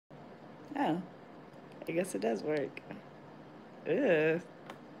Oh, I guess it does work. Ugh.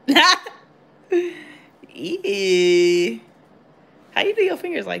 Eee. How you do your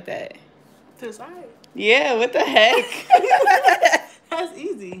fingers like that? To the side. Yeah, what the heck? That's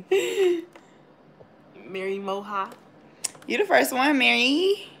easy. Mary Moha. You the first one,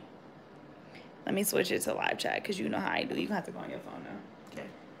 Mary. Let me switch it to live chat because you know how I do. You have to go on your phone now. Okay.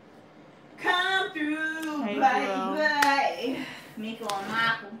 Come through, Hey, baby. Miko and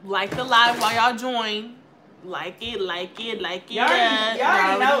Michael. Like the live while y'all join. Like it. Y'all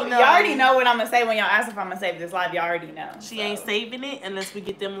already know what I'm gonna say when y'all ask if I'm gonna save this live. Y'all already know. She ain't saving it unless we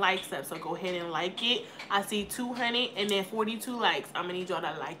get them likes up. So go ahead and like it. I see 242 likes. I'm gonna need y'all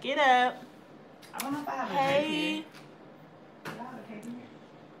to like it up. I don't know if I have a Hey.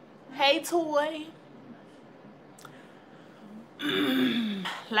 Hey, Toy.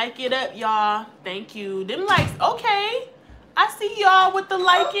 Like it up, y'all. Thank you. Them likes. Okay. I see y'all with the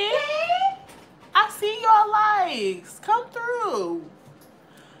liking. Okay. I see y'all likes. Come through.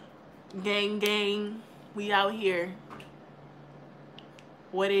 Gang, gang. We out here.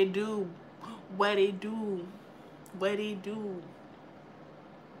 What it do? What it do? What it do?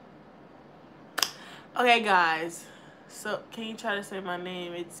 Okay, guys. So, can you try to say my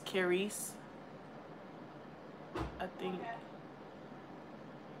name? It's Carice. I think.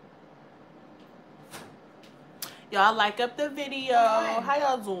 Y'all like up the video. How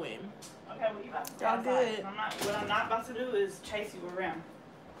y'all doing? Okay, well, you about to y'all good. What I'm not about to do is chase you around.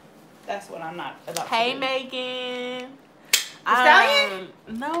 That's what I'm not about to do. Hey, Megan. The stallion?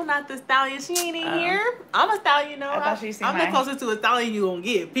 No, not the stallion. She ain't in here. I'm a stallion, though. I thought you seen I'm the closest to a stallion you gonna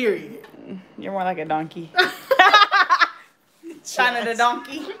get, period. You're more like a donkey. China the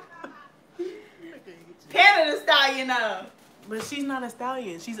donkey. Panda the stallion, though. But she's not a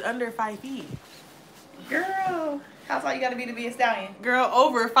stallion. She's under 5 feet. Girl, how tall you gotta be a stallion? Girl,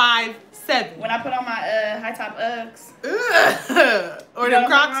 over 5'7". When I put on my high top Uggs. Or them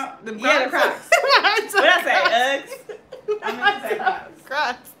Crocs. Yeah, the Crocs. What did I say? Uggs? I meant to say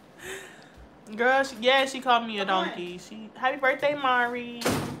Crocs. Girl, she called me a donkey. Happy birthday, Mari.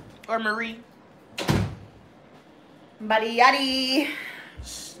 Or Marie. Body yaddy.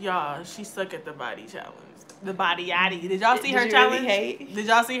 Y'all, she suck at the body challenge. The body yaddy. Did y'all see her challenge? Really hate? Did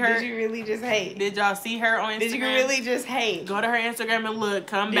y'all see her? Did you really just hate? Did y'all see her on Instagram? Did you really just hate? Go to her Instagram and look.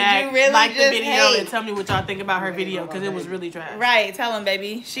 Come Did back. you really like the just video hate? and tell me what y'all think about her video because it was really trash. Right, tell him,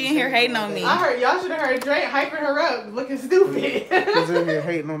 baby. She in here hating on me. I heard y'all should have heard Drake hyping her up, looking stupid. She's in here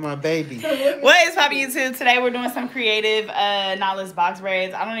hating on my baby. What is poppin' YouTube? Today we're doing some creative knotless box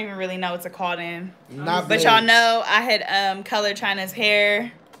braids. I don't even really know what to call them. But y'all know I had colored China's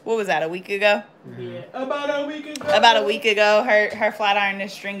hair. What was that, a week ago? Yeah, about a week ago. About a week ago. Her flat iron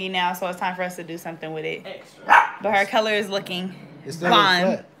is stringy now, so it's time for us to do something with it. Extra. But her color is looking It's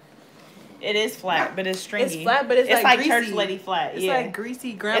fine. It is flat, but it's stringy. It's flat, but it's like greasy. Church lady flat. It's yeah. like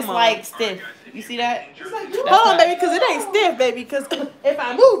greasy grandma. It's like stiff. You see that? Hold on, baby, because it ain't stiff, baby. Because if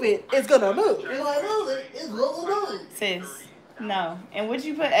I move it, it's gonna move. If I move it, it's gonna move. Sis, no. And would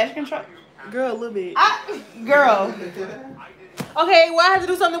you put edge control? Girl, a little bit. Girl. Okay, well, I have to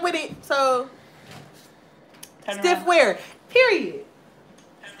do something with it. So, stiff wear. Period.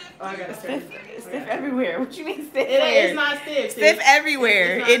 Oh, I got stiff everywhere. What you mean stiff? It's not stiff. Stiff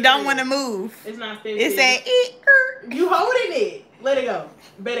everywhere. It don't want to move. It's not stiff. It's saying you holding it. Let it go.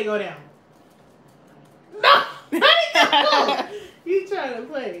 Bet it go down. No. Let it go. You trying to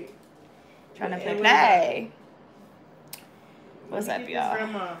play? Trying to play. What's up,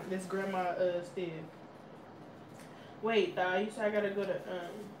 y'all? This grandma stiff. Wait, you said I gotta go to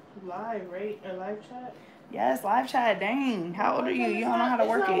live, right? A live chat? Yes, live chat. Dang. How old are you? You don't know how to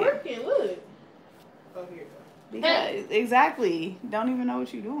work it. It's not working. Look. Oh, here you go. Because, exactly. Don't even know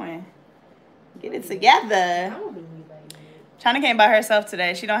what you're doing. Get it together. China came by herself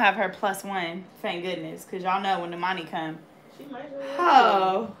today. She don't have her +1. Thank goodness. Because y'all know when the money come. She might show up.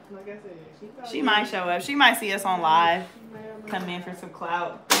 Oh. Like I said, she might show up. She might see us on live. Come in for some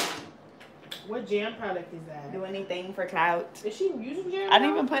clout. What jam product is that? Do anything for clout. Is she using jam? I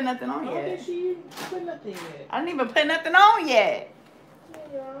didn't even put nothing on yet. I don't think she put nothing yet. I didn't even put nothing on yet.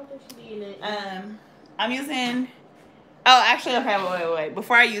 Yeah, I don't think she did it. I'm using... Oh, actually, okay, wait.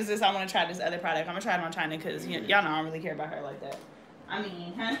 Before I use this, I want to try this other product. I'm going to try it on China because y'all know I don't really care about her like that. I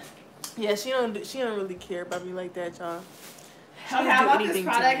mean, huh? Yeah, she don't really care about me like that, y'all. Okay, how about this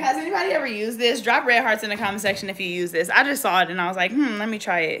product? Has anybody ever used this? Drop red hearts in the comment section if you use this. I just saw it and I was like, let me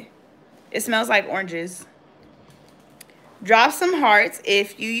try it. It smells like oranges. Drop some hearts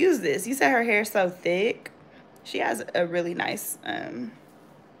if you use this. You said her hair is so thick. She has a really nice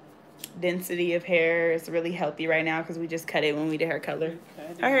density of hair. It's really healthy right now because we just cut it when we did her color.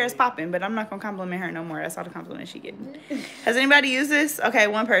 Her hair is popping, but I'm not gonna compliment her no more. That's all the compliments she getting. Has anybody used this? Okay,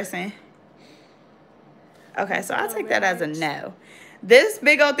 one person. Okay, so I'll take that as a no. This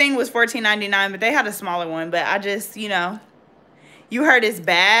big old thing was $14.99, but they had a smaller one. But I just, you know, you heard it's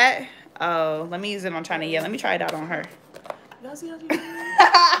bad. Oh, let me use it on China. Yeah, let me try it out on her. Y'all see how she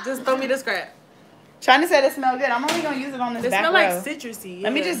just throw me the scrap. China said it smelled good. I'm only gonna use it on this back row. It smells like citrusy. Yeah.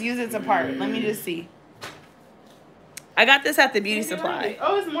 Let me just use it to part. Let me just see. I got this at the beauty supply.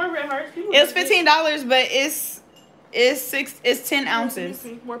 Oh, it's more red hearts. It was $15, but it's 10 ounces.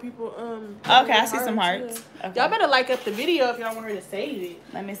 More people. Okay, I see some hearts. Okay. Y'all better like up the video if y'all want her to save it.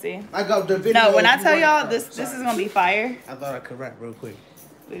 Let me see. I got the video. No, when I tell y'all this is gonna be fire. I thought I could rap real quick.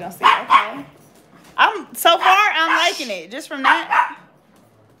 We gonna see. Okay. So far I'm liking it. Just from that.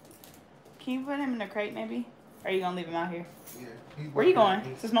 Can you put him in a crate maybe? Or are you gonna leave him out here? Yeah. Where you going?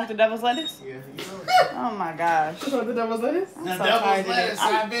 To smoke the devil's lettuce? Yeah. You know. Oh my gosh. Smoke the devil's lettuce? I'm The so devil's tired of lettuce. this.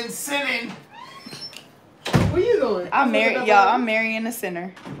 I've been sinning. Where you going? I'm married, y'all. I'm marrying the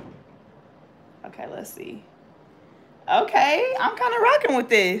sinner. Okay, let's see. Okay, I'm kind of rocking with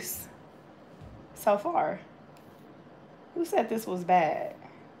this so far. Who said this was bad?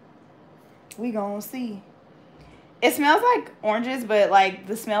 We gonna see. It smells like oranges, but like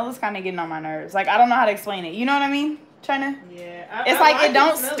the smell is kind of getting on my nerves. Like I don't know how to explain it. You know what I mean, China? Yeah. It's like it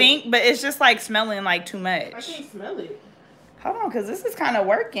don't stink, but it's just like smelling like too much. I can't smell it. Hold on, cause this is kind of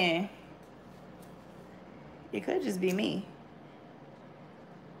working. It could just be me.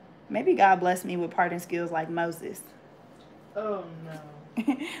 Maybe God blessed me with parting skills like Moses. Oh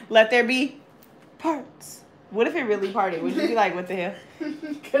no. Let there be parts. What if it really parted? Would you be like, what the hell?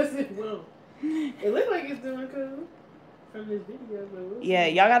 Because it won't. It looks like it's doing cool from this video. But Yeah,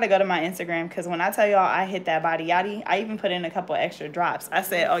 y'all got to go to my Instagram because when I tell y'all I hit that body yachty, I even put in a couple extra drops. I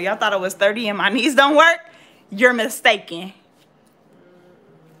said, oh, y'all thought it was 30 and my knees don't work? You're mistaken.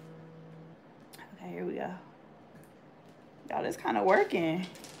 Okay, here we go. Y'all, this kind of working.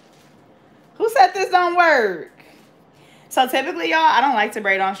 Who said this don't work? So typically, y'all, I don't like to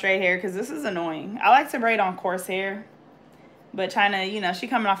braid on straight hair because this is annoying. I like to braid on coarse hair. But China, you know, she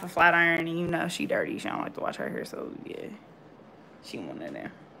coming off a flat iron and, you know, she dirty. She don't like to wash her hair, so, yeah. She one of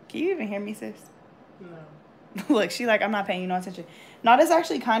them. Can you even hear me, sis? No. Look, she like, I'm not paying you no attention. No, this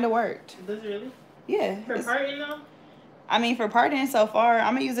actually kind of worked. Does it really? Yeah. For parting, though? I mean, for parting so far,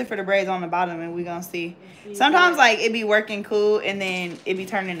 I'm going to use it for the braids on the bottom and we going to see. Sometimes, like, it be working cool and then it be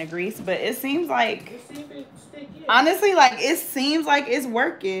turning to grease. But it seems like, honestly, like, it seems like it's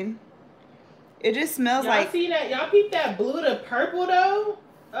working. It just smells like... Y'all see that? Y'all peep that blue to purple, though?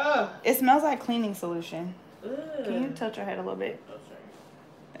 Ugh. It smells like cleaning solution. Ugh. Can you tilt your head a little bit? Oh, sorry.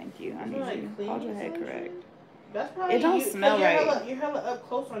 Thank you. I It's need like you. cleaning Hold your head solution? correct. That's probably It don't you, smell right. You're hella up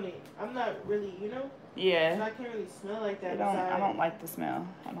close on it. I'm not really, you know? Yeah. So I can't really smell like that. I don't like the smell.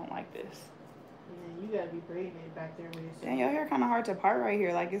 I don't like this. And then you gotta be braiding it back there where it's... Damn, your hair kind of hard to part right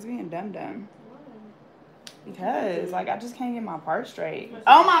here. Like, it's being dumb. Because, like, I just can't get my part straight.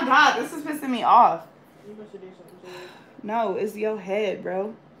 Oh, my God. This is pissing me off. You must have did something to it. No, it's your head,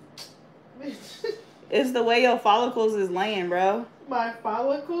 bro. It's the way your follicles is laying, bro. My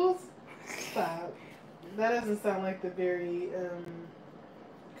follicles? Stop. That doesn't sound like the very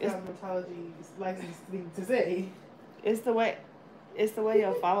cosmetology licensed thing to say. It's the way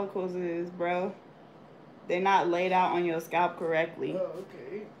your follicles is, bro. They're not laid out on your scalp correctly. Oh,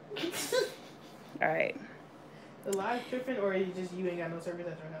 okay. All right. The live tripping, or you ain't got no service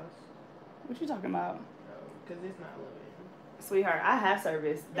at your house? What you talking about? Oh, because it's not living. Sweetheart, I have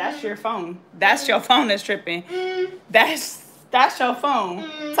service. That's your phone. That's your phone that's tripping. That's your phone.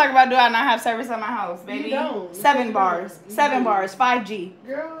 Talk about, do I not have service at my house, baby? You don't. 7 bars. 7 bars. 5G.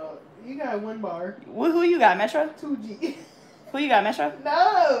 Girl, you got 1 bar. Who you got, Metro? 2G. Who you got, Metro?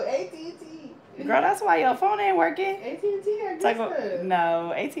 No, AT&T. Girl, that's why your phone ain't working. AT&T got good stuff.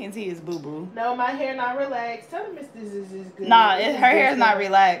 No, AT&T is boo-boo. No, my hair not relaxed. Tell them this is good. Nah, her hair is not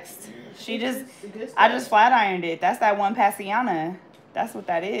relaxed. She This just, is good I stuff. just flat ironed it. That's that one Passiana. That's what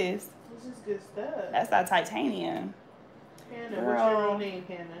that is. This is good stuff. That's that titanium. Hannah, Girl. what's your real name,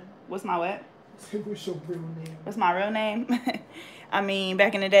 Hannah? What's my what? What's your real name? What's my real name? I mean,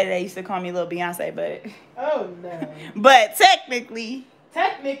 back in the day, they used to call me Little Beyonce, but... Oh, no. But technically...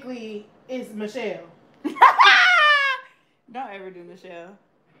 Technically, it's Michelle. Don't ever do Michelle.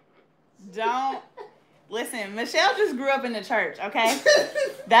 Don't. Listen, Michelle just grew up in the church, okay?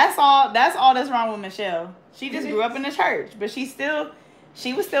 That's all that's wrong with Michelle. She just grew up in the church, but she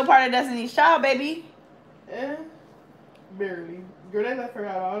was still part of Destiny's Child, baby. Barely. Girl, they left her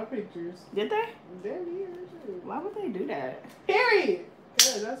out all the pictures. Did they? Damn, yeah, Why would they do that? Period.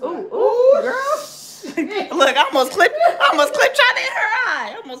 Ooh, girl. Look, I almost clipped China in her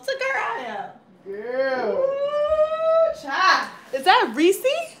eye. I almost took her eye out. Girl. Ooh, child. Is that Reese?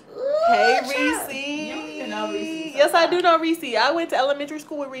 Hey, child. Reese. You don't even know Reese. Yes, I do know Reese. I went to elementary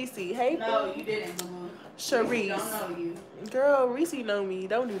school with Reese. Hey, no, you didn't, boo-boo. Sharice. Don't know you. Girl, Reese know me.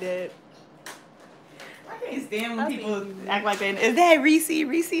 Don't do that. I can't stand when people act like that. Is that Reese?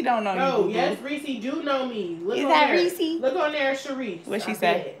 Reese don't know you. No, boo-boo. yes, Reese do know me. Look Is on that there. Reese? Look on there, Sharice. What she I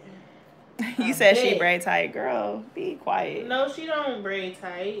said? bet. You said she braid tight. Girl, be quiet. No, she don't braid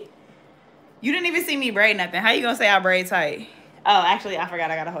tight. You didn't even see me braid nothing. How you gonna say I braid tight? Oh, actually, I forgot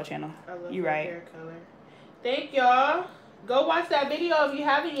I got a whole channel. I love you your right. hair color. Thank y'all. Go watch that video if you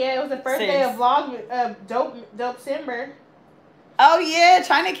haven't yet. It was the first Sis. day of vlog DOPEaxXPANA. Oh yeah,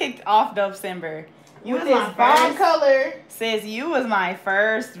 China kicked off DOPEaxXPANA. You With was this my bomb first. color. Sis, you was my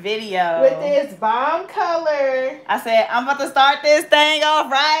first video. With this bomb color. I said, I'm about to start this thing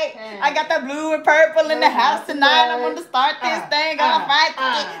off right. I got the blue and purple in the house tonight. I'm going to start this thing off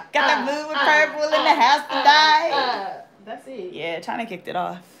right. Got the blue and purple in the house tonight. That's it. Yeah, China kicked it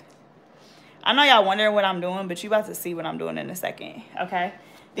off. I know y'all wondering what I'm doing, but you about to see what I'm doing in a second. Okay?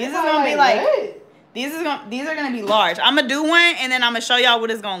 These is gonna be like what? these are gonna be large. I'm gonna do one and then I'm gonna show y'all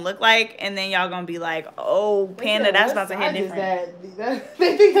what it's gonna look like, and then y'all gonna be like, oh, Panda, that's about to hit different.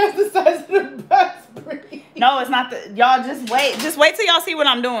 They think that's the size of the box braids. No, it's not the. Y'all just wait till y'all see what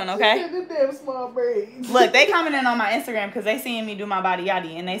I'm doing, okay? The damn small braids. Look, they commented on my Instagram because they seen me do my body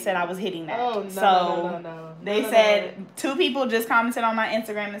yaddy and they said I was hitting that. Oh, no, so no. They said 2 people just commented on my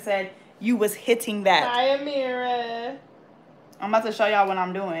Instagram and said you was hitting that. Hi, Amira. I'm about to show y'all what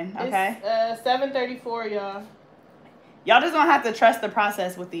I'm doing, okay? It's 7:34, y'all. Y'all just gonna have to trust the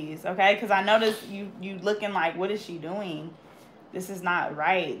process with these, okay? Because I noticed you looking like, what is she doing? This is not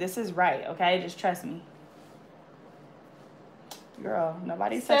right. This is right, okay? Just trust me. Girl,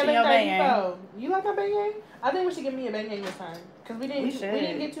 nobody's touching your bang. You like my bang? I think we should give me a bang this time. Because we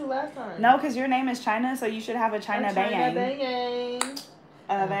didn't get to last time. No, because your name is China, so you should have a China bang.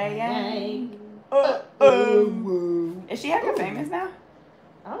 A bang. Is she ever famous now?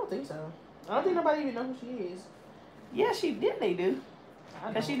 I don't think so. I don't think nobody even know who she is. Yeah, she did. They do.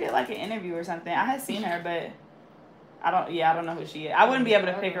 Because she did like an interview or something. I had seen her, but I don't know who she is. I wouldn't be able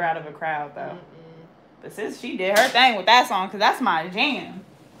to pick her out of a crowd though. But since she did her thing with that song, because that's my jam.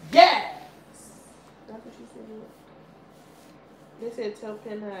 Yes! That's what she said. They said tell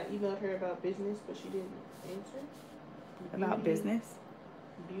Pen I emailed her about business, but she didn't answer. About business?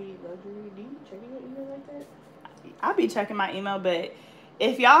 Beauty, luxury. Do you check your email like that? I'll be checking my email, but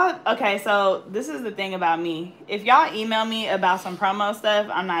if y'all, okay, so this is the thing about me. If y'all email me about some promo stuff,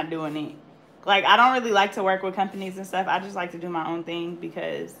 I'm not doing it. Like, I don't really like to work with companies and stuff. I just like to do my own thing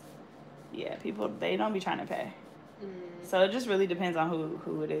because, yeah, people, they don't be trying to pay. So it just really depends on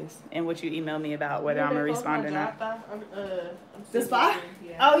who it is and what you email me about, whether I'm going to respond or not. The spot?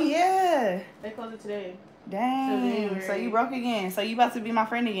 Yeah. Oh, yeah. They closed it today. Dang. So you broke again. So you about to be my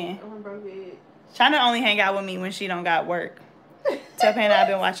friend again. I'm broke it. Trying to only hang out with me when she don't got work. Tell Panda I've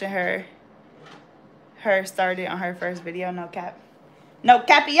been watching her started on her first video. No cap. No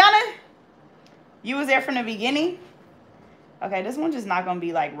Capiana. You was there from the beginning. Okay, this one just not gonna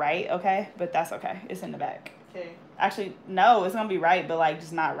be like right, okay? But that's okay. It's in the back. Okay. Actually, no, it's gonna be right, but like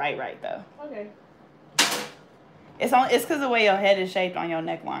just not right though. Okay. It's because the way your head is shaped on your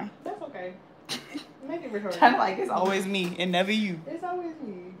neckline. That's okay. Make it recorded. Kind of like it's always me and never you. It's always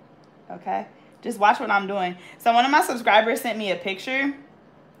me. Okay. Just watch what I'm doing. So one of my subscribers sent me a picture.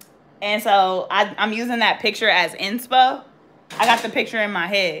 And so I'm using that picture as inspo. I got the picture in my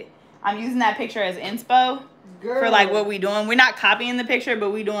head. I'm using that picture as inspo. Girl. For like what we doing. We're not copying the picture,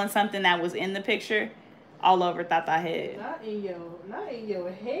 but we doing something that was in the picture all over Tata head. Not in your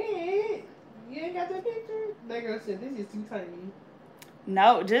head. You ain't got that picture? That girl said this is too tiny.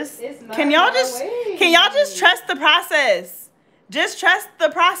 No, just can y'all just trust the process? Just trust the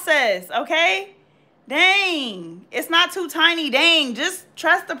process, okay? Dang. It's not too tiny. Dang. Just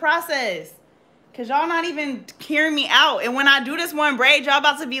trust the process. Because y'all not even hearing me out. And when I do this one braid, y'all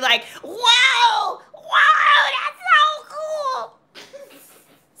about to be like, wow, that's so cool.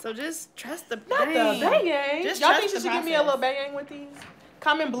 So just trust the bang. Not the bang. Just y'all think you should give me a little bang with these?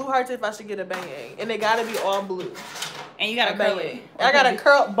 Comment blue hearts if I should get a bang. And they got to be all blue. And you got to curl it. I got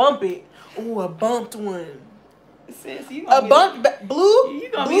to bump it. Ooh, a bumped one. Sis, you a bump like, blue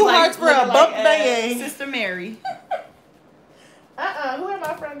hearts for a bump bang. Sister Mary. Who at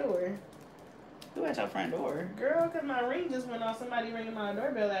my front door? Who at your front door? Girl, because my ring just went off. Somebody ringing my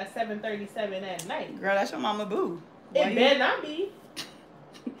doorbell at 7:37 at night. Girl, that's your mama boo. It better not be.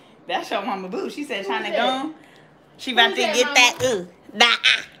 That's your mama boo. She said trying to go. She about to get that No,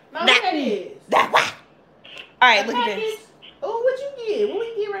 look at this. All right, look at this. Oh, what you get? What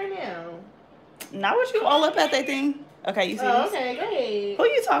we get right now? Not what you all up at that thing. Okay, you see this? Okay, go ahead. Who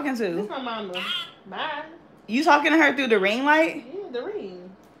you talking This to? my mama. Bye. You talking to her through the ring light? Yeah, the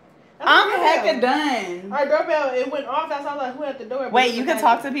ring. I'm hecka done. Our doorbell, it went off. That's all like, who at the door? Wait, you can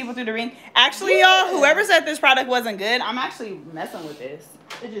talk to people through the ring? Actually, y'all, whoever said this product wasn't good, I'm actually messing with this.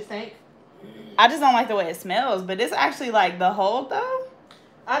 It just stank. I just don't like the way it smells, but it's actually like the whole though.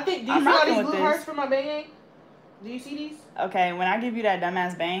 I think, do you see all these blue hearts from my bang? Do you see these? Okay, when I give you that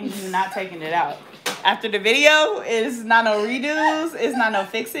dumbass bang, you're not taking it out. After the video, it's not no redos, it's not no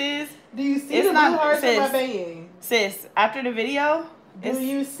fixes. Do you see the blue hearts from my bang? Sis, after the video, do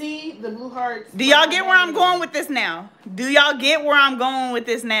you see the blue hearts? Do y'all get where I'm going with this now? Do y'all get where I'm going with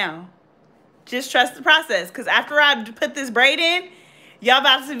this now? Just trust the process, because after I put this braid in, y'all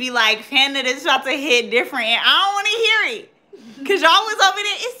about to be like, Panda, this is about to hit different, and I don't want to hear it. Because y'all was over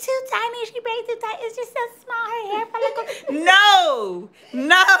there, it's too tiny, she braids too tight, it's just so small, her hair probably No,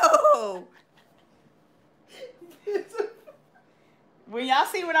 no. When y'all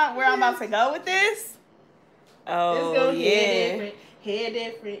see where I'm about to go with this? Oh, yeah. Hair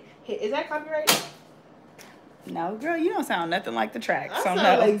different. Is that copyrighted? No, girl, you don't sound nothing like the track. I so sound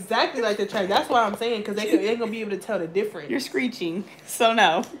no. exactly like the track. That's what I'm saying, because they ain't gonna be able to tell the difference. You're screeching. So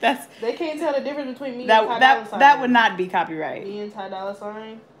no, they can't tell the difference between me and Ty Dolla Sign. That would not be copyright. Me and Ty Dolla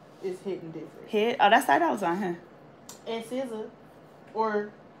Sign is hitting different. Hit? Oh, that's Ty Dolla Sign, huh? And SZA. Or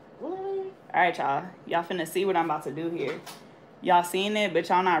what? All right, y'all. Y'all finna see what I'm about to do here. Y'all seeing it, but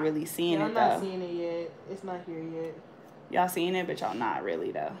y'all not really seeing it though. I'm not seeing it yet. It's not here yet. Y'all seeing it, but y'all not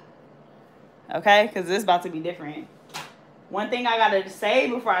really though. Okay, because this is about to be different. One thing I gotta say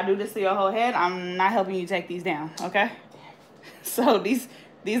before I do this to your whole head, I'm not helping you take these down, okay? So these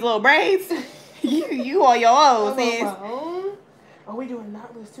little braids, you on your own, sis. Are we doing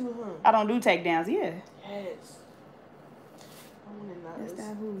knotless too, huh? I don't do takedowns, yeah. Yes. I want it knotless. That's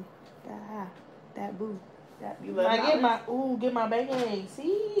that who, that high, that boo. That you love get my bang.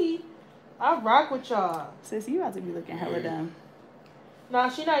 See, I rock with y'all. Sis, you about to be looking hella dumb. Nah,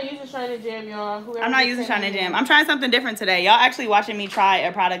 she not using Shine and Jam, y'all. I'm not using Shine and Jam. I'm trying something different today. Y'all actually watching me try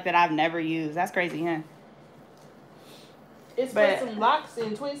a product that I've never used. That's crazy, huh? It's for some locks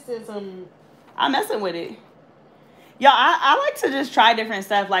and twists and some... I'm messing with it. Y'all, I like to just try different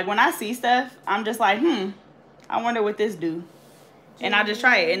stuff. Like, when I see stuff, I'm just like, I wonder what this do. And I just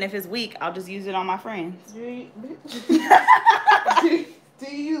try it. And if it's weak, I'll just use it on my friends. Do you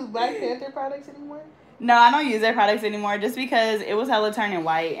use Black Panther products anymore? No, I don't use their products anymore just because it was hella turning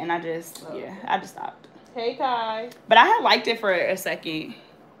white and I just stopped. Hey, Kai. But I had liked it for a second.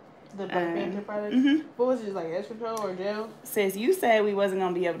 The Black Panther products? What was it, like edge control or gel? Sis, you said we wasn't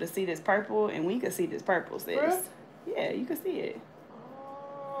going to be able to see this purple and we could see this purple, sis. Really? Yeah, you could see it.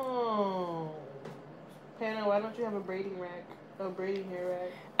 Oh. Panda, why don't you have a braiding rack? A braiding hair rack?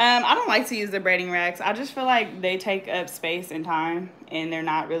 I don't like to use the braiding racks. I just feel like they take up space and time and they're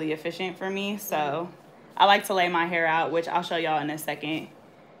not really efficient for me. So I like to lay my hair out, which I'll show y'all in a second.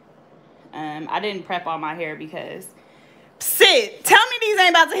 I didn't prep all my hair because... Sit! Tell me these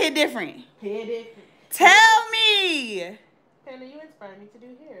ain't about to hit different. Hit it. Tell me! Panda, you inspired me to do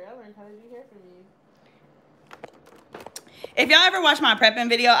hair. I learned how to do hair from you. If y'all ever watch my prepping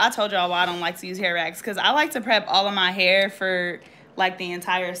video, I told y'all why I don't like to use hair racks. Because I like to prep all of my hair for like the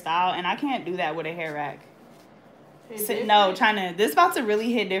entire style. And I can't do that with a hair rack. No, China, this about to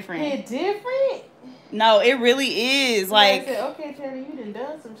really hit different. Hit different? No, it really is. Like, I said, okay, Tanner, you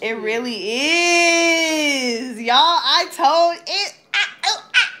done some shit. It really is. Y'all, I told it. I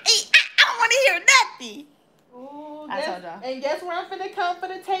don't want to hear nothing. Ooh, I told y'all. And guess where I'm finna come for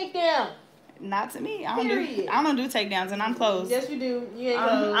the takedown? Not to me. I don't do takedowns, and I'm closed. Yes, you do. You ain't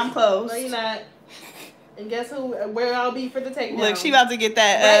closed. I'm closed. No, you're not. And guess where I'll be for the takedown? Look, she about to get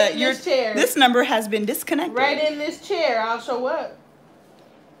that. Right in this chair. This number has been disconnected. Right in this chair. I'll show up.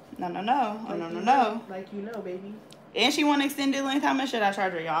 No. Like you know, baby. And she want extended length. How much should I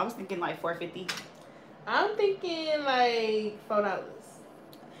charge her, y'all? I was thinking like $4.50. I'm thinking like $4.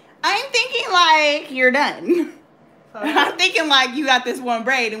 I'm thinking like you're done. I'm thinking like you got this one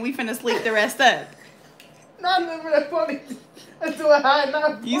braid and we finna sleep the rest up. Not for the ponytail. Do a high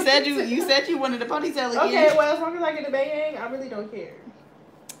enough. You said you wanted a ponytail again. Okay, well as long as I get a bang, I really don't care.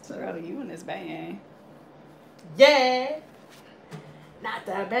 Girl, you and this bang. Yeah. Not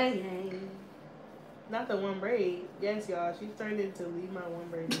the bang. Not the one braid. Yes, y'all. She's turned into leave my one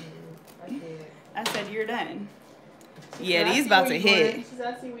braid in here. I can't. I said you're done. Yeah, these about to hit.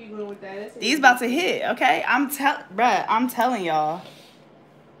 I see where you going with that. These about to hit, okay? I'm telling y'all.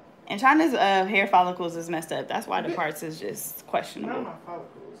 And China's hair follicles is messed up. That's why the parts is just questionable. Not my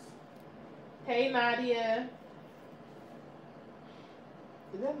follicles. Hey, Nadia.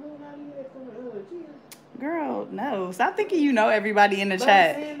 Is that little Nadia from Gia? Girl, no. Stop thinking you know everybody in the But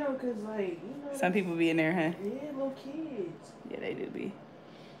chat. I'm saying though, cause like, you know. Some people be in there, huh? Yeah, little kids. Yeah, they do be.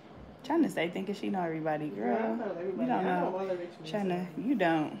 China stay thinking she know everybody. Girl, I know everybody. you don't know. I know all the Richmond. China, you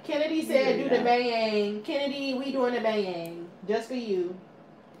don't. Kennedy said, "Do the bang." Kennedy, we doing the bang just for you.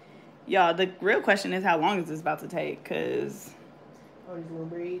 Y'all, the real question is how long is this about to take? Cause. Oh, these little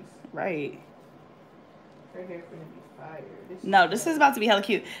braids. Right. Her hair's gonna be fire. No, this is about to be hella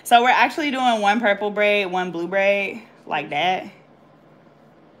cute. So we're actually doing one purple braid, one blue braid, like that.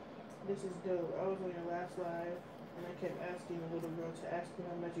 This is dope. I was on your last live, and I kept asking the little girl to ask me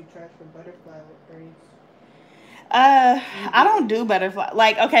how much you charge for butterfly braids. I don't do butterfly.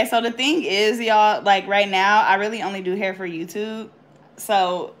 Like, okay, so the thing is, y'all, like right now, I really only do hair for YouTube.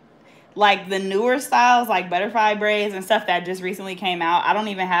 So, like the newer styles, like butterfly braids and stuff that just recently came out, I don't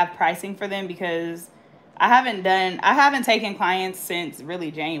even have pricing for them because I haven't taken clients since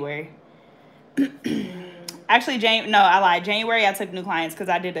really January. Actually, I lied. January I took new clients because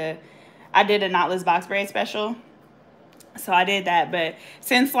I did a knotless box braid special. So I did that, but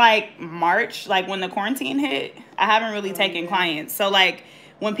since like March, like when the quarantine hit, I haven't really taken clients. So like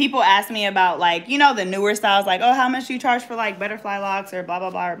when people ask me about like, you know, the newer styles, like, oh, how much do you charge for like butterfly locks or blah, blah,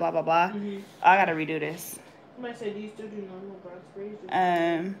 blah, or blah, blah, blah. I got to redo this. You might say, do you still do normal box braids?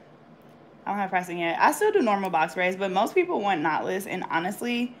 I don't have pricing yet. I still do normal box braids, but most people want knotless. And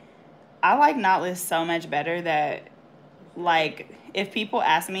honestly, I like knotless so much better that like if people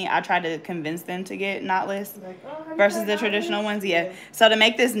ask me, I try to convince them to get knotless versus the traditional ones. Yeah. So to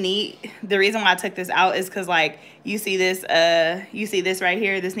make this neat, the reason why I took this out is because like you see this right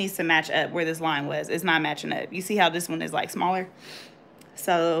here. This needs to match up where this line was. It's not matching up. You see how this one is like smaller.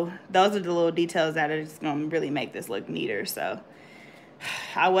 So those are the little details that are just gonna really make this look neater. So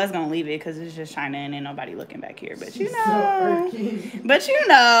I was gonna leave it because it's just China and ain't nobody looking back here. But you know, But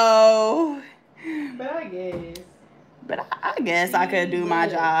I guess. But I guess I could do my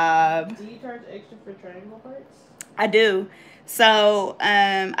job. Do you charge extra for triangle parts? I do. So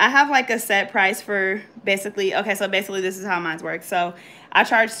I have like a set price for basically, okay, so basically this is how mine works. So I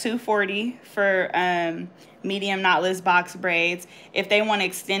charge $240 for medium knotless box braids. If they want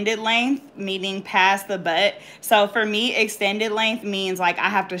extended length, meaning past the butt. So for me, extended length means like I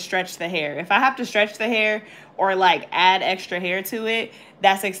have to stretch the hair. If I have to stretch the hair or like add extra hair to it,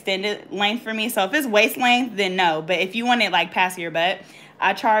 that's extended length for me. So if it's waist length, then no. But if you want it like past your butt,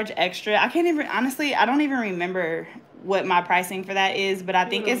 I charge extra. I can't even, honestly, I don't even remember what my pricing for that is, but I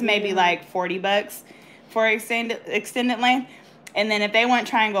think it's maybe like $40 for extended length. And then if they want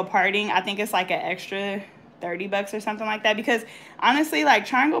triangle parting, I think it's like an extra $30 or something like that, because honestly, like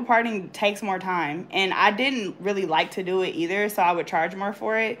triangle parting takes more time and I didn't really like to do it either, so I would charge more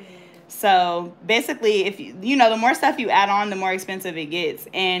for it. So basically, if you know, the more stuff you add on, the more expensive it gets.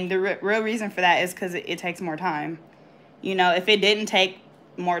 And the real reason for that is because it takes more time. You know, if it didn't take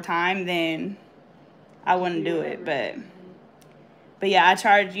more time, then I wouldn't do it. But yeah, I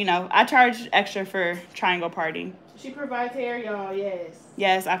charge extra for triangle parting. She provides hair, y'all. Yes.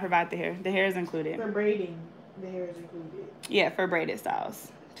 Yes, I provide the hair. The hair is included. For braiding, the hair is included. Yeah, for braided styles.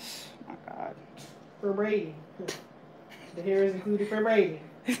 Oh my God. For braiding, the hair is included for braiding.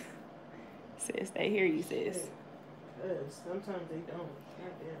 Sis, they hear you, sis. Sometimes they don't.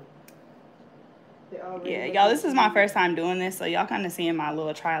 Goddamn. Yeah, y'all, this is my first time doing this, so y'all kind of seeing my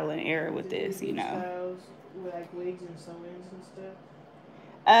little trial and error with this, you know. Styles with like wigs and sew-ins and stuff?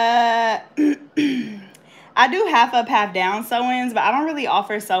 I do half up, half down sew-ins, but I don't really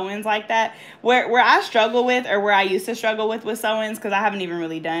offer sew-ins like that. Where I struggle with, or where I used to struggle with sew-ins, because I haven't even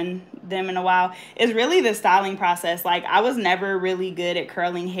really done them in a while, is really the styling process. Like, I was never really good at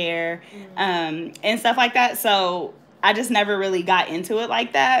curling hair and stuff like that, so I just never really got into it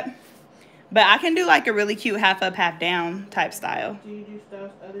like that. But I can do like a really cute half up, half down type style. Do you do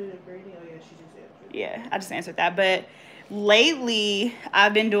styles other than braiding? Oh yeah, she just answered. Yeah, I just answered that. But lately,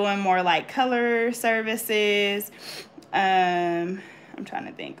 I've been doing more like color services. I'm trying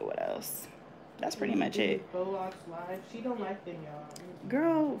to think of what else. That's pretty much it. Faux locks live. She don't like them, y'all.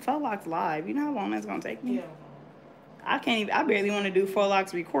 Girl, faux locks live. You know how long that's gonna take me? Yeah. I can't even. I barely want to do faux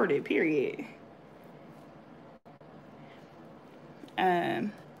locks recorded. Period.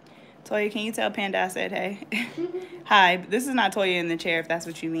 Toya, can you tell Panda I said hey? Hi, this is not Toya in the chair, if that's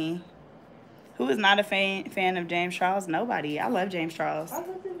what you mean. Who is not a fan of James Charles? Nobody. I love James Charles. I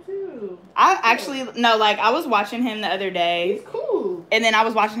love him too. I actually, no, like, I was watching him the other day. He's cool. And then I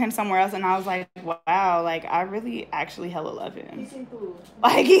was watching him somewhere else, and I was like, wow, like, I really actually hella love him. He seemed cool.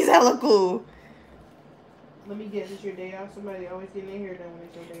 Like, he's hella cool. Let me guess, it's your day off? Somebody always getting their hair done when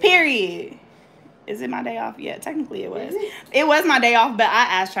it's your day off. Period. Is it my day off? Yeah, technically it was. It was my day off, but I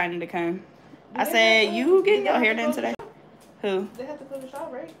asked China to come. I said, you getting your hair done today? Who? They have to put a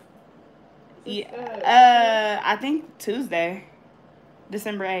shot, right? Yeah. I think Tuesday.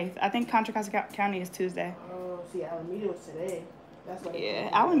 December 8th. I think Contra Costa County is Tuesday. Oh, see, Alameda was today. That's what. Yeah,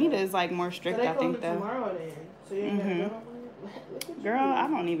 Alameda is like more strict, so I think, though. Tomorrow then. So you ain't gotta go no. Girl, I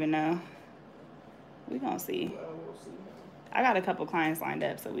don't even know. We gonna see. Well, we'll see. I got a couple clients lined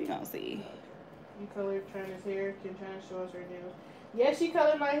up, so we gonna see. You colored China's hair. Can China show us her nails? Yeah, she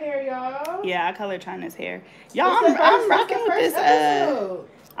colored my hair, y'all. Yeah, I colored China's hair. Y'all, I'm rocking with this.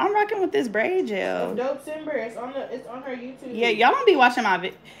 I'm rocking with this braid gel. DOPEaxXPANA. It's on her YouTube. Yeah, y'all don't be watching my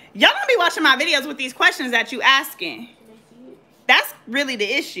videos with these questions that you asking. That's really the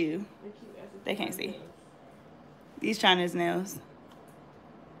issue. They can't see. These China's nails.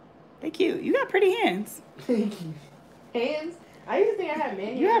 They cute. You got pretty hands. Thank you. Hands? I used to think I had man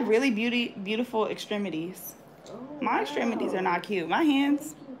hands. You have really beautiful extremities. Oh, my extremities are not cute. My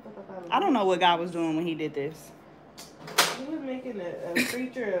hands, I don't know what God was doing when he did this. He was making a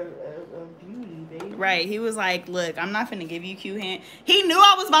creature of beauty, baby. Right. He was like, look, I'm not finna give you cute hands. He knew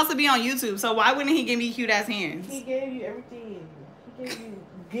I was about to be on YouTube, so why wouldn't he give me cute ass hands? He gave you everything. He gave you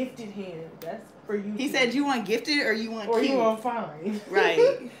gifted hands. That's for you. He said, you want gifted or you want or cute? you want fine. Right.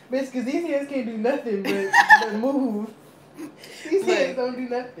 Bitch, because these hands can't do nothing but move. These hands don't do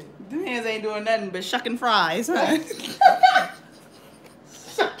nothing. These hands ain't doing nothing but shucking fries, huh?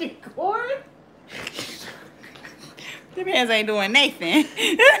 Shucking corn? Them hands ain't doing nothing.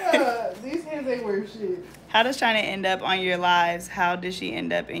 These hands ain't worth shit. How does China end up on your lives? How did she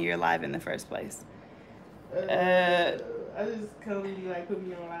end up in your live in the first place? I just come and be like, put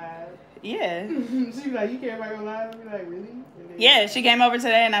me on live. Yeah. She be like, you care if I go live? I be like, really? Yeah, she came over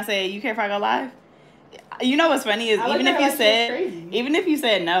today and I said, you care if I go live? You know what's funny is even if you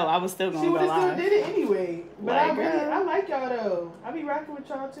said no, I was still gonna go live. She would have still did it anyway. But like, I like y'all though. I be rocking with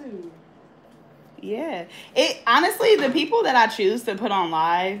y'all too. Yeah. It honestly, the people that I choose to put on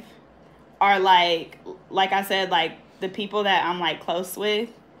live are like I said, like the people that I'm like close with.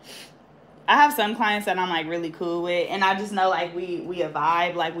 I have some clients that I'm like really cool with, and I just know like we a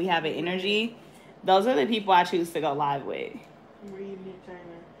vibe, like we have an energy. Those are the people I choose to go live with. Where you meet China?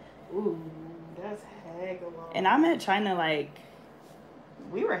 Ooh, that's hecka long. And I met China like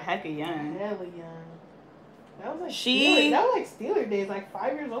we were hecka young. Hella young. That was like Steeler days, like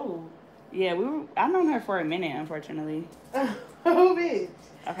 5 years old. Yeah, I've known her for a minute, unfortunately. Oh, bitch.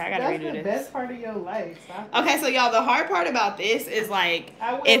 Okay, I gotta redo this. That's the best part of your life. Okay, so y'all, the hard part about this is like,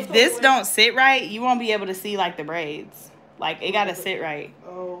 if this don't sit right, you won't be able to see like the braids. Like it gotta sit right.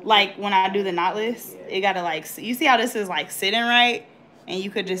 Oh. Like when I do the knotless, it gotta like, you see how this is like sitting right, and you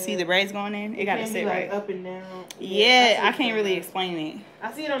could just see the braids going in. It gotta sit right. Up and down. Yeah, I can't really explain it.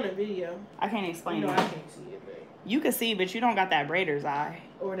 I see it on the video. I can't explain it. I can't see it, but you can see, but you don't got that braider's eye.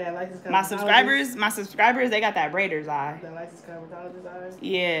 Or that licensed cosmetologist. My subscribers, they got that braider's eye. That licensed cosmetologist eye?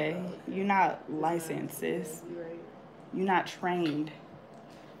 Yeah. You're not licensed, sis. You're right. You're not trained.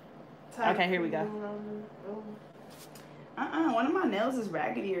 Okay, here we go. One of my nails is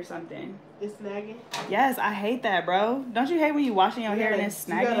raggedy or something. It's snagging? Yes, I hate that, bro. Don't you hate when you washing your hair and it's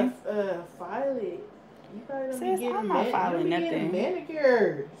snagging? You gotta file it. You probably don't Sis, I'm not filing nothing.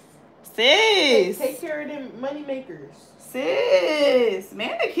 Manicures. Sis. Take care of them money makers. Sis,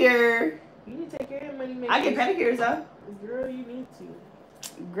 manicure. You need to take care of them money makers. I get pedicures though. Girl, you need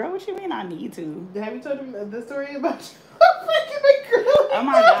to. Girl, what you mean I need to? Have you told them the story about freaking girl? Oh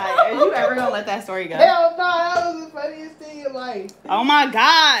my God, are you ever gonna let that story go? Hell no, that was the funniest thing in life. Oh my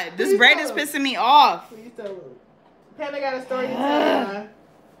God, this braid is pissing me off. Please tell them. Panda got a story to tell y'all.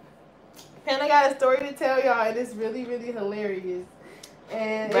 Panda got a story to tell y'all, and it's really, really hilarious.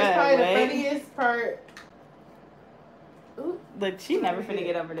 And it's probably the funniest part. Ooh. Look, she never finna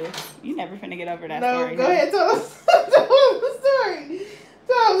get over this. You never finna get over that No, story. go ahead, tell us the story.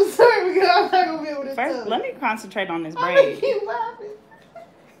 Tell us the story because I'm not gonna be able to First, tell. let me concentrate on this braid. I'm gonna keep laughing.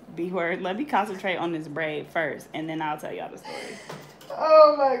 B-word. Let me concentrate on this braid first, and then I'll tell y'all the story.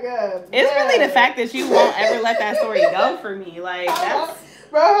 Oh my God. It's really the fact that you won't ever let that story go for me. Like, that's...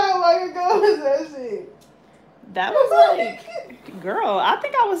 Bro, how long ago was that shit? That was like... Girl, I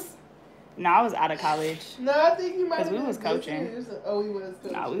think I was... No, I was out of college. No, I think you might have been. Because we was coaching. Oh, we was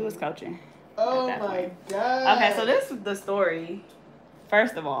coaching. No, we was coaching. Oh my God. Okay, so this is the story.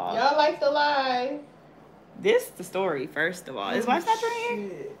 First of all. Y'all like the lie. This the story, first of all. Is Watch Not in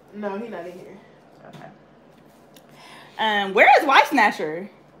here? No, he not in here. Okay. Where is Wife Snatcher?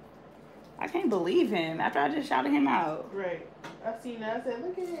 I can't believe him after I just shouted him out. Right. I seen that. I said,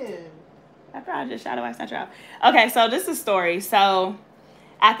 look at him. After I just shouted Wife Snatcher out. Okay, so this is a story. So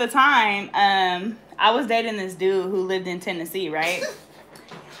at the time, I was dating this dude who lived in Tennessee, right?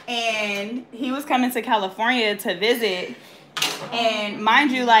 And he was coming to California to visit. And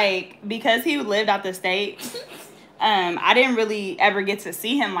mind you, like, because he lived out the state, I didn't really ever get to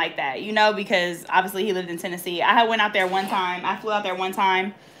see him like that, you know, because obviously he lived in Tennessee. I had went out there one time. I flew out there one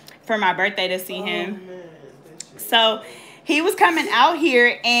time for my birthday to see him. Man, so he was coming out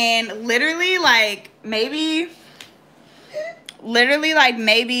here, and literally maybe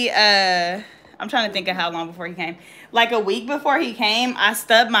I'm trying to think of how long before he came. Like a week before he came, I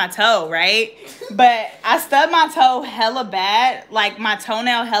stubbed my toe, right? But I stubbed my toe hella bad, like my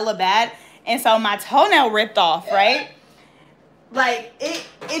toenail hella bad. And so my toenail ripped off, right? Like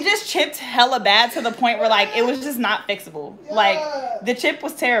it just chipped hella bad to the point where like it was just not fixable. Like the chip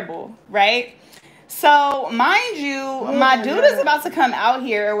was terrible, right? So mind you, my dude is about to come out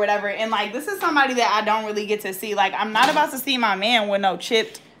here or whatever. And like this is somebody that I don't really get to see. Like I'm not about to see my man with no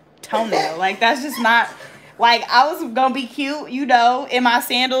chipped toenail. Like that's just not... Like, I was gonna be cute, you know, in my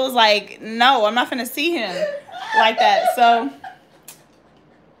sandals. Like, no, I'm not gonna see him like that. So,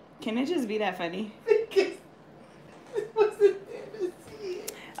 can it just be that funny?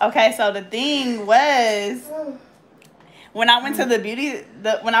 Okay, so the thing was, when I went to the beauty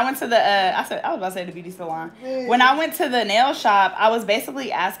salon. When I went to the nail shop, I was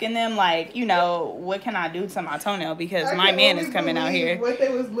basically asking them, like, you know, what can I do to my toenail? Because my man is coming out here. What they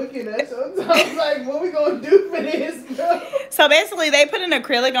was looking at sometimes, I was like, what we gonna do for this, bro? So basically, they put an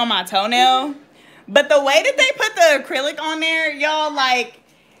acrylic on my toenail. But the way that they put the acrylic on there, y'all, like,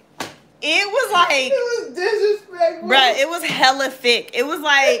 it was like... It was disrespectful. Bruh, it was hella thick. It was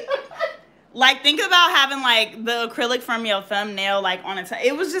like... Like, think about having, like, the acrylic from your thumbnail, like, on it.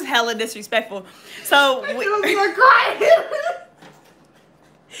 It was just hella disrespectful. So,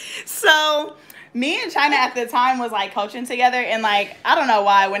 so, me and China at the time was, like, coaching together. And, like, I don't know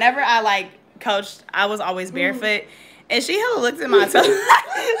why. Whenever I, like, coached, I was always barefoot. And she hella looked at my toe.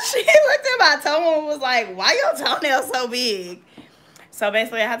 She looked at my toe and was like, why your toenail so big? So,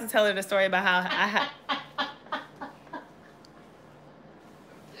 basically, I had to tell her the story about how I had...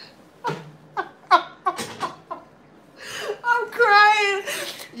 I'm crying.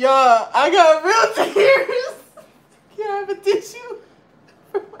 Y'all, I got real tears. Can I have a tissue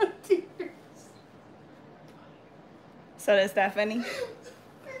for my tears? So that's that funny?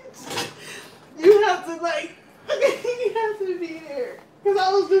 You have to, like, you have to be there. Because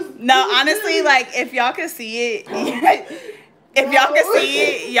I was just... No, honestly, like, if y'all could see it, if y'all could see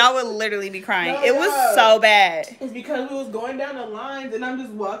it, y'all would literally be crying. No, it was so bad. It's because we was going down the lines, and I'm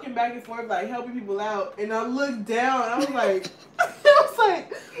just walking back and forth, like, helping people out. And I looked down, and I was like,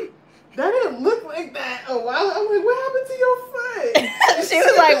 that didn't look like that a while. I'm like, what happened to your foot? She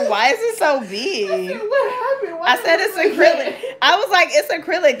was like, why is it so big? I said, what happened? I said, it's acrylic. I was like, it's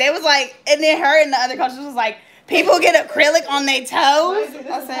acrylic. They was like, and then her and the other coaches was like, people get acrylic on their toes?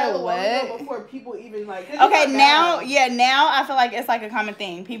 I said, what? Before people even, like... Okay, now I feel like it's like a common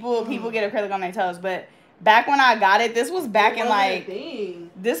thing. People get acrylic on their toes, but back when I got it, this was back in like...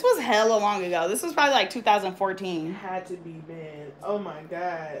 This was hella long ago. This was probably like 2014. It had to be, man. Oh my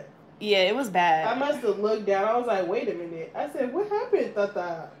God. Yeah, it was bad. I must have looked down. I was like, wait a minute. I said, what happened,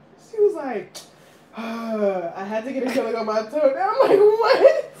 Tata? She was like, I had to get acrylic on my toe. I'm like,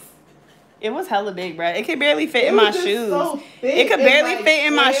 what? It was hella big, bro. It could barely fit in my shoes. So it could barely fit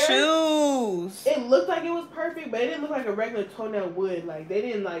in my shoes. It looked like it was perfect, but it didn't look like a regular toenail would. Like, they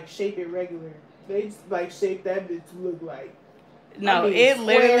didn't, like, shape it regular. They just, like, shaped that bitch to look like... No, it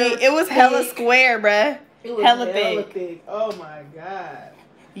literally... It was hella square, bruh. It was hella thick. Oh, my God.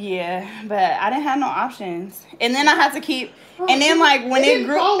 Yeah, but I didn't have no options. And then I had to keep... And then, like, when it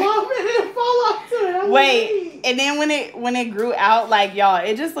grew... It fall off too. Wait, and then when it grew out, like, y'all,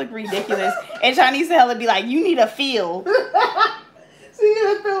 it just looked ridiculous. And Chinese to hella be like, you need a feel. She need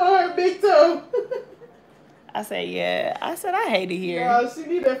a feel on her big toe. I said, yeah. I said, I hate it here. No, she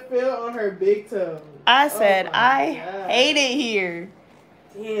need a feel on her big toe. I said, I hate it here.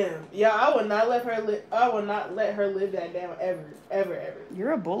 Damn. Yeah, I would not let her live. I would not let her live that down ever.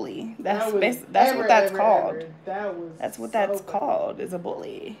 You're a bully. That's what that's called. That's what that's called. Is a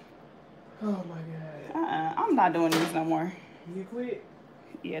bully. Oh my God. I'm not doing this no more. You quit?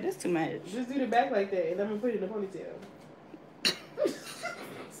 Yeah, this too much. Just do the back like that, and I'm gonna put it in a ponytail,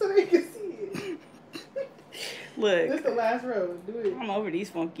 so they can see it. Look. This the last row. Do it. I'm over these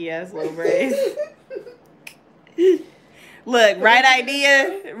funky ass little braids. Look, right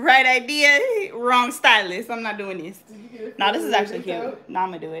idea, wrong stylist. I'm not doing this. get a feeling? No, this is actually on your toe? cute. No,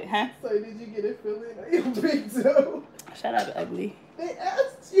 I'm gonna do it, huh? So did you get a feeling on your big toe? Shut up, ugly. They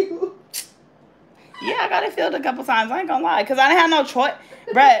asked you. Yeah, I got it filled a couple times. I ain't gonna lie, cause I didn't have no choice.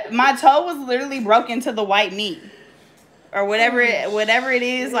 Bruh, my toe was literally broken to the white meat, or whatever it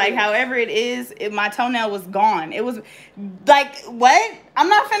is. Like, however it is, my toenail was gone. It was like, what? I'm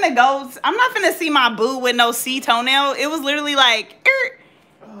not finna see my boo with no C toenail. It was literally like,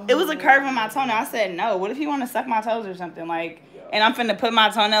 it was a curve in my toenail. I said, no. What if you want to suck my toes or something? Like, and I'm finna put my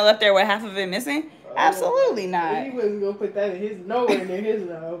toenail up there with half of it missing? Absolutely not. He wasn't gonna put that in his nowhere near his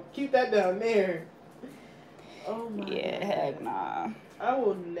nose. Keep that down there. Oh my God. Heck nah. I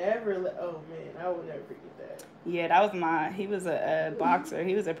will never I will never forget that. Yeah, that was he was a boxer.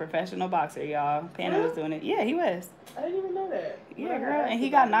 He was a professional boxer, y'all. Panda was doing it. Yeah, he was. I didn't even know that. Yeah, girl. And he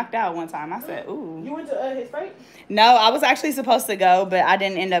got knocked out one time. I said, ooh. You went to his fight? No, I was actually supposed to go, but I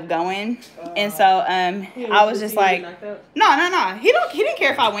didn't end up going. And so I was just like, no. He didn't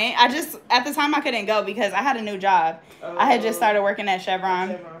care if I went. I just, at the time I couldn't go because I had a new job. I had just started working at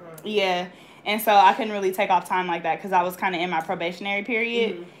Chevron. Yeah. And so I couldn't really take off time like that because I was kind of in my probationary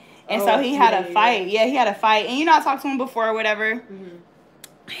period. Mm-hmm. And so he had a fight. Yeah, he had a fight. And I talked to him before or whatever. Mm-hmm.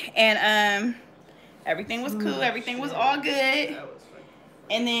 And everything was cool. Everything was all good.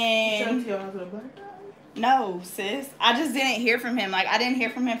 And then no, sis. I just didn't hear from him. Like, I didn't hear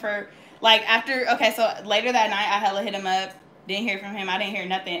from him for like so later that night I hella hit him up. Didn't hear from him. I didn't hear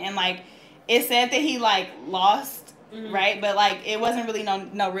nothing. And like it said that he like lost. Mm-hmm. Right, but like it wasn't really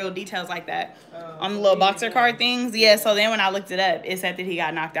no real details like that on the little boxer card things. Yeah, so then when I looked it up, it said that he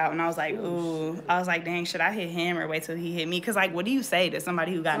got knocked out, and I was like, ooh, I was like, dang, should I hit him or wait till he hit me? Because like, what do you say to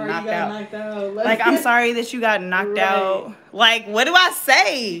somebody who got knocked out? Like, I'm sorry that you got knocked out. Like, what do I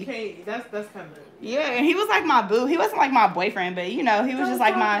say? Okay, that's kind of yeah. And he was like my boo. He wasn't like my boyfriend, but he was just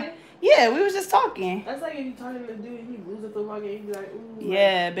like my. Yeah, we was just talking. That's like if you talking to the dude and he loses the football game, you be like, ooh.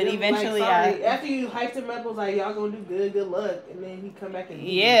 Yeah, like, but eventually like, after you hyped him up, it was like, y'all gonna do good luck. And then he come back and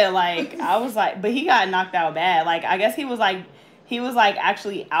like, I was like, but he got knocked out bad. Like, I guess he was like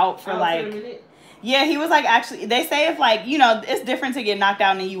actually out for like. For a minute? Yeah, he was like actually, they say if like, it's different to get knocked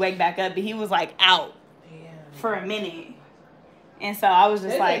out and then you wake back up, but he was like out for a minute. And so I was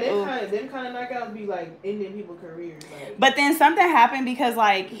just like, ooh. Them kind of knockouts be like ending people's careers. Like. But then something happened because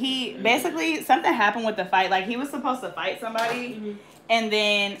like something happened with the fight. Like he was supposed to fight somebody, mm-hmm. and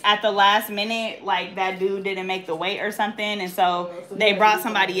then at the last minute, like that dude didn't make the weight or something, and so they brought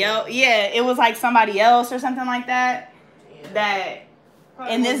somebody else. Yeah, it was like somebody else or something like that. Yeah.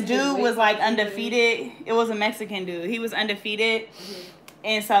 And this dude was like undefeated. It was a Mexican dude. He was undefeated. Mm-hmm.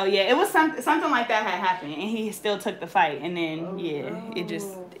 And so, yeah, it was something like that had happened. And he still took the fight. And then,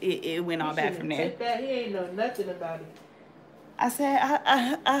 it went all bad from there. He ain't know nothing about it. I said,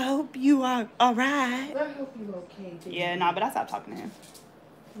 I hope you are all right. I hope you okay. Yeah, nah, but I stopped talking to him.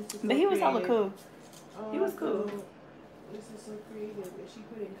 But he was hella cool. He was cool. This is so creative. Is she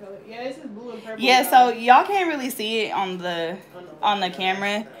put in color? Yeah, this is blue and purple. Yeah, so y'all can't really see it on the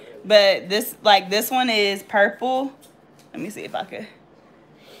camera. But this one is purple. Let me see if I could.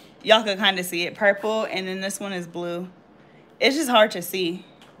 Y'all could kind of see it, purple, and then this one is blue. It's just hard to see.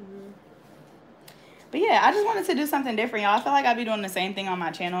 Mm-hmm. But yeah, I just wanted to do something different, y'all. I feel like I be doing the same thing on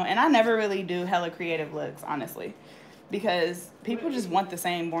my channel, and I never really do hella creative looks, honestly, because people just want the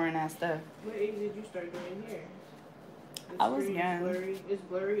same boring ass stuff. What age did you start doing hair? I was young. It's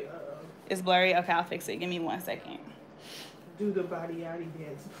blurry. It's blurry. Okay, I'll fix it. Give me 1 second. Do the body yaddy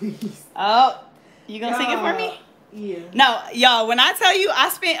dance, please. Oh, you gonna sing it for me? Yeah. No, y'all, when I tell you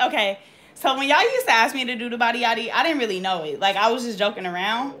so when y'all used to ask me to do the body yaddy, I didn't really know it. Like, I was just joking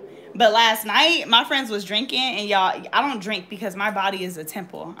around. But last night, my friends was drinking, and y'all, I don't drink because my body is a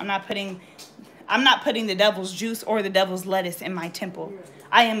temple. I'm not putting the devil's juice or the devil's lettuce in my temple.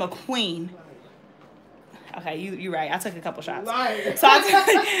 I am a queen. Okay, you're right. I took a couple shots. So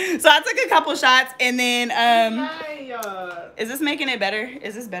I took a couple shots, and then is this making it better?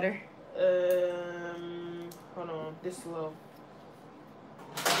 Is this better? Hold on, this low.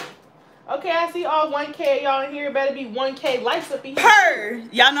 Okay, I see all 1K y'all in here. Better be 1K likes up in here.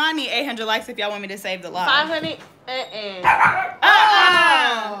 Y'all know I need 800 likes if y'all want me to save the live. 500.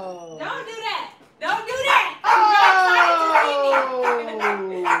 Oh. Don't do that. Don't do that.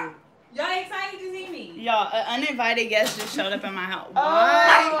 Oh. Y'all excited to see me? Y'all, an uninvited guest just showed up in my house.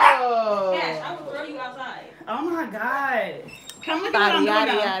 Oh. Yes, I will throw you outside. Oh my God. Come with Yada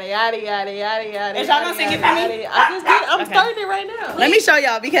yada yada yada yada yada yada. Is y'all gonna sing it for me? I just did. I'm starting it right now. Let me show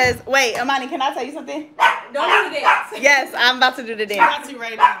y'all because wait, Amani, can I tell you something? Don't do the dance. Yes, I'm about to do the dance. I'm about to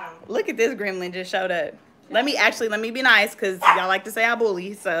right now. Look at this gremlin just showed up. Let me be nice, because y'all like to say I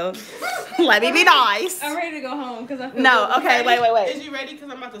bully, so let me be nice. I'm ready to go home because I feel No, good. okay, wait. Is you ready? Because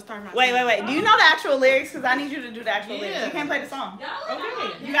I'm about to start my Wait. Do you know the actual lyrics? Because I need you to do the actual lyrics. You can't play the song.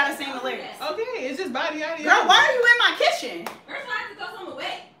 Okay. You gotta sing the lyrics. Okay, it's just body, yada, Girl, why are you in my kitchen? First, I have to throw something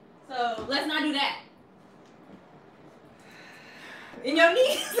away. So let's not do that. In your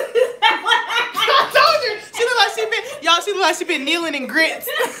knees. I told you. She look like she been kneeling in grits.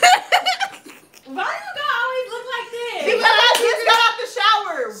 Why do you always look like this? Because I just got out the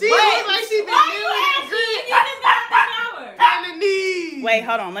shower. She look like she been kneeling in You grits. just got out the shower. Pan the knees. Wait,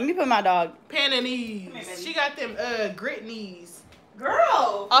 hold on. Let me put my dog. Pan the knees. She got them grit knees.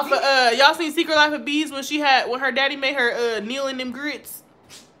 Girl. Off of y'all seen Secret Life of Bees when her daddy made her kneel in them grits?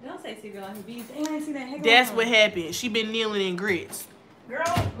 Don't say Secret Life of Bees. Dang, I ain't seen that. Heck That's what happened. She been kneeling in grits. Girl,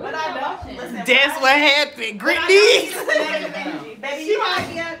 but I don't. Listen, That's what happened. Grit knees. Baby, you hype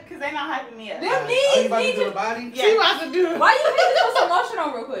me up because they not hyping me up. Them Are you knees about to need do the to... body? She about to do it. Why you need to put some lotion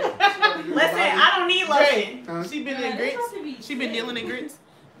on real quick? Listen, I don't need lotion. Huh? She been in grits. She been kneeling in grits.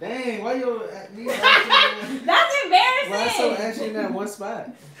 Dang, why you That's embarrassing. why so actually in that one spot?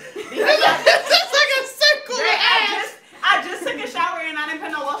 That's like a circle of ass. I just took a shower and I didn't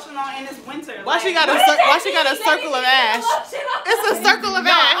put no lotion on and it's winter. Why she got a circle of ash? It's a circle of No,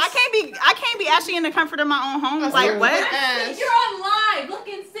 ash. I can't be ashy in the comfort of my own home. Like what? Ash. You're on live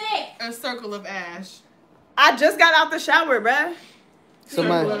looking sick. A circle of ash. I just got out the shower, bruh.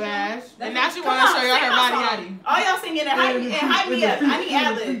 Circle of ash. And now she want to show y'all her body yaddy. All y'all singing and hype me up. I need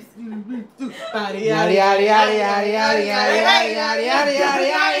ad-libs. Body Yada yaddy. yada yada yada yada yada yada yada yada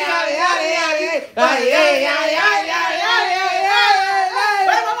yada yada yada yada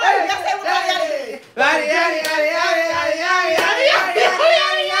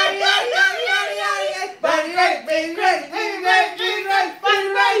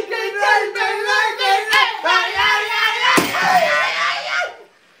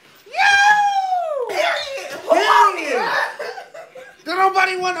Don't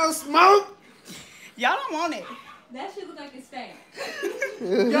nobody want no smoke? Y'all don't want it. That shit look like it stank.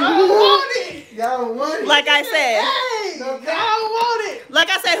 Y'all want it. Y'all want it? Like I said. Hey, y'all want it. Like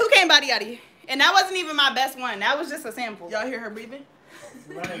I said, who came body yaddy? And that wasn't even my best one. That was just a sample. Y'all hear her breathing?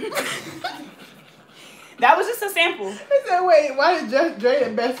 That was just a sample. I said, wait, why did Just Dre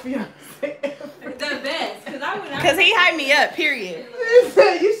the best fiance? The best. Because he hyped me up, period. He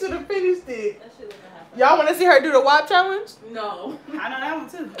said you should have finished it. That shit look like Y'all want to see her do the WAP challenge? No. I know that one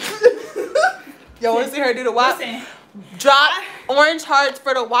too. Y'all want to see her do the WAP? Listen, Drop orange hearts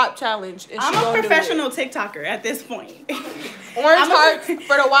for the WAP challenge. And she I'm a gonna professional TikToker at this point. Orange hearts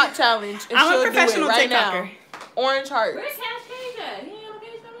for the WAP challenge. And I'm a she'll professional do it right TikToker. now. Orange hearts. Where's Cash Cage at? He ain't on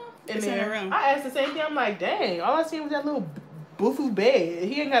cage no more? It's in the room. I asked the same thing. I'm like, dang, all I seen was that little boo-foo bed.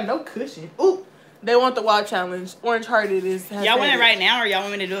 He ain't got no cushion. Ooh. They want the WAP challenge. Orange hearted is. Y'all want it right now or y'all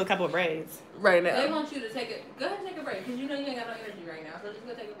want me to do a couple of braids? Right They now. want you to take it. Go ahead and take a break because you know you ain't got no energy right now. So just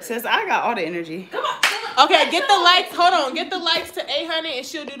go take a break. Sis, I got all the energy. Come on. Okay, get the likes. Hold on. Get the likes to 800 and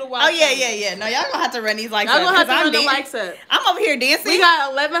she'll do the WAP Oh, yeah. challenge. No, y'all gonna have to run these likes Y'all up. gonna have to 'cause run the I'm likes up. I'm over here dancing. We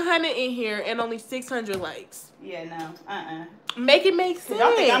got 1,100 in here and only 600 likes. Yeah, no. Make it make sense.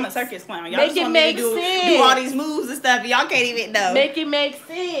 Y'all think I'm a circus clown. Y'all Make just it want me make to do sense. all these moves and stuff. Y'all can't even know. Make it make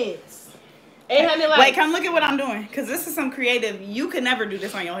sense. 800 likes. Wait, come look at what I'm doing. Because this is some creative. You could never do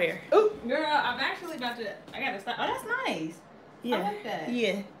this on your hair. Ooh. Girl, I'm actually about to. I gotta stop. Oh, that's nice. Yeah. I like that.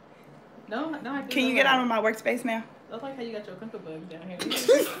 Yeah. No, I Can you get out of my workspace now? I like how you got your kunka bugs down here.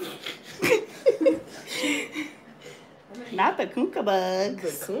 Not the kunka bugs.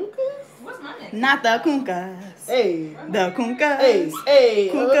 The kunkas? What's my name? Not the kunkas. Hey. The kunkas. Hey.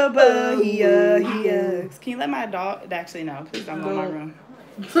 Kunka bug. Can you let my dog? Actually, no. Please don't go in my room.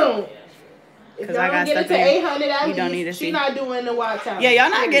 Don't. If 'Cause y'all I got don't get it stuff to in. 800 at You least, don't need to she see. not doing the WAP challenge. Yeah, y'all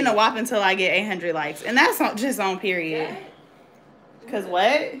not getting a WAP until I get 800 likes. And that's not just on period. Cause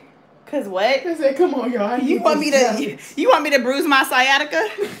what? Cause what? I said, come on, y'all. You want me to bruise my sciatica?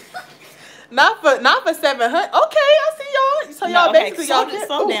 Not for 700. Okay, I see y'all. So y'all okay, basically slow, y'all get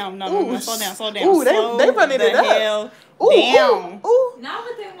slow ooh, down. No, ooh, slow down. Ooh, Slow they running the it up. hell Ooh, down. Ooh. Now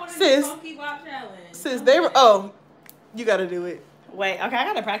that they want to Sis. do funky WAP challenge. Sis, they were. Oh, you gotta do it. Wait, okay, I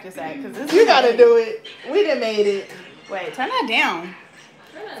gotta practice that. Cause this You is gotta late. do it. We done made it. Wait, turn that down.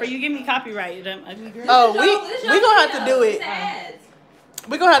 For you give me copyright, you dumb ugly girl. Oh, This we gonna have to do It's it. ads.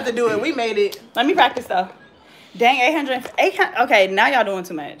 We gonna have to do it. We made it. Let me practice though. Dang, 800. Okay, now y'all doing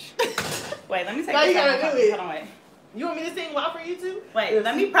too much. Wait, let me take Now this you out gotta of my do it. Hold on, wait. You want me to sing WAP for you too? Wait,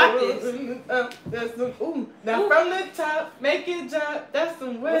 let me practice. Ooh, now from the top, make it drop. That's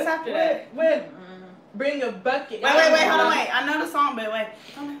some wet. What's after that? Wet. Bring a bucket. Wait, hold on, wait. I know the song, but wait.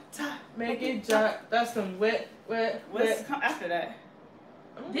 From the top, Make it drop. That's some wet. What's come after that?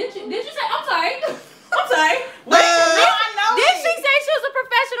 Did you say? I'm sorry. I'm sorry. Wait, I know Did it. she say she was a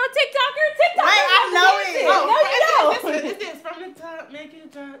professional TikToker? Wait, I know it. It's from the top, make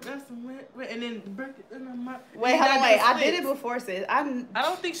it drop. That's some wet, and then break it in the mouth. Wait, hold on, wait. I did it before, sis. I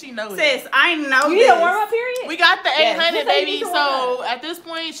don't think she knows it. Sis, I know You this. need a warm up period? We got the 800, Yes. baby. So at this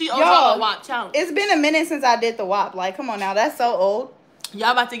point, she owes Yo, y'all a WAP challenge. It's been a minute since I did the WAP. Like, come on now. That's so old.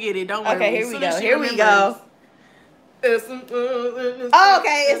 Y'all about to get it. Don't worry. Okay, here As we soon go. as she Here we go. remembers. Oh,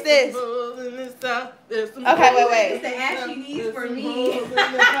 okay, it's this. Okay, wait. It's the ashy knees for me.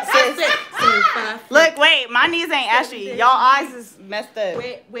 Sis, look, wait. My knees ain't ashy. Y'all eyes is messed up.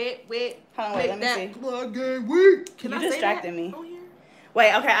 Wet. Hold on, wait. Let me see. Can You I say distracted that? me. Oh, yeah.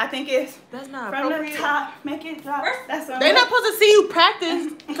 Wait, okay. I think it's That's not from appropriate. the top. Make it drop. That's what They not supposed to see you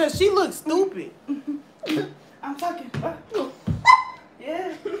practice because she looks stupid. I'm talking.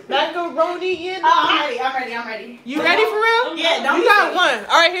 Yeah. Macaroni in the I'm ready. You ready for real? Yeah, don't You be got singing. one.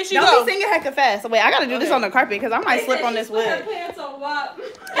 All right, here she Don't go. be singing hecka fast. Wait, I gotta do this on the carpet because I might slip on this Put her wood. pants on WAP.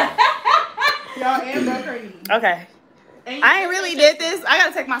 Y'all and broke her knee. Okay. I ain't really did this. I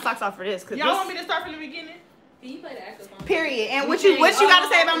gotta take my socks off for this. Cause Y'all this, want me to start from the beginning? Can you play the acrophone? period. And what you gotta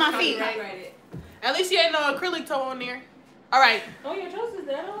say about my feet? Copyrighted. At least she ain't no acrylic toe on there. All right. Oh, your toes is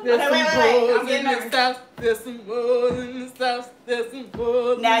down. Okay, wait. I'm getting nervous. There's some balls in this house. There's some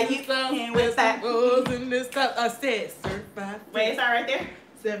balls Now in you this house. can There's with some that. balls in this house. I said certified. Wait, it's all right there.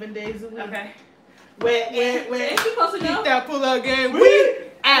 7 days a week. Okay. Ain't she supposed to Keep know? that pull out game. We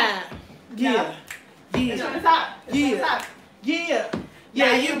ah. Yeah. It's Yeah. from the top. It's from the Yeah. top. Yeah. Now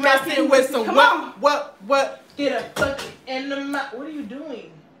Yeah, you you messing with some Come on. what? Get a bucket in the mouth. What are you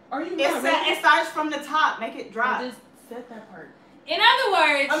doing? Are you not ready? It starts from the top. Make it drop. I just said that part. In other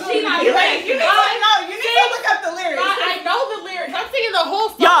words, she not You ready. need to look up the lyrics. I know the lyrics. I'm singing the whole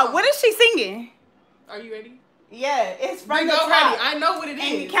song. Y'all, what is she singing? Are you ready? Yeah, it's from Bring the up top. ready. I know what it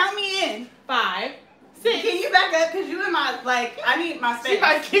And you is. count me in. 5, 6. Can you back up? Because you in my, I need my She space.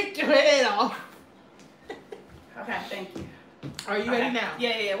 might kick your head off. Okay, thank you. Are you ready now?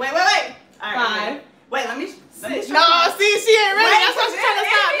 Yeah. Wait. All right. 5. Wait, let me No, show see, you. she ain't ready. That's why she's trying to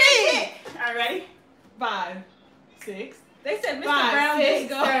stop me. All right, ready? 5, 6. They said Mr. 5, Brown 6, just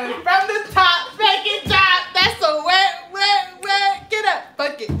go. 7. From the top, make it drop. That's a wet. Get up,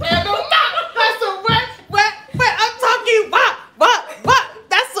 bucket. And the mouth. That's a wet. I'm talking what?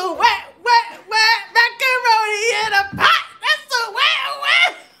 That's a wet. Macaroni in a pot. That's a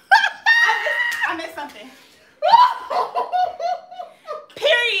wet. I missed something.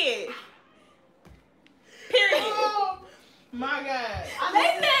 Period. Oh my God. They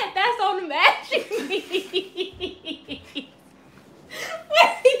said that's on the magic.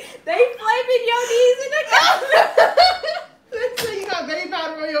 They flaming your knees in the car. They say you got baby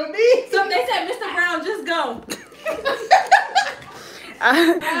powder on your knees. So they said, Mr. Brown, just go.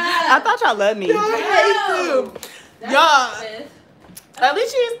 I thought y'all loved me. Y'all. At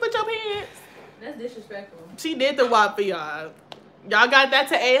least she didn't split your pants. That's disrespectful. She did the WAP for y'all. Y'all got that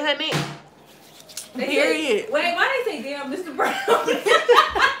to 800. Period. Wait, why they say damn Mr. Brown?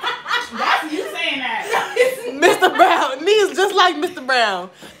 That's you saying that. Mr. Brown. Knees just like Mr. Brown.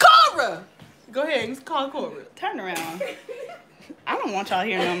 Cora. Go ahead. Just call Cora. Turn around. I don't want y'all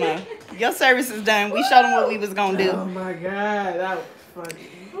here no more. Your service is done. We showed them what we was gonna do. Oh my God, that was funny.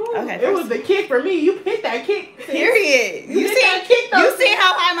 Okay. It was the kick for me. You hit that kick. sis. Period. You hit that kick though. You see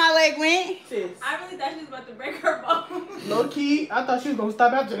how high my leg went? Sis. I really thought she was about to break her bone. Low key, I thought she was gonna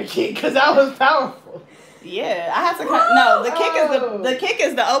stop after the kick because that was powerful. Yeah, I had to come. No, the kick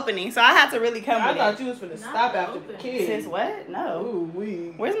is the opening, so I had to really come I with thought it. you was finna Not stop the after the open. kick. Sis, what? No. Ooh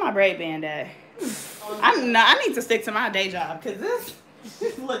wee. Where's my braid band at? I need to stick to my day job because this.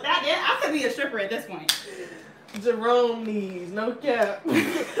 Look, I could be a stripper at this point. Jerome knees, no cap.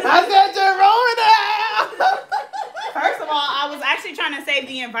 I said Jerome in the house. First of all, I was actually trying to save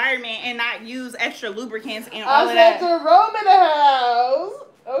the environment and not use extra lubricants and all I of said that. Jerome in the house.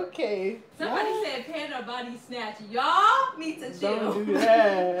 Okay. Somebody said panda body snatch. Y'all need to chill. Don't do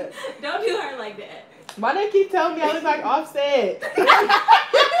that. Don't do her like that. Why they keep telling me I look like Offset?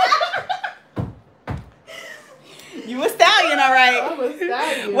 You a stallion, all right. I'm a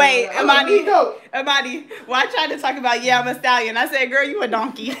stallion. Wait, I'm a Nico. Amani, why try to talk about, yeah, I'm a stallion? I said, girl, you a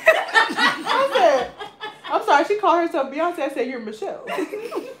donkey. I said, I'm sorry, she called herself Beyonce. I said, you're Michelle.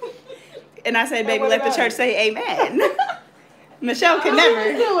 And I said, baby, what let the about church it? say amen. Michelle could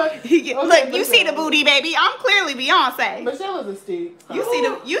never. Look, you Michelle. see the booty, baby. I'm clearly Beyonce. Michelle is a stick.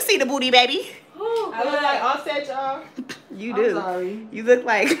 You see the booty, baby. Oh, I look like Offset, y'all. You I'm do. sorry. You look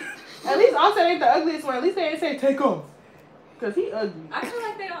like At least Offset ain't the ugliest one. At least they ain't say take off. Cause he ugly. I feel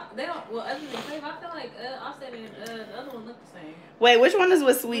like they don't. Well, other than Quavo, I feel like Offset and the other one look the same. Wait, which one is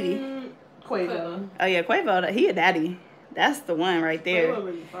with Sweetie? Quavo. Oh yeah, Quavo. He a daddy. That's the one right there. Quavo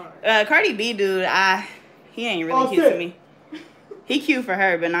really fine. Cardi B dude, he ain't really cute to me. He cute for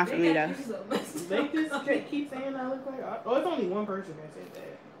her, but not for me though. They just keep saying I look like. Oh, it's only one person that said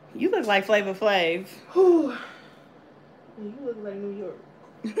that. You look like Flavor Flav. Whew. You look like New York.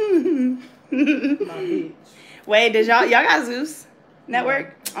 My bitch. Wait, y'all got Zeus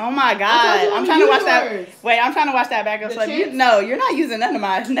Network? Oh my God, I'm trying to watch that. Wait, I'm trying to watch that backup. No, you're not using none of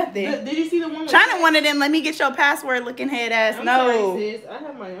mine. Nothing. Did you see the one? China wanted them. Let me get your password. Looking head ass. I'm No. sorry, sis. I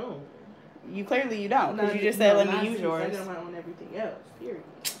have my own. You clearly you don't, because you just said let me use yours. I got my own everything else. Period.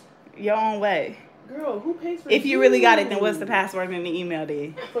 Your own way. Girl, who pays for If you really got it, then what's the password in the email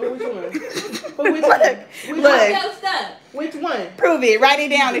then? For which one? For which one? Which one? Prove it. Write it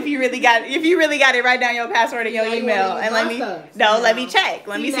down if you really got it. If you really got it, write down your password in your email and let me let me check.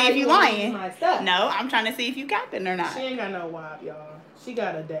 Let me see if you lying. No, I'm trying to see if you capping or not. She ain't got no WAP, y'all. She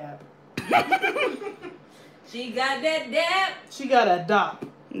got a dab. She got that dab. She got a dop.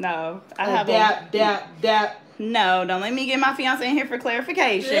 No, I have a dab. No, don't let me get my fiance in here for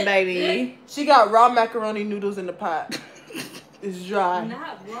clarification, baby. She got raw macaroni noodles in the pot. It's dry.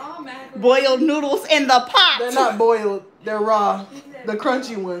 Not raw macaroni. Boiled noodles in the pot. They're not boiled. They're raw. The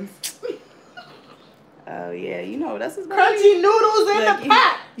crunchy ones. Oh yeah, you know what else is about crunchy noodles in the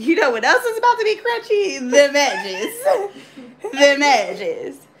pot. You know what else is about to be crunchy? The edges. The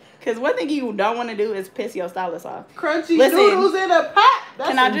edges. Because one thing you don't want to do is piss your stylist off. Crunchy noodles in a pot. That's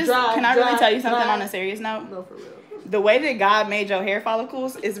can I really tell you something on a serious note? No, for real. The way that God made your hair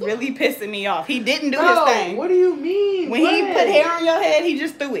follicles is really pissing me off. He didn't do his thing. What do you mean? When he put hair on your head, he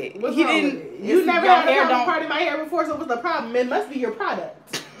just threw it. What's he wrong didn't. With it? You never had a part in my hair before, so what's the problem? It must be your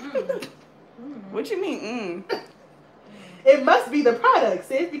product. What you mean? It must be the product,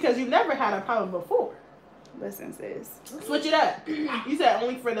 sis, because you never had a problem before. Listen, sis. Switch it up. You said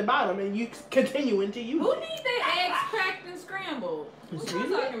only for the bottom, and you continue to use Who it. needs their eggs cracked and scrambled? What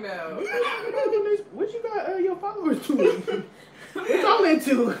you talking about? What you got your followers doing? What y'all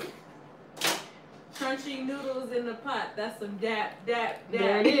into? Crunchy noodles in the pot. That's some dap. There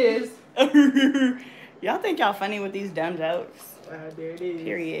it is. Y'all think y'all funny with these dumb jokes? There it is.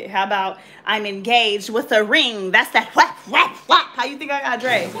 Period. How about I'm engaged with a ring? That's that whap, whap, whap. How you think I got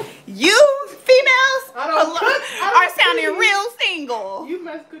Dre? You females are sounding real single. You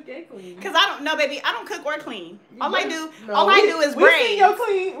must cook and clean. Cause I don't know, baby. I don't cook or clean. All I do is we braids. See your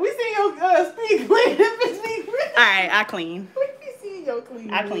clean. We see your speed clean. All right, I clean. We see your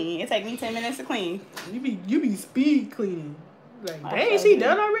clean. I clean. It take me 10 minutes to clean. You be speed cleaning. Like, dang, she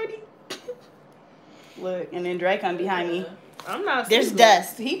done already? Look, and then Dre come behind me. I'm not. There's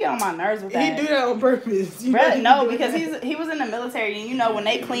dust. He get on my nerves with that. He do that on purpose. Bruh, no, because he was in the military, and you know when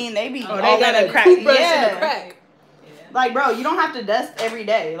they clean, they be all they got in a the crack. toothbrush in the crack. Like, bro, you don't have to dust every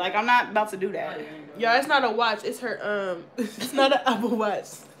day. Like, I'm not about to do that. Yeah, it's not a watch. It's her It's not an Apple Watch.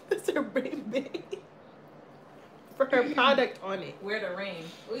 It's her baby. For her product on it. Wear the ring.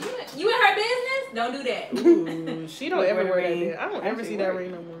 Well, you in her business? Don't do that. Ooh, she don't ever wear that ring. I don't ever see that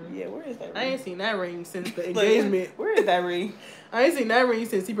ring no more. Yeah, where is that ring? I ain't seen that ring since the engagement. Where is that ring? I ain't seen that ring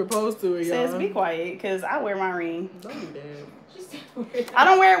since he proposed to her, y'all. Says be quiet, because I wear my ring. Don't do that. I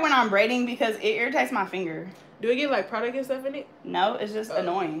don't wear it when I'm braiding because it irritates my finger. Do it get like product and stuff in it? No, it's just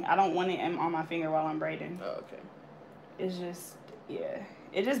annoying. I don't want it on my finger while I'm braiding. Oh, okay. It's just, yeah.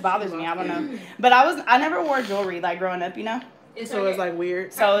 It just bothers me. I don't know. But I never wore jewelry like growing up, you know? So it's like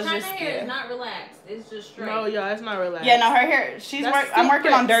weird. So it's China just hair is not relaxed. It's just straight. No, y'all, it's not relaxed. Yeah, no, her hair. I'm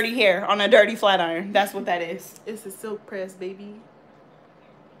working on dirty hair, on a dirty flat iron. That's what that is. It's a silk press, baby.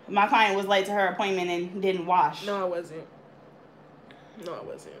 My client was late to her appointment and didn't wash. No, I wasn't.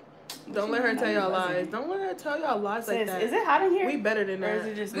 Don't let her tell y'all lies. Don't let her tell y'all lies like that. Is it hot in here? We better than that. Or is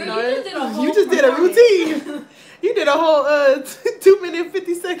it just me? No, you just did a routine. You did a whole 2 minute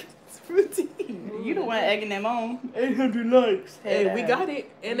 50 seconds routine. You the one egging them on. 800 likes. Hey, we got it,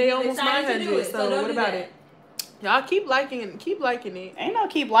 and they almost 900. So what about it? Y'all keep liking it. Ain't no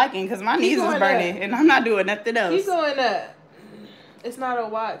keep liking because my knees is burning and I'm not doing nothing else. Keep going up. It's not a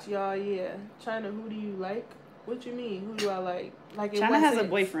watch, y'all. Yeah, China. Who do you like? What you mean? Who do I like? Like China has a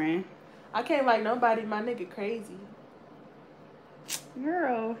boyfriend. I can't like nobody. My nigga crazy.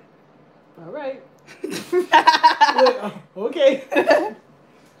 Girl. All right. Okay.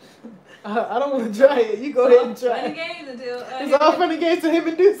 I don't want to try it. You go ahead and try it. It's all fun and games to him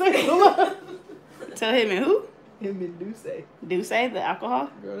and Duce. Tell him and who? Him and Duce. Duce, the alcohol?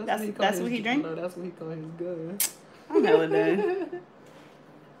 Girl, that's what he drink? No, that's what he call his gun. I'm hella done.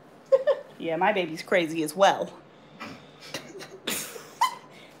 Yeah, my baby's crazy as well.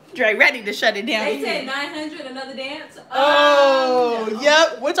 Dre ready to shut it down. They said 900 another dance. Oh, No.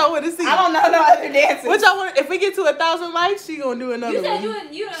 yep. What y'all want to see? I don't know no other dances. What y'all want? If we get to 1,000 likes, she gonna do another You said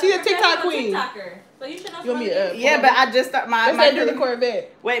one. you She a TikTok queen. TikToker, so you should know. You want me to, Yeah, but I just start my. Let's do the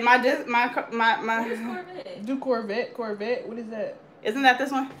Corvette. Wait, What is Corvette? Do Corvette. What is that? Isn't that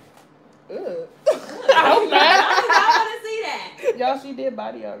this one? Ugh. I want to see that. Y'all, she did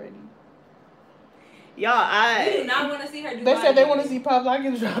body already. Y'all, You do not want to see her do. They said they want to body. see Pop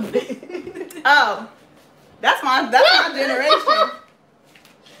Lockins drop it. Oh, that's my generation.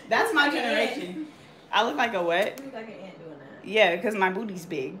 That's my generation. I look like a what? You look like an ant doing that. Yeah, because my booty's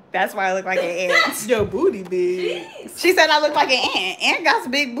big. That's why I look like an ant. Your booty big. She said I look like an ant. Ant got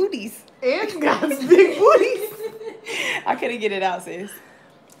some big booties. Ants got big booties. I couldn't get it out, sis.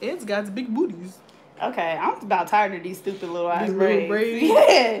 Ants got big booties. Okay, I'm about tired of these stupid little ass These little braids. braids.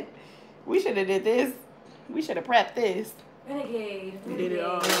 Yeah. We should have did this. We should have prepped this. Renegade. You did it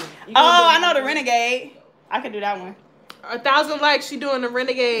all. Oh, I know the Renegade. I could do that one. 1,000 likes, she doing the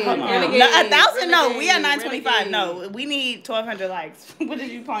Renegade. Come on. Renegade. No, 1,000? No, we at Renegade. 925. No, we need 1,200 likes. What did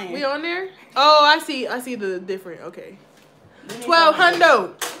you playing? We on there? Oh, I see the different. Okay.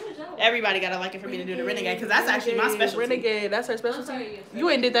 1,200. Everybody got to like it for me to do the Renegade because that's actually my specialty. Renegade, that's her specialty. sorry, You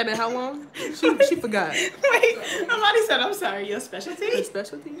ain't did that in how long? She forgot. Wait, somebody said I'm sorry. Your Her specialty?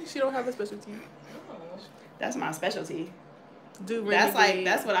 specialty? She don't have a specialty. That's my specialty. Do Renegade.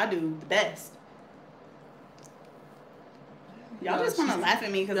 That's what I do the best. Y'all just want to laugh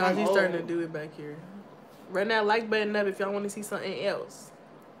at me because Y'all, I'm she's old. starting to do it back here. Run that like button up if y'all want to see something else.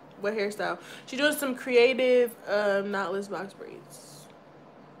 What hairstyle? She doing some creative knotless box braids.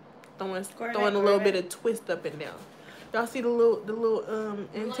 Throwing a little bit of twist up and down. Y'all see the little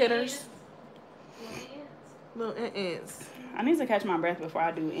antennas? Little ants. I need to catch my breath before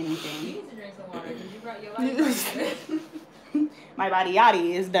I do You anything. need to drink some water because you brought your body. My body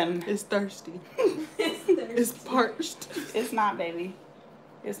yachty is done. It's thirsty. It's parched. It's not, baby.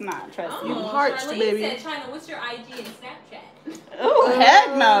 It's not. Trust me. You parched, Charlene baby. said, China, what's your IG and Snapchat? Oh,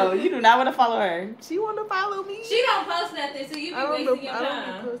 heck no. You do not want to follow her. She want to follow me. She don't post nothing, so you be wasting your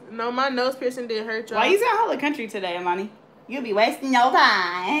time. No, my nose piercing didn't hurt y'all. Why you sound hella country today, Amani? You be wasting your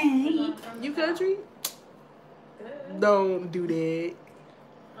time. You country? Good. Don't do that.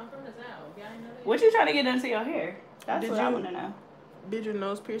 I'm from the South. Y'all ain't know that? What you trying to get done to your hair? That's Did what I you- want to know. Did your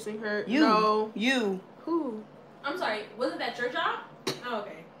nose piercing hurt? You. No. You. Who? I'm sorry. Wasn't that your job? Oh,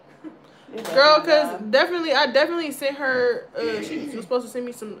 okay. Girl, cause I definitely sent her. She was supposed to send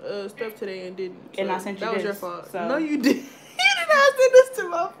me some stuff today and didn't. And So I sent you that was this, your fault. so- No, you did. You did not send this to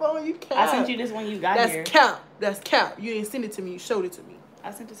my phone. You can't. I sent you this when you got here. That's cap. That's cap. You didn't send it to me. You showed it to me.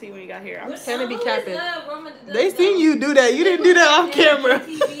 I sent it to you when you got here. I'm What- Can it be who is, capping? They They seen you do that. You didn't do that off camera.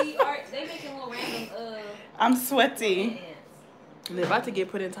 TV art. They making little random I'm sweaty. They're about to get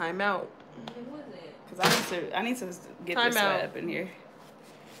put in timeout. Who is it? Cause I need to get Time this out. sweat up in here.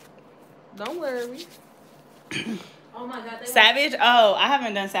 Don't worry. Oh my God. They Savage? Oh, I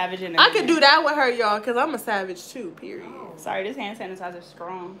haven't done Savage in a I could minute. do that with her, y'all, cause I'm a savage too. Period. Sorry, this hand sanitizer's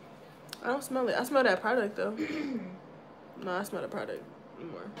strong. I don't smell it. I smell that product though. No, I smell the product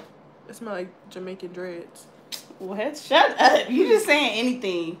more. It smell like Jamaican dreads. What? Shut up. You just saying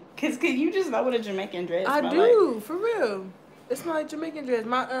anything. Cause you just know what a Jamaican dress I smell do, like. for real. It smell like Jamaican dreads.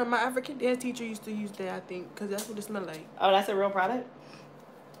 My African dance teacher used to use that, I think, cause that's what it smelled like. Oh, that's a real product?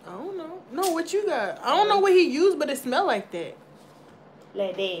 I don't know. No, what you got? I don't know what he used, but it smelled like that.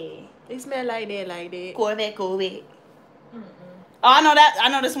 Like that. It smelled like that, like that. Corvette. Oh, I know that. I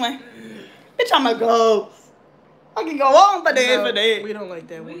know this one. Bitch, I'm a ghost. I can go on for No, for that. we don't like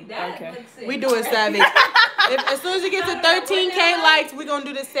that We one. that Okay. looks sick. We doing savage. As soon as you get to 13K likes, we gonna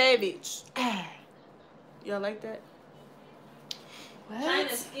do the savage. Y'all like that? China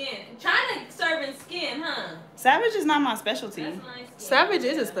skin. China serving skin, huh? Savage is not my specialty. That's nice. Skin. Savage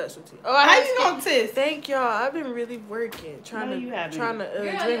is a specialty. Oh, I How have you gonna tisk? Thank y'all. I've been really working, trying No, you to haven't. Girl,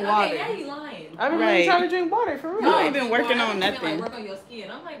 drink okay, water. now you lying. I've been Right. really trying to drink water for real. You ain't been working Well, I on thought you meant, nothing. Like, work on your skin.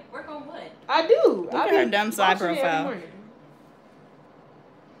 I'm like, work on what? I do. Look at her dumb side profile.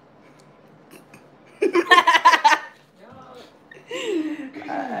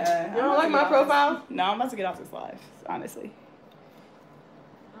 You don't like my profile? No, I'm about to get off this live, honestly.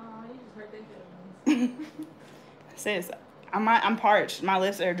 Oh, you just hurt their feelings. Sis, I'm parched. My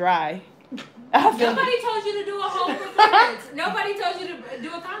lips are dry. I feel Nobody told you to do a whole performance. Nobody told you to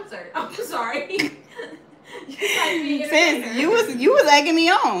do a concert. I'm sorry. Sis, you was egging me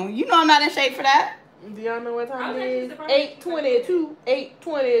on. You know I'm not in shape for that. Do y'all know what time I it was is? actually surprised. 8:22.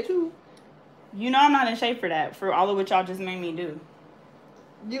 8:22. You know I'm not in shape for that. For all of what y'all just made me do.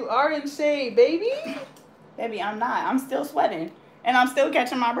 You are in shade, baby. Baby, I'm not. I'm still sweating. And I'm still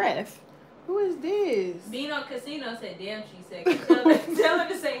catching my breath. Who is this? Bino Casino said, damn, she sexy. Tell her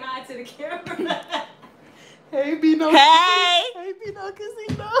to say hi to the camera. Hey, Bino. Hey! Hey, Bino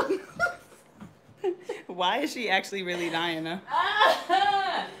Casino. Why is she actually really dying though?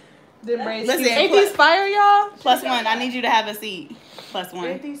 Them braids. Listen, Ain't these fire, y'all? +1. I need you to have a seat. +1.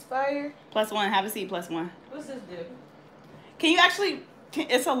 Ain't these fire? +1. Have a seat. +1. What's this do? Can you actually?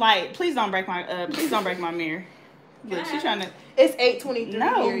 It's a light. Please don't break my. Please don't break my mirror. Look, she's trying to. It's 8:23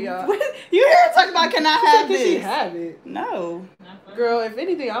 No. here, y'all. You hear her talk about? Can I have Can this? she have it? No. Girl, if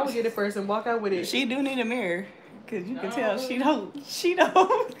anything, I would get it first and walk out with it. She do need a mirror, cause you can No. tell she don't. She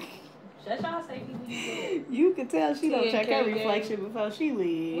don't. Shut y'all say you You can tell she don't check her TNK reflection before she What is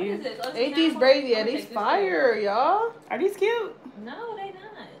leaves. this? Oh, Ain't this these now? braids? Yeah, I'm gonna these take this fire, y'all. Are these cute? first. No, they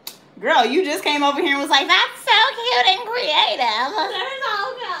not. Girl, you just came over here and was like, "That's so cute and creative." That's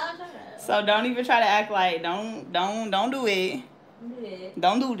all good. So don't even try to act like don't do it.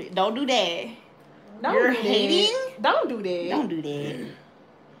 Don't do that. Don't You're do that. hating? Don't do that. Don't do that.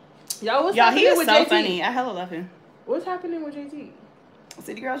 Y'all, what's Y'all, happening he is with so JT? funny. I hella love him. What's happening with JT?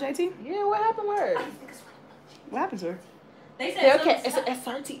 City girl JT? Yeah, what happened with her? What happened to her? They said Yeah, okay, something, it's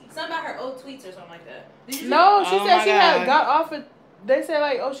an SRT. something about her old tweets or something like that. Did you No, she Oh said my she had God. got off of. They said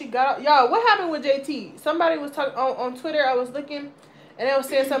like, oh, she got off. Y'all, what happened with JT? Somebody was talking on Twitter. I was looking, and they was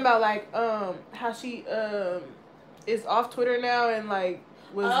saying something about like how she is off Twitter now and like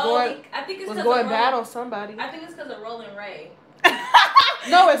was going I think it's was 'cause going of bad Roland- on somebody. I think it's because of Rolling Ray.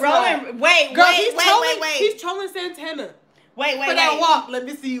 No, it's Rolling. not. Wait, Girl, wait, he's wait, trolling. wait, He's trolling Santana. wait, For that wait. walk, let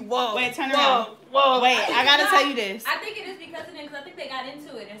me see you walk. Wait, turn Walk, around. walk. Wait, I gotta tell you this. I think it is because of them, because I think they got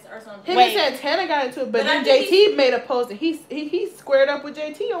into it or something. Him Wait. and Santana got into it, but But I then think JT made a post and he squared up with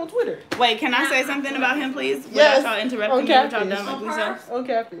JT on Twitter. Wait, can I say something about him, please? Yes. Without y'all interrupting On me with y'all Catfish. dumb ugly On self. On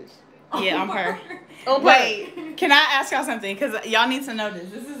Catfish. Yeah, I'm her. On Wait, can I ask y'all something? Cause y'all need to know this.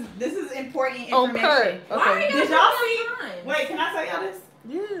 This is important On information. per. Why are Okay. you Did y'all see? fine? Wait, can I tell y'all this?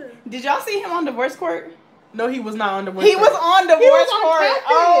 Yeah. Did y'all see him on divorce court? No, he was not on the. He was on divorce on court. Catfish.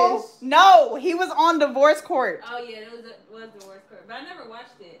 Oh no, he was on divorce court. Oh yeah, it was the worst part, but I never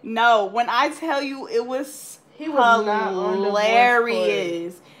watched it. No, when I tell you, it was He was not on divorce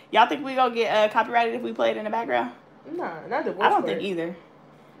hilarious. Y'all think we gonna get copyrighted if we play it in the background? Nah, not divorce. I don't court. think either.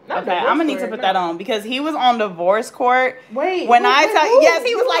 Not Okay, divorce I'm gonna need to court, put no. that on because he was on divorce court. Wait. When I who? tell yes,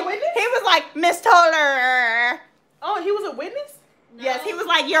 he You was a like witness? Miss Toller. Oh, he was a witness. No. Yes, he was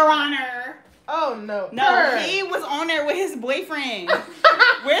like Your Honor. Oh no. No, Her. he was on there with his boyfriend.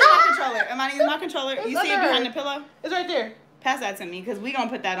 Where's my controller? Am I using my controller? It's You see it under behind her. the pillow? It's right there. Pass that to me because we gonna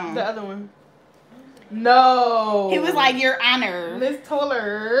put that on. The other one. No. He was like Your Honor. Miss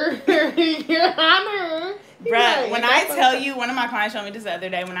Toller. Your Honor. He Bruh, like, when I tell you, one of my clients showed me this the other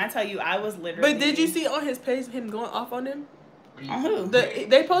day. When I tell you, I was literally. But did you see on his page him going off on him? On who?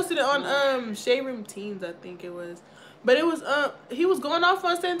 They posted it on Shade Room Teens, I think it was. But it was he was going off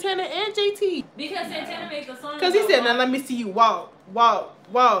on Santana and JT. Because Santana made the song. Cause he said, "Now about let me see you walk, walk,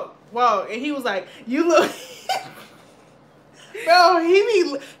 walk, walk," and he was like, "You look." Bro,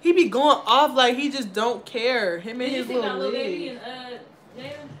 he be going off like he just don't care. Him and Did you his see little that little baby wig. and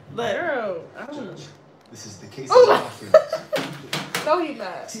Jada? Look, Girl, I don't know. This is the case Oh. of offense. No, he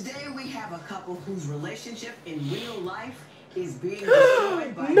not. Today we have a couple whose relationship in real life is being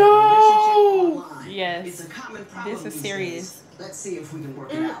destroyed by No. a relationship online. Yes. It's a common problem. This is these serious. days. Let's see if we can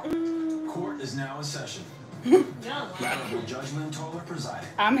work it out. Court is now in session. No. Honorable Judge Toller presiding.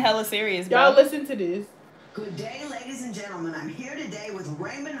 I'm hella serious, bro. Y'all listen to this. Good day, ladies and gentlemen. I'm here today with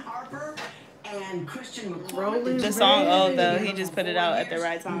Raymond Harper and Christian Rolling McCormick. The song, oh, though, Together he just for put it 4 out at the years.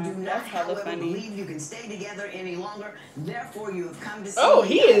 right You time. do not, That's hella however, funny. believe you can stay together any longer. Therefore, you have come to see Oh, me.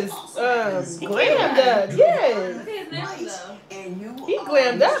 he I is also have this glammed great up. Yes. Look at his nails light, though. and you He are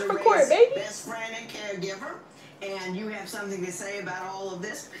glammed up Mr. for court, Ray's baby. best friend and caregiver, and you have something to say about all of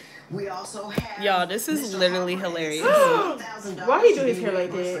this. We also have Y'all, this is Mr. literally Harper has hilarious. $68,000 Why he do to his be hair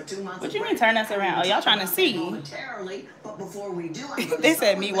like reimbursed that? for 2 months What of you mean rent. turn us around? Oh, y'all trying to About that see. momentarily, but before we do, I'm gonna They start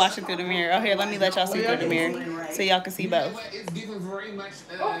said with me Mr. watching through the mirror. Oh, here, let me let y'all see through the mirror so y'all can see You know both. what? It's giving very much,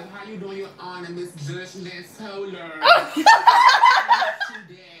 how you doing, Your Honor, Miss Judge Toller.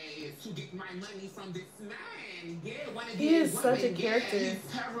 Today, to get my money from this man. Yeah, one of He these is such a women. character. Yeah, he's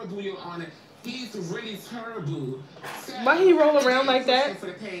terrible, Your Honor. He's really terrible. Why he roll around like that? For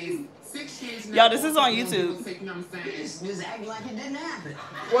the past 6 years Y'all, now, this is on you YouTube. know what I'm saying? Just act like it didn't happen.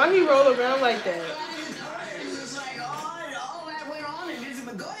 Why he roll around like that? It's just like, all that went on, and just,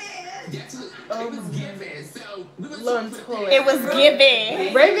 but go ahead. That's what it was given. So, we were Lund talking for the Toller. past- It was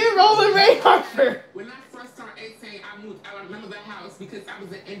given. Raymond rolling Ray Harper. When I first turned 18, I moved. I remember the house because because I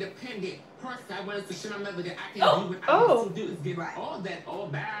was an independent person. I wanted to show my mother that I can do what I want to do. Is get all that all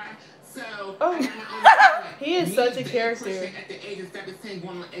bad. So I got my own he is such a character. At the age of 17,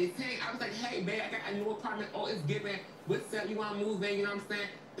 going on 18, I was like, hey, babe, I got a new apartment. Oh, it's giving. What's up? You want to move in? You know what I'm saying?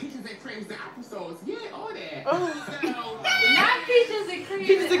 Peaches and creams and applesauce. Yeah, all that. Oh. So, not peaches and cream.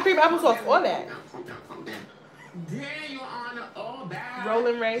 Peaches and cream applesauce, all that. Calm down. Then, Your Honor, all that.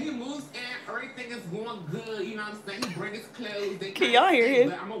 Rolling Ray. He moves in, everything is going good. You know what I'm saying? He brings his clothes. Can y'all hear him?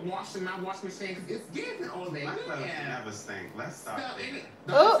 But I'm going to wash in my wash machine because it's getting all that. My clothes never stink. Let's stop.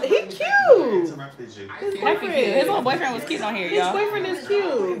 Oh, he cute. Interrupted you. His boyfriend. His little boyfriend was cute on here, His y'all. boyfriend is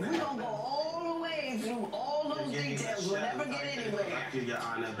cute. We don't go all the way through all those details. We'll never get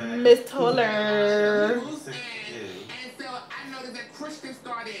anywhere. Miss Toller. And so I noticed that Christian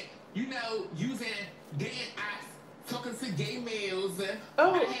started, you know, using dating apps, talking to gay males.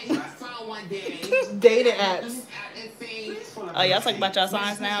 Oh. I had my phone one day. Dating apps. Oh, y'all talking about y'all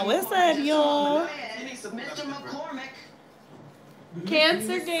signs now? What's up, y'all? Mr. McCormick.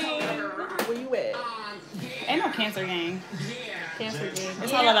 Cancer game. Where you at? Ain't no cancer gang. Yeah. Cancer game.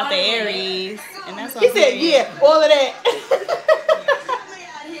 It's all about the Aries, and that's what He I'm said, saying. yeah, all of that.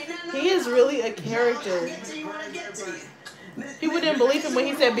 He is really a character. People didn't believe him when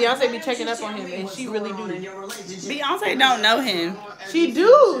he said Beyonce be checking up on him, and she really do. Beyonce don't know him. She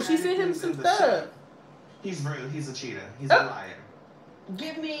do. She sent him some stuff. He's rude. He's a cheater. He's a liar.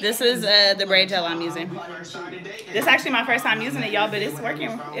 This is the braid gel I'm using. This is actually my first time using it, y'all, but it's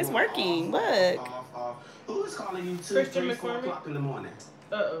working. It's working. Look. Who is calling you 2, Christian 3, 4 McCormick? o'clock in the morning?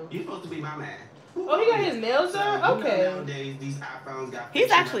 Uh-oh. You're supposed to be my man. Oh, he got his nails done? Okay. Nowadays, these iPhones got He's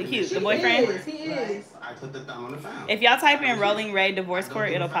actually cute. The boyfriend. He is. I put the thumb on the phone. If y'all type in Rolling Ray divorce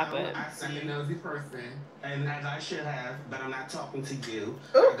court, it'll pop up. I'm a nosy person. And as I should have, but I'm not talking to you.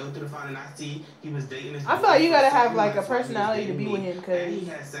 Ooh. I go through the phone and I see he was dating this I boy thought you gotta for have 7 like a months while he was personality to dating be with me. him, And he cause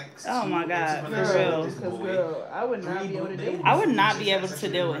had sex. Oh my God, for girl, real. girl, I would not be able to deal with I him. would not be able to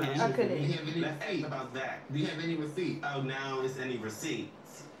deal with him. I couldn't. Do you have any Let's ask receipt? about that. Do you have any receipt? Oh, now it's any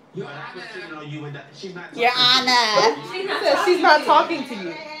receipts. Your But I was cheating Honor. on you and she's not Your talking to you. Honor. She said she's not talking to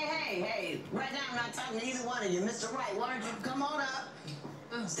you. Hey, right now I'm not talking to either one of you. Mr. Wright, why don't you come on up?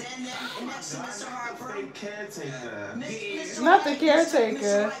 Stand there next to Mr. Harper. Fake caretaker. Mr. Not the Wright, caretaker.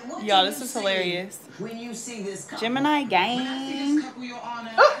 Mr. Wright, what Y'all, do this you is see hilarious. when you see this couple? Gemini When I see gang. this couple, Your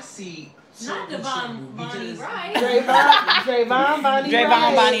Honor, I see Not Devon Bonnie, right? Drayvon Bonnie Drayvon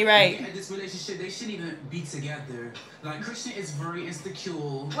Wright. Bonnie Wright. at this relationship, they shouldn't even be together. Like, Christian is very insecure,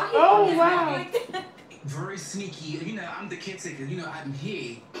 Why he Oh, looking wow. like that? very sneaky. You know, I'm the caretaker. You know, I'm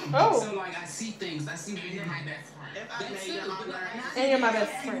here. Oh. So, like, I see things. I see what You're my best friend. If I That's made it. your honor, And you're my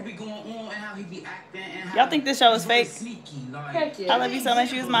best What friend. be going on and how he be acting and how Y'all think this show is he's very fake? Sneaky, like. Heck I yeah. love you so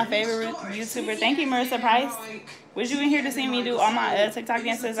much. You was my favorite YouTuber. Thank you, Marissa Price. Was you in here to see me do all my TikTok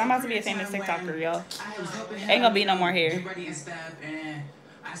dances? I'm about to be a famous TikToker, y'all. Ain't gonna be no more hair. Get ready and stuff, and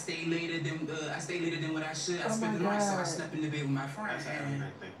I stay later than what I should. I Oh spent my the night, so I God. slept in the bed with my friend. that's And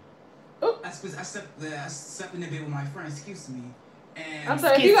everything. I slept in the bed with my friend. Excuse me. And I'm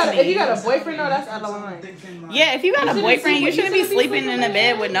sorry, if you got a boyfriend, no, that's out of line. Yeah, if you got a boyfriend, you shouldn't be sleeping in a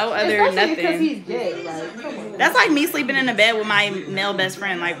bed with no other Especially because nothing. he's gay. Like, come on. That's like me sleeping in a bed with my male best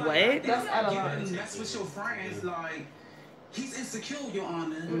friend. Like, what? That's out of line. That's with your friends. Like, he's insecure, Your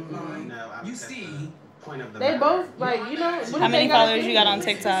Honor. Like, No, I'm you that's see. the point of the They matter. both, like, you know. How many followers you got on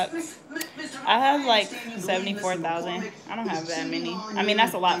TikTok? I have like 74,000. I don't have that many. I mean,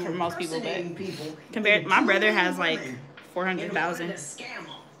 that's a lot for most people, but compared, my brother has like 400,000.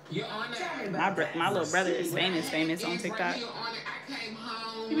 Your Honor. My little brother is famous on TikTok. Your Honor, I came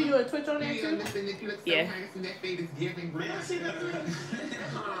home. You be doing Twitch on there You too? understand if you look so Yeah. handsome, that face is giving. May I see that?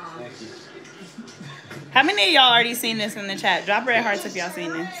 Thank you. How many of y'all already seen this in the chat? Drop red hearts if y'all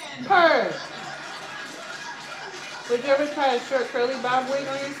seen this. Her. Would you ever try a short curly bob wig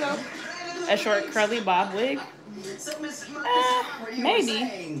on yourself? A short curly bob wig?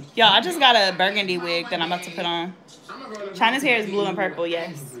 Maybe. Y'all, I just got a burgundy wig that I'm about to put on. China's hair is blue and purple,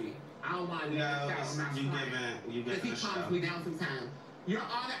 yes. I don't want to No, you Because giving he the calms show. me down sometimes. Your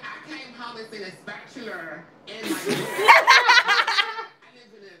Honor, I came home and seen a spatula in my door. I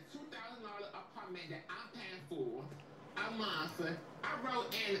live in a $2,000 apartment that I'm paying for a month. I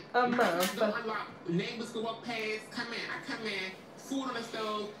wrote in A month. Don't unlock. Neighbors go up past. Come in. I come in. Food on the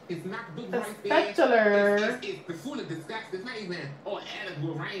stove. It's not book A right there. spatula. It's the food is disgusting. It's not even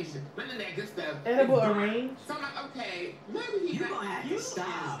edible arrangement. None of that good stuff. Edible It's dry. arranged? So I'm like, okay, maybe You're gonna have to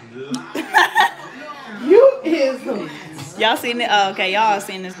stop. You is. Y'all seen it? Oh, okay. Y'all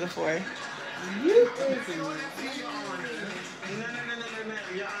seen this before. You is. No,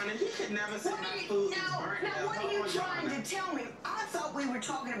 Your Honor, he could never say my food is burnt. Now, what are you trying to tell me? I thought we were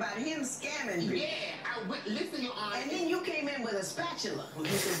talking about him scamming people. Yeah, listen, Your Honor. And then you came in with a spatula. Well,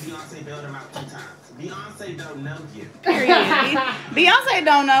 he said Beyonce bailed him out 2 times. Beyonce don't know you. Period. Beyonce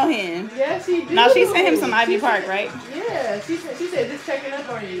don't know him. Yeah, she do. No, she sent him some Ivy Park, right? Yeah, she said just checking up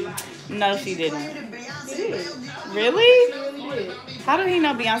on you. No, she didn't. She did. Really? She really did. How do he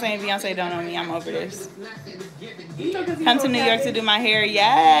know Beyonce and Beyonce don't know me? I'm over this. You know, 'cause he Come to told New York to Kevin. do my hair.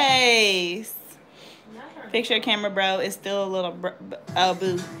 Yes. Fix your camera, bro. It's still a little, oh,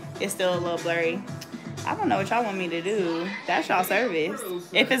 boo. It's still a little blurry. I don't know what y'all want me to do. That's y'all service.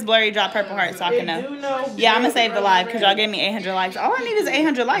 If it's blurry, drop purple heart so I can know. Yeah, I'm going to save the live because y'all gave me 800 likes. All I need is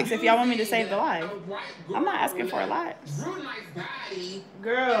 800 likes if y'all want me to save the live. I'm not asking for a lot.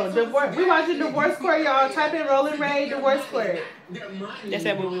 Girl, divorce. We watching Divorce Court, y'all. Type in Rolling Ray Divorce Court. That's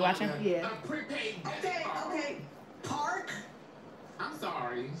that what we watching? Yeah. Okay. Park. I'm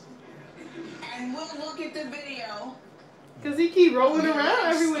sorry. And we'll look at the video. Because he keep rolling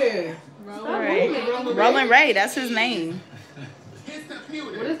around everywhere. Rolling Ray, that's his name.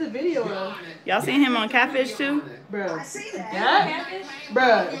 What is the video of? Y'all seen him on Catfish too? Bro. I see that. That?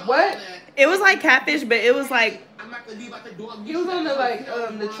 Bruh, what? It was like Catfish, but it was like... He was on the, like,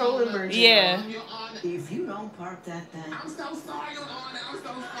 the trolling version. Yeah. If you don't park that thing. I'm so sorry, Your Honor. I'm so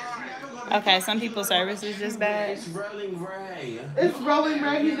sorry. Okay, some people's service is just bad. It's Rolling Ray. It's Rolling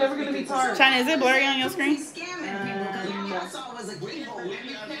Ray. He's never going to be parked. China, is it blurry on your screen? He's scamming people because all I saw was a keyhole. Let me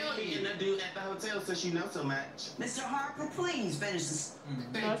tell you, and the dude at the hotel since you know so much. Mr. Harper, please finish this.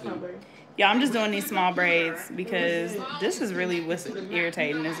 No, it's not blurry. Yeah, I'm just doing these small braids because this is really what's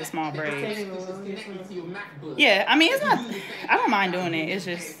irritating is the small braids. Yeah, I mean, it's not, I don't mind doing it. It's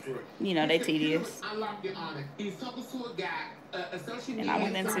just, you know, they tedious. And I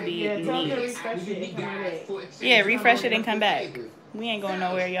want them to be neat. Yeah, refresh it and come back. We ain't going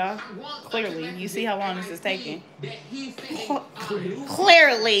nowhere, y'all. Clearly. You see how long this is taking.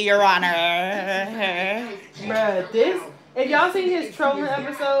 Clearly, Your Honor. Bruh, this... If y'all seen his trolling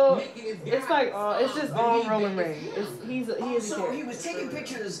episode, it's like it's just all Rolling Ray. He is a character. He was taking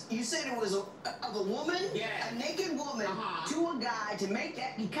pictures. You said it was of a woman, a naked woman, to a guy to make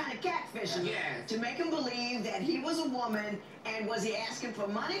that he kind of catfishing to make him believe that he was a woman. And was he asking for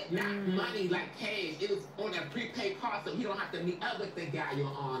money? Not money, like cash. It was on a prepaid card, so he don't have to meet up with the guy,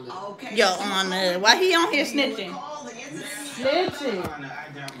 Your Honor. Okay. Your Honor, why he on here snitching? Snitching.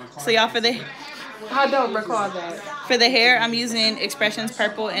 So y'all for the... I don't recall that. For the hair, I'm using Expressions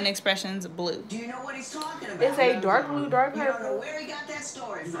Purple and Expressions Blue. Do you know what he's talking about? It's a dark blue, dark You don't know purple. where he got that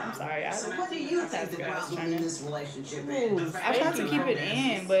story from. I'm sorry, So what do you think the problem in this relationship is? I tried to keep it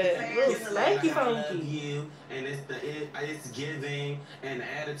in, but Thank you, I love funky. you, and it's giving, and the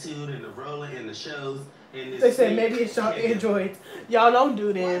attitude, and the rolling, and the shows. And They said maybe it's y'all Androids. Y'all don't do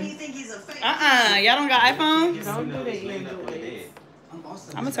Why do you them. think he's a fake? y'all don't got iPhones? Don't do the Androids.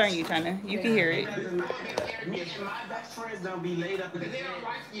 I'm gonna turn you, China. You can hear it. My best friends don't be laid up in the They don't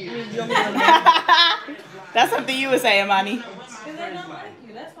like you. That's something you would say, Imani. Because they don't like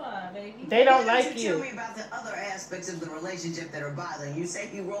you. That's why, baby. They don't Why like you tell you. me about the other aspects of the relationship that are bothering you. Say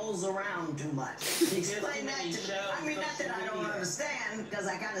he rolls around too much. Explain that to me. I mean, not that I don't understand, because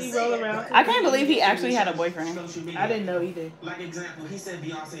I kind of He say roll it, around. but- I can't believe he actually had a boyfriend. social media. I didn't know either. Like example, he said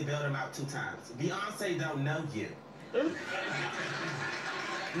Beyonce bailed him out 2 times. Beyonce don't know you. Never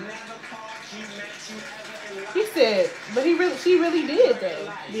called you, met you ever in life. He said, but she really did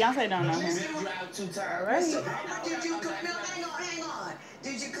though. Beyonce don't know him. You out 2 times. Right. Did you claim? No, hang on.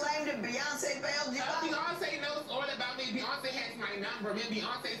 Did you claim that Beyonce bailed you out? Beyonce knows all about me. Beyonce has my number. Man,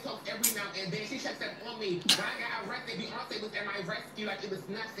 Beyonce talks every now and then. She checks up on me. When I got arrested, Beyonce was at my rescue like it was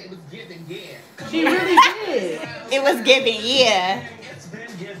nothing. It was giving, yeah. She really did. It was giving, yeah. It's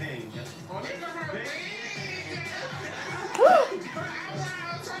been giving.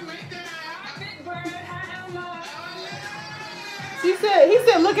 He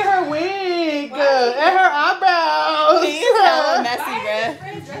said, look at her wig, at her eyebrows. He is hella messy, bruh.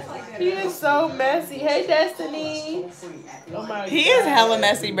 He is so messy. Hey, Destiny. Oh my He is hella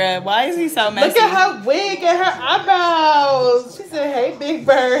messy, bruh. Why is he so messy? Look at her wig and her eyebrows. She said, hey, Big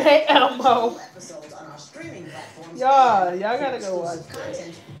Bird. Hey, Elmo. Y'all gotta go watch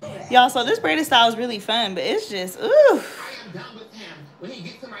it. Y'all, so this braided style is really fun, but it's just, ooh. I am done with him. When he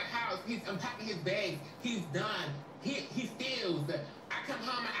gets to my house, he's unpacking his bags. He's done. He steals. I come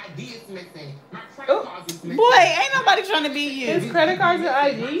home, my ID is missing. My credit card is missing. Boy, ain't nobody trying to be you. His credit cards and My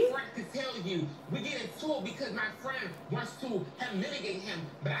ID? friend could tell you, we get into it because my friend wants to help mitigate him.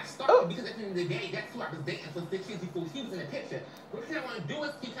 But I stopped because at the end of the day, that's who I was dating for 6 years before he was in the picture. What I want to do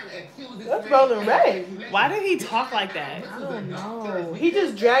is keep trying to accuse this That's man. Rolling Ray. Why did he talk like that? I don't know. He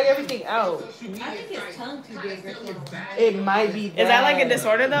just dragged everything out. I think his tongue too big or something. It might be that. Is that like a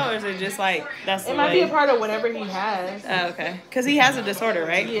disorder though, or is it just like that's the It might be a way? part of whatever he has. Oh, okay. Because he has a disorder,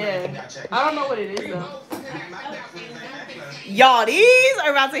 right? Yeah. I don't know what it is though. Y'all, these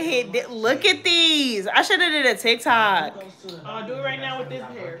are about to hit. Look at these. I should have did a TikTok. Do it right now with this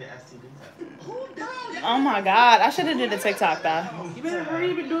hair. Oh my God. I should have did a TikTok though. You better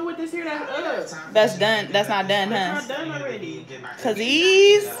hurry up and do it with this hair that's up. That's done. That's not done, It's huh? not done already. Because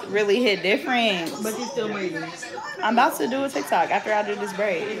these really hit different. But you still braiding. I'm about to do a TikTok after I do this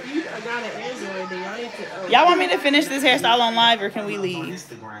braid. If you got an Android, then y'all need to. Y'all want me to finish this hairstyle on live or can we leave?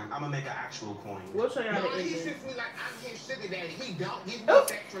 Instagram. I'm gonna make an actual coin. We'll show y'all the He ending. treats me like I'm his sugar daddy. He don't give me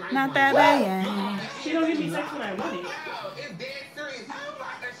sex when I Not want that it. bad. She don't give me sex when I want it. No, it's dead serious. How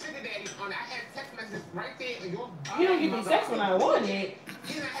about that sugar daddy on? I had text messages right there in your. You don't give me sex when I want it.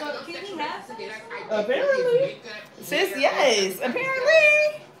 So can he have sex? Apparently. Sis, yes.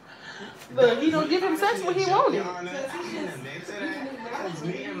 Apparently. Look, he don't give him sex when he want it.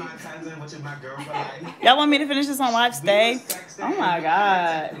 Y'all want me to finish this on live? Stay. Oh my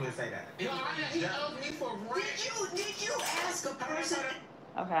God. Did you ask a person?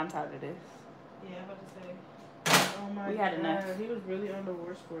 Okay, I'm tired of this. Yeah, I'm about to say. Oh my We had God, enough. he was really on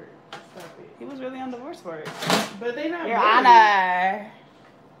divorce court. Stop it. He was really on divorce for it. But they not Your married. Honor.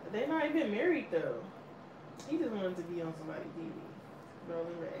 They not even married though. He just wanted to be on somebody's TV.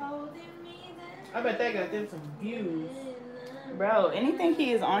 Rolling Ray. I bet that got them some views. Bro, anything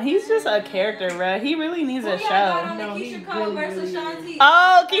he is on, he's just a character, bro. He really needs a show. No, Keisha Cole versus Shanti.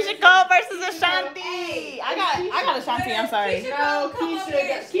 Oh, Keisha Cole versus Ashanti. I got Ashanti. I'm sorry. No,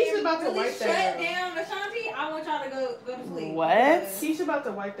 Keisha about to wipe Shut that girl. down Ashanti. I want y'all to go to sleep. What? Keisha about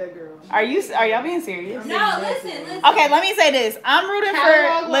to wipe that girl. Are y'all being serious? No, listen. Okay, let me say this. I'm rooting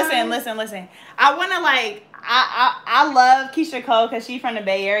Catalog for. wise? Listen. I want to like. I love Keisha Cole because she's from the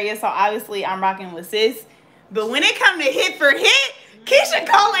Bay Area, so obviously I'm rocking with sis. But when it come to hit for hit, Keisha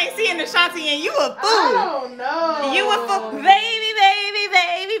Cole ain't seeing Ashanti, and you a fool. I don't know. You a fool, baby.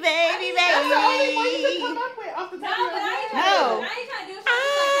 That's the only one you can come up with off the top of your head. I ain't trying to do shit like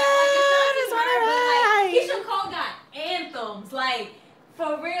that. Like Keisha Cole got anthems, like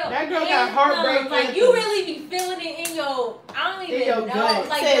for real. That girl got heartbreak Like you really be feeling it in your. I don't even know. gut.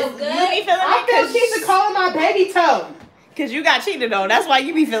 Like Sis, your gut. you be feeling I it feel Keisha Cole in my baby toe. because you got cheated on. That's why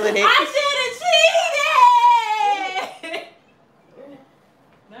you be feeling it. I should have cheated.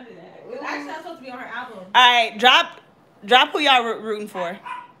 None of that. Actually, I'm supposed to be on her album. All right, drop who y'all rooting for.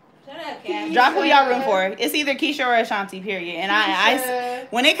 Shut up, Cash. Drop who y'all rooting for. It's either Keisha or Ashanti, period. And I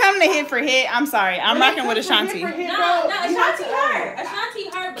when it comes to hit for hit, I'm sorry. I'm rocking with Ashanti. No, Ashanti her. Ashanti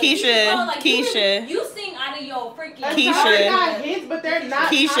her. But Keisha, Cole, like, Keisha. You sing out of your freaking. Keisha. got hits, but they're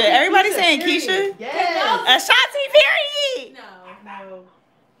not. Keisha. talking Everybody Keisha, saying period. Keisha? Yes. Ashanti, period. No.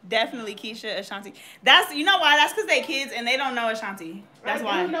 Definitely Keisha, Ashanti. That's, you know why? That's because they kids and they don't know Ashanti. That's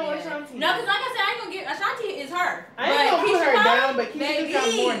why. I do know Ashanti. No, because like I said, I ain't gonna get Ashanti is her. I ain't gonna put her Cole, down, but Keisha baby.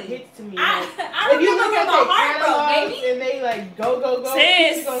 got more hits to me. I If you look remember at my their heart broke, catalogs baby. and they like go,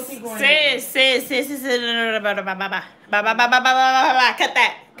 Keisha gonna keep going. Sis.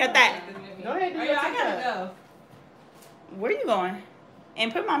 Cut that. Go ahead, do Oh, your yeah, I gotta TikTok. go. Where you going?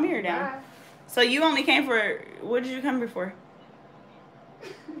 And put my mirror down. Bye. So you only came for, what did you come here for?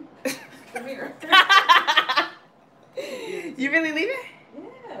 Come here. You really leaving?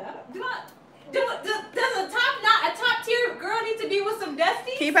 Yeah. Does a top tier girl need to be with some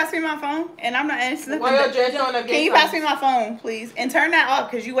dusty? Can you pass me my phone? And I'm not answering. Why your dress on a Can you pass me my phone, please? And turn that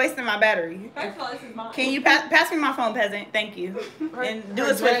off because you wasting my battery. First of all, this is mine. Can you pass me my phone, peasant? Thank you. And do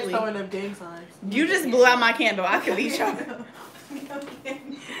it swiftly. Throwing up gang signs. You just blew out my candle. I could beat y'all.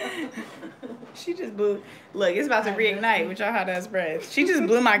 She just blew. Look, it's about to reignite with y'all hot ass breath. She just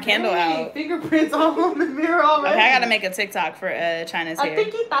blew my candle out. Fingerprints all on the mirror already. Okay, I gotta make a TikTok for China's hair.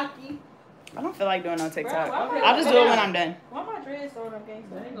 Tiki-taki. I don't feel like doing no TikTok. Bro, I'll just do it when I'm done. Why my dress throwing up gang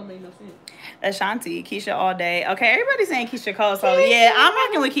That ain't gonna make no sense. Ashanti, Keisha all day. Okay, everybody's saying Keisha Cole, so yeah, I'm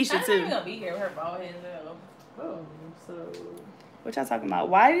rocking with Keisha I'm not too. even gonna be here with her bald head though. Oh, so What y'all talking about?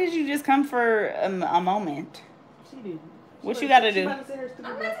 Why did you just come for a moment? she did. What you gotta do? I'm about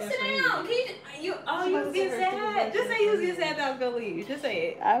to sit down. You was getting sad. Just say you was getting sad that I was gonna leave. Just say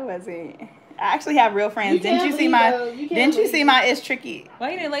it. I wasn't. I actually have real friends. Didn't you see my It's Tricky? Why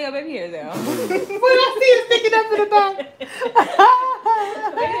you didn't lay your baby hair down? What I see is sticking up in the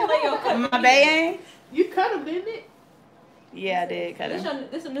back. My bae. You cut them, didn't it? Yeah, I did cut him.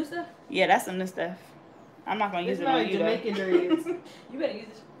 This some new stuff? Yeah, that's some new stuff. I'm not gonna use it on like you Jamaican dreads. You better use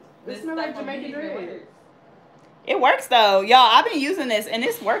this. It smells like Jamaican dreads. It works though, y'all. I've been using this and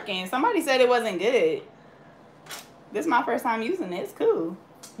it's working. Somebody said it wasn't good. This is my first time using it. It's cool.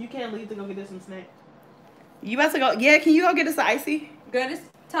 You can't leave to go get us some snack. You about to go? Yeah, can you go get us an icy? Girl, just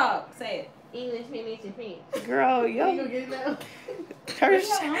talk. Say it. English, Girl, yo. Can you go get it now?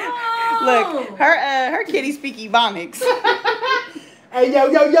 Look, her kitty speak Ebonics. Hey, yo.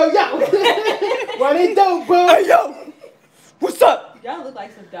 What they do, bro? Hey, yo. What's up? Y'all look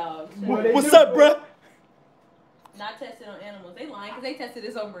like some dogs. What's up, bro? Not tested on animals. They lying because they tested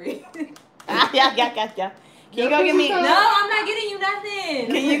this on breed. Yeah. Can you go get me? No, I'm not getting you nothing.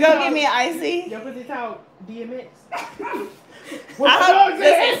 Can you go get me an icy? Yo, put this out. DMX.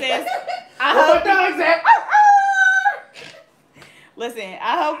 Listen,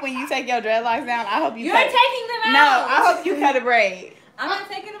 I hope when you take your dreadlocks down, I hope you You're taking them out. No, I hope you cut a braid. I'm not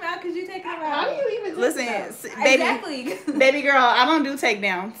taking them out because you taking them out. How do you even listen, baby, baby girl, I don't do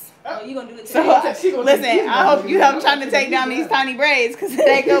takedowns. Oh, you gonna do it today. So listen, I hope you help trying to take down these tiny braids because it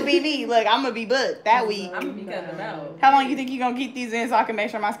ain't gonna be me. Look, I'm gonna be booked that week. I'm gonna be cutting them out. How long you think you gonna keep these in so I can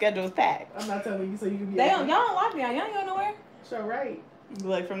make sure my schedule is packed? I'm not telling you so you can be. Y'all don't lock me out. Y'all ain't going nowhere. Sure, right.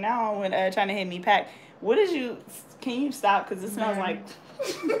 Look, from now on, when trying to hit me packed, what did you? Can you stop? Because it smells like.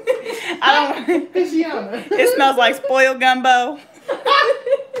 I don't. It smells like spoiled gumbo.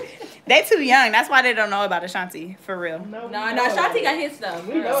 They too young. That's why they don't know about Ashanti. For real. No, Ashanti got his stuff.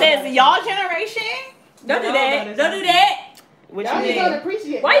 Says y'all generation. Don't do that. Don't do that. What y'all you don't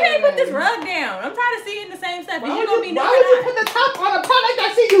appreciate. Why you ain't put this rug down? I'm tired of seeing the same stuff. Why You gonna be would you put the top on a product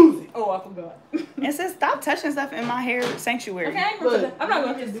that she uses? Oh, I forgot. It says stop touching stuff in my hair sanctuary. Okay, look, I'm not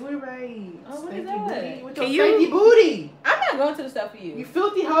going to do it right. Oh, what is that? With your stanky booty. I'm not going to the stuff for you. You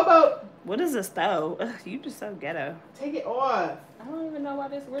filthy hobo. What is a stove? Ugh, you just so ghetto. Take it off. I don't even know why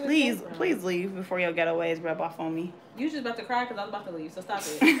this. Please leave before your ghetto ways rub off on me. You just about to cry because I was about to leave, so stop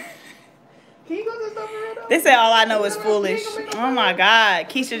it. Can you go to the stuff for real though? They say all I know is foolish. Oh my God,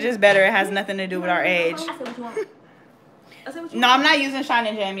 Keisha just better. It has nothing to do with our age. No, I'm not using Shine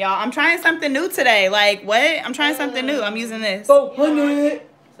and Jam, y'all. I'm trying something new today. Like what? I'm trying something new. I'm using this.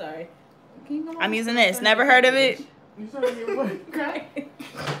 Sorry. I'm using this. Never heard of it? You starting to get crack?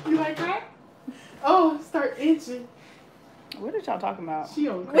 You like crack? Oh, start itching. What are y'all talking about? She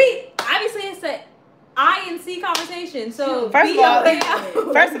on crack. Wait, obviously it's a INC conversation. So first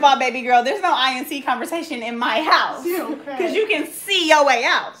of all, baby girl, there's no INC conversation in my house because you can see your way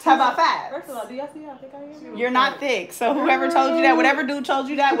out. How about that? First of all, do y'all see how thick I am? You're not thick. So whoever told you that, whatever dude told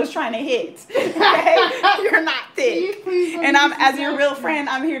you that, was trying to hit. Okay? You're not thick. And I'm, as your real friend,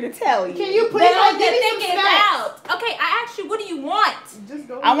 I'm here to tell you. Can you please get thick out? Okay, I asked you, what do you want? Just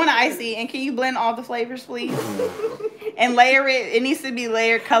go. I want an icy, and can you blend all the flavors, please? And layer it. It needs to be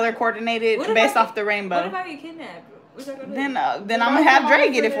layered, color coordinated, based off the rainbow. What if I get kidnapped? Then I'm gonna have Dre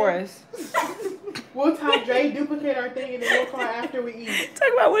get it for us. We'll have Dre duplicate our thing and then we'll call after we eat.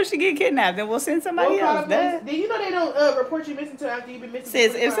 Talk about when she get kidnapped, then we'll send somebody else. Then you know they don't report you missing until after you've been missing.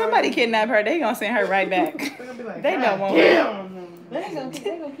 Sis, if somebody kidnap her, they gonna send her right back. They're gonna be like, they don't want her. They're gonna keep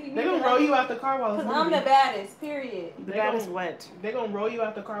me. They're gonna roll you out the car while it's moving. I'm the baddest. Period. The baddest what? They're gonna roll you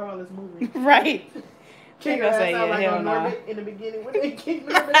out the car while it's moving. Right. Kick her ass out like on Norbit in the beginning when they kick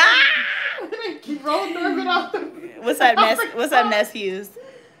Norbit out. They keep rolling Norbit off the... What's up, nephews?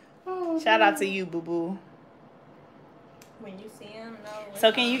 Oh, shout out to you, boo boo. When you see him, no.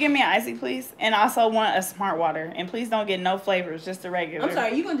 So can you give me an icy, please? And I also want a smart water. And please don't get no flavors, just the regular. I'm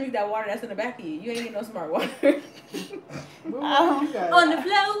sorry, you gonna drink that water that's in the back of you. You ain't get no smart water. On the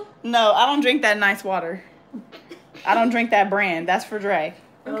flow? No, I don't drink that nice water. I don't drink that brand. That's for Dre.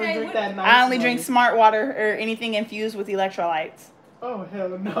 Okay, I only drink smart water or anything infused with electrolytes. Oh, hell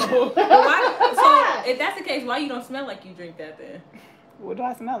no. So, if that's the case, why you don't smell like you drink that then? What do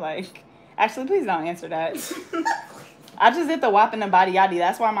I smell like? Actually, please don't answer that. I just hit the WAP and the body yaddy.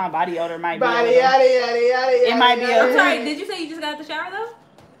 That's why my body odor might be. It might be. I'm sorry. Did you say you just got out the shower though?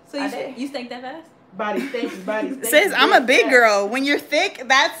 So you stink that fast? Body stanky. Sis, I'm a big girl. When you're thick,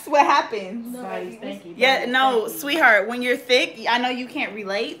 that's what happens. Body stanky. Yeah, no, sweetheart. When you're thick, I know you can't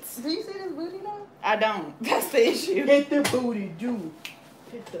relate. Do you see this booty though? I don't. That's the issue. Hit the booty, do.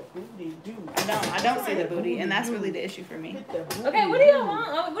 Hit the booty, do. I don't see the booty, and that's really the issue for me. Okay, what do y'all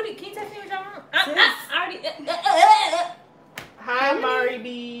want? Can you text me what y'all want? I already. Hi, Mari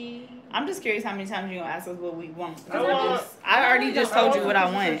B. I'm just curious how many times you gonna ask us what we want. I already just told you what I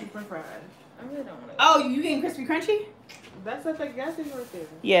want. I really don't want to. Oh, you getting crispy crunchy? That's at the gas station right there.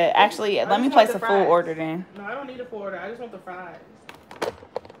 Yeah, actually, I let me just want place the a full fries. order then. No, I don't need a full order. I just want the fries.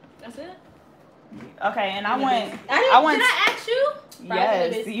 That's it. Okay, and I want. Did I ask you?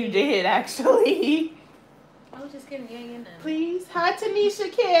 Yes, you did actually. I was just kidding. You ain't getting none. Please. Hi,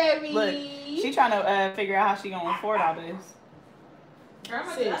 Tanisha Carey. Look, she trying to figure out how she gonna afford all this.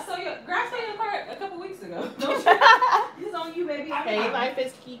 Grandma, Sis. I saw your card a couple weeks ago. It's on you, baby. Hey, Life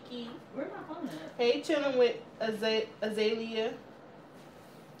is Kiki. Where's my phone at? Hey, chilling with Azalea.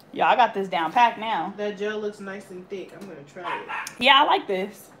 Y'all, I got this down packed now. That gel looks nice and thick. I'm gonna try it. Yeah, I like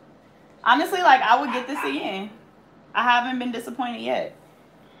this. Honestly, like, I would get this again. I haven't been disappointed yet.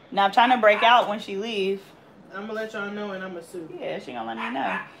 Now, I'm trying to break out when she leave. I'm gonna let y'all know, and I'm gonna sue. Yeah, she gonna let me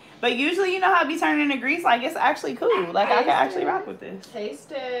know. But usually, you know how it be turning into grease? Like, it's actually cool. Like, I can actually rock with this. Hey,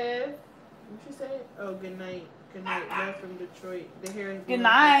 Steph. What she said? Oh, good night. Good night. Love from Detroit. The hair is blue. Good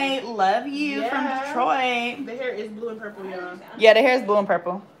night. Love you from Detroit. The hair is blue and purple, y'all. Yeah, the hair is blue and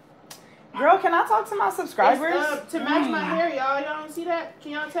purple. Girl, can I talk to my subscribers? It's, to match my hair, y'all. Y'all don't see that?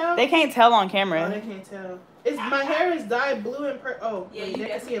 Can y'all tell? They can't tell on Oh, camera. they can't tell. It's my hair is dyed blue and purple. Oh, Yeah, wait, you they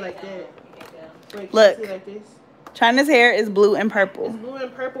can see it like definitely that. can Wait, Look. can you see it like this? China's hair is blue and purple. It's blue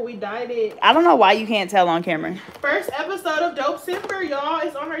and purple. We dyed it. I don't know why you can't tell on camera. First episode of DOPEaxXPANA, y'all.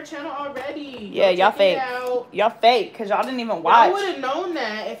 It's on her channel already. Yeah, Go y'all check fake. it out. Y'all fake, because y'all didn't even Y'all watch. would have known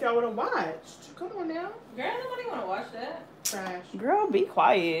that if y'all would have watched. Come on now. Girl, nobody want to watch that. Trash. Girl, be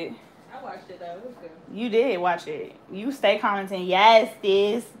quiet. I watched it though. It was good. You did watch it. You stay commenting, yes,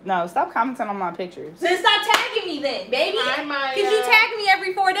 this. No, stop commenting on my pictures. Then stop tagging me then, baby. Hi, Maya. Because you tag me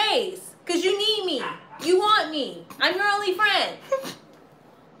every 4 days. Because you need me. You want me. I'm your only friend.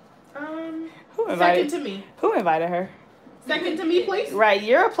 Who Second invited? to me. Who invited her? Second to me, please. Right,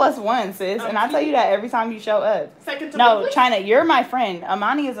 you're a +1, sis, and I tell you that every time you show up. Second to me, No, please. China, you're my friend.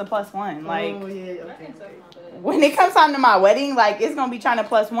 Amani is a +1. Like, Oh, yeah. I Okay. can suck my butt. when it comes time to my wedding, like, it's gonna be China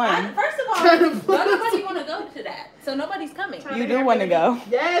 +1. First of all, nobody want to go to that. So nobody's coming. You do want to go.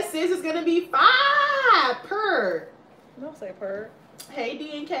 Yes, sis, it's going to be 5 per. Don't say per. Hey,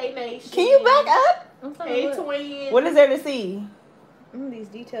 D&K Nation. Can you back up? I'm trying Hey, to look. twin. What is there to see? These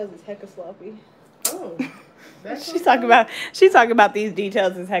details is hecka sloppy. Oh. That's She's talking about these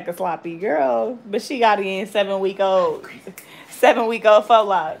details is hecka sloppy, girl. But she got it in 7-week-old faux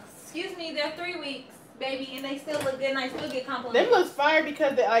locks. Excuse me, they're 3 weeks, baby, and they still look good and I still get Them compliments. looks fire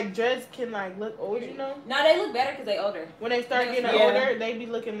because they, like, dreads can, like, look old, you know? No, they look better because they older. When they start getting Yeah. older, they be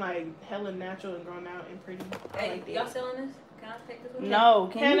looking, like, hella natural and grown out and pretty. I Hey, like y'all that. selling this? Can I take this with me? No,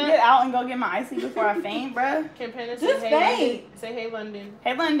 can you I- get out and go get my icy before I faint, bruh? Can Penna say Just hey, faint. London? Say hey, London.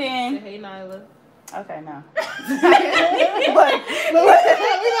 Hey, Say London. hey, Nyla. Okay, no. Look,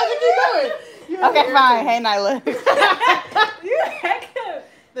 we got to keep going. You Okay, fine. Hey, Nyla. You hecka.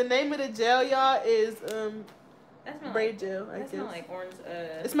 The name of the gel, y'all, is That smells braid gel. I That guess. smells like orange.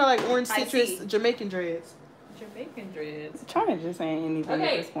 It smells like orange I citrus see. Jamaican dreads. Jamaican dreads. Trying to just say anything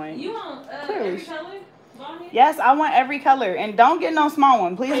at this point. You want Clearly. every color? Blonde hair? Yes, I want every color. And don't get no small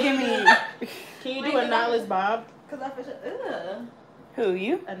one. Please give me... Can you Wait, do a but knotless bob? Cause I for sure. Ugh. Who,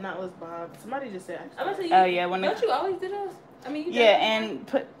 you? A knotless bob. Somebody just said. I'm gonna say you. Oh, yeah. When Don't you always do those? I mean, you. Yeah, and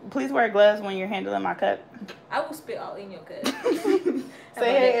please wear gloves when you're handling my cup. I will spit all in your cup.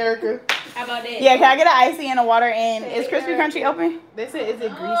 Say hey, Erica. How about that? Yeah, can I get an icy and a water? And Hey, is Crispy Erica. Crunchy open? They said, is it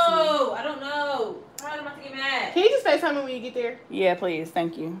greasy? Oh, I don't know. I'm about to get mad. Can you just FaceTime me when you get there? Yeah, please.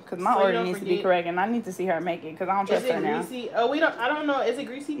 Thank you. Because my So you order don't needs to be forget. correct. And I need to see her make it because I don't Is trust it her now. greasy? Oh, I don't know. Is it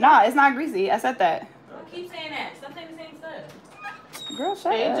greasy? No, it's not greasy. I said that. I keep saying that. Stop saying the same stuff. Girl,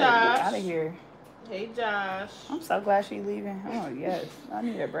 shut Hey, up. Josh. Get out of here. Hey, Josh. I'm so glad she's leaving. Oh, yes. I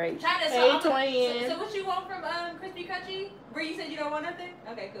need a break. China, Hey, so, twin. so what you want from Crispy Crunchy? Where you said you don't want nothing?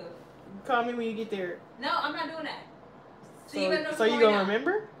 Okay, cool. Call me when you get there. No, I'm not doing that. So you better know So you what's gonna going on.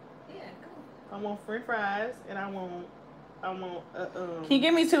 remember? Yeah, cool. I want French fries and I want Can you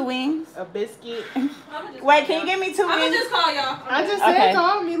give me 2 wings? a biscuit. Wait, can you give me 2 I'm gonna wings? just call y'all. I just Okay. said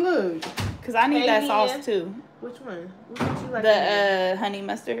call me. Look. Because I need Hey, that Ian. sauce too. Which one? Which one you like? The honey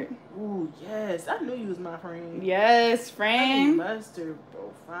mustard. Ooh, yes. I knew you was my friend. Yes, Honey friend. mustard,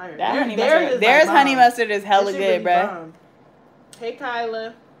 bro, fire. That honey Theirs mustard. is There's like honey bomb. mustard is hella That shit good, really bruh. bomb. Hey,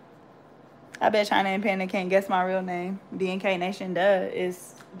 Kyla. I bet China and Panda can't guess my real name. DNK Nation, duh.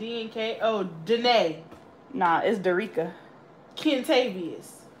 It's D&K. Oh, Danae. nah, it's Dorica.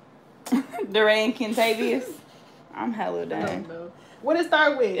 Kentavious. DeRay and Kentavious. I'm hella I done. don't know. What it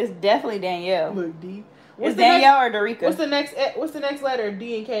start with? It's definitely Danielle. Look, D. It's What's the Danielle or Dorica. What's the next letter?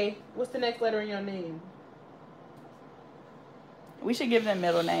 D and K. What's the next letter in your name? We should give them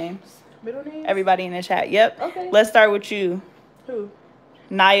middle names. Middle name? Everybody in the chat. Yep. Okay. Let's start with you. Who?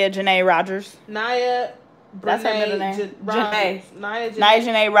 Naya Janae Rogers. Naya. That's her middle name. Janae. Naya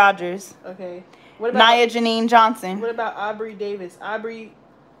Janae Rogers. Okay. What about Naya Janine Johnson. What about Aubrey Davis? Aubrey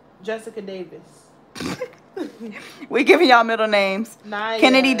Jessica Davis. We giving y'all middle names. Naya.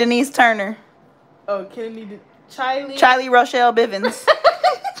 Kennedy Denise Turner. Oh, Kennedy. Charlie Rochelle Bivens.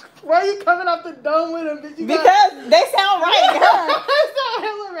 Why are you coming off the dome with them? Because they sound right, huh? They sound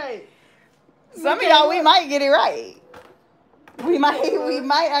hella right. Some of y'all, we might get it right. We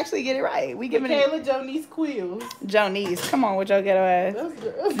might actually get it right. We giving Michaela Jonice Quills. Jonice, come on with your ghetto ass.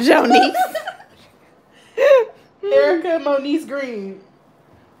 That's Jonice. Erica Moniece Green.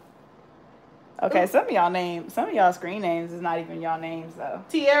 Okay, some of y'all screen names is not even y'all names though.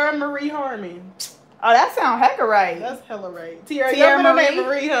 Tiara Marie Harmon. Oh, that sound hecka right. That's hella right. Tiara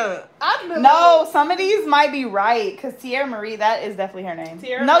Marie, huh? No, some of these might be right because Tiara Marie, that is definitely her name.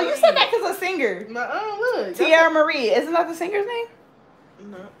 Tiara no, Marie. you said that because a singer. Look. Tiara Marie, isn't that the singer's name?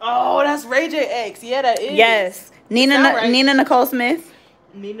 No. Oh, that's Ray J X. Yeah, that is. Yes, Nina Nicole Smith.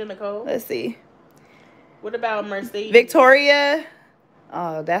 Nina Nicole. Let's see. What about Mercedes? Victoria.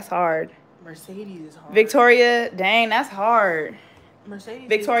 Oh, that's hard. Mercedes is hard. Victoria, dang, that's hard. Mercedes.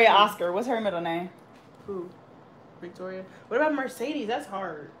 Victoria Oscar. What's her middle name? Who? Victoria. What about Mercedes? That's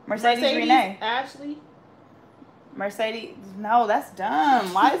hard. Mercedes Renee. Ashley. Mercedes. No, that's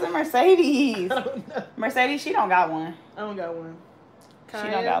dumb. Why is it Mercedes? I don't know. Mercedes, she don't got one. I don't got one. She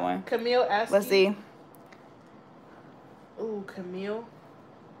don't got one. Camille Ashley. Let's see. Ooh, Camille.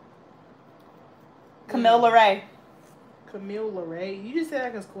 Camille LeRae. Camille LeRae. You just said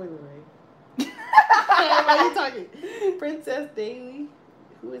that because Coy LeRae. Why are you talking? Princess Daly.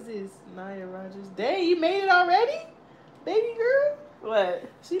 Who is this? Naya Rogers. Dang, you made it already? Baby girl? What?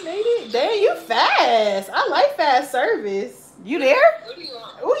 She made it? Dang, you fast. I like fast service. You there? Ooh,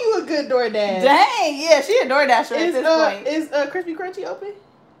 you a good DoorDash. Dang, yeah, she a DoorDasher at this point. Is Crispy Crunchy open?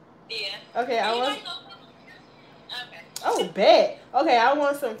 Yeah. Okay, Oh, bet. Okay, I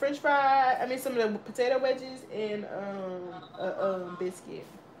want some French fry. I mean, some of the potato wedges and biscuit.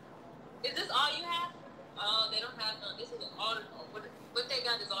 Is this all you have? Oh, they don't have none. This is all. What they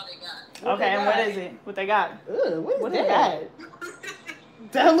got is all they got. Okay, and what is it? What they got? Ugh, what is that?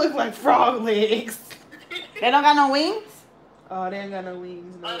 That look like frog legs. They don't got no wings? Oh, they ain't got no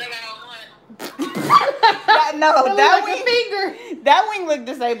wings. No. Oh, they got one. That wing. Finger. That wing look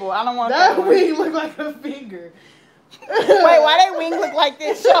disabled. I don't want that one. wing look like a finger. Wait, why that wing look like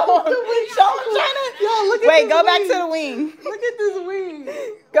this? Show them, China. Yo, look at Wait, this go back wing. to the wing. Look at this wing.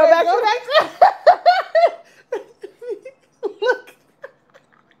 Go back to Look.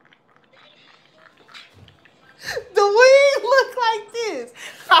 The wing look like this.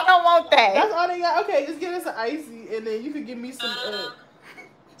 I don't want that. That's all they got. Okay, just give us an icy, and then you could give me some.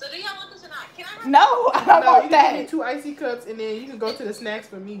 So do y'all want this or not? Can I have No, I don't want you that. can give me 2 icy cups, and then you can go to the snacks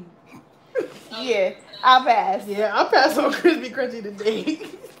for me. Yeah, I'll pass. Yeah, I'll pass on Crispy Crunchy today.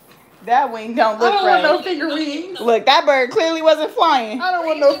 That wing don't look I don't right. want no finger wings. Look, that bird clearly wasn't flying. I don't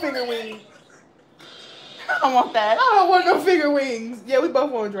want no finger wings. I don't want that. I don't want no finger wings. Yeah, we both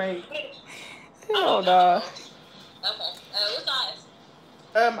want drink. Hell no. Okay. What size?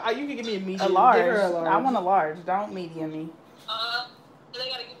 You can give me a medium. A Give large. her a large. I want a large. Don't medium me. They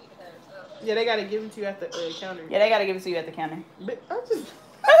gotta give me the Yeah, they gotta give them to you at the counter. Yeah, they gotta give it to you at the counter. But I just.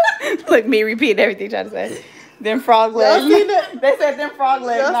 Look, me repeat everything trying to say. Them frog legs. Y'all seen that? They said them frog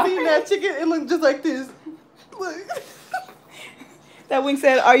legs. Y'all seen that chicken? It looked just like this. Look. That wing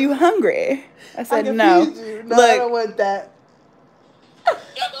said, "Are you hungry?" I said, can "No." feed you. No, Look. I don't want that. Y'all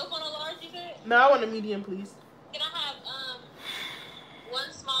both want a large, you said? No, I want a medium, please. Can I have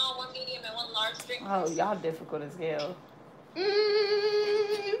one small, one medium, and one large drink? Oh, y'all difficult as hell. Okay,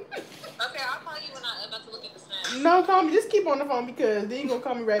 I'll call you when I'm about to look at the snacks. No, call me. Just keep on the phone because then you're gonna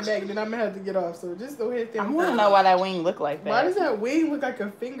call me right back, and then I'm gonna have to get off. So just go ahead. I want to know why that wing look like that. Why does that wing look like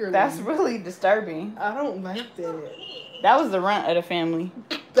a finger? That's really disturbing. I don't like that. That was the runt of the family.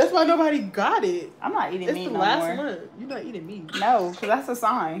 That's why nobody got it. I'm not eating meat the no last more. month. You're not eating meat. No, because that's a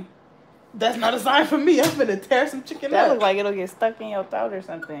sign. That's not a sign for me. I'm gonna tear some chicken That up. look like it'll get stuck in your throat or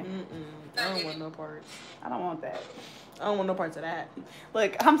something. I don't want no parts. I don't want that. I don't want no parts of that.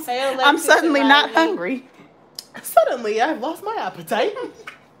 Look, I'm suddenly not hungry. Suddenly, I've lost my appetite. I'm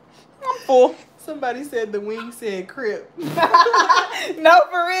full. Somebody said the wing said crip. No,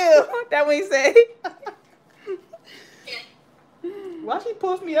 for real. That wing said. Why she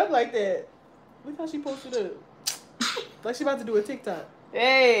post me up like that? Look how she posted up. Like she about to do a TikTok.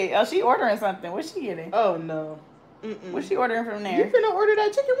 Hey, oh, she ordering something. What's she getting? Oh no. What's she ordering from there? You finna order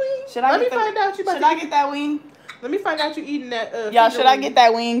that chicken wing? Should I Let me find out you about Should to I get that wing? Let me find out you eating that. Y'all, should I get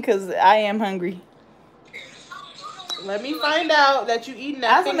that wing? Cause I am hungry. Let me find out that you eating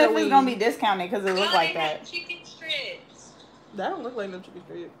that Ask them finger if it's wing. gonna be discounted because it looks like that. Chicken strips. That don't look like no chicken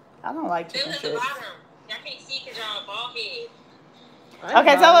strip. I don't like They chicken was at the strips. bottom. Y'all can't see because y'all bald head.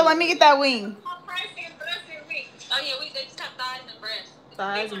 Okay, tell her, let me get that wing. Oh yeah, we just have thighs and breasts.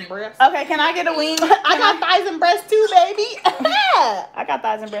 Thighs and breasts. Okay, can I get a wing? I got thighs and breasts too, baby. I got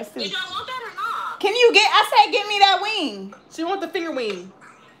thighs and breasts too. Did y'all want that or not? Can you get, I said get me that wing. She want the finger wing.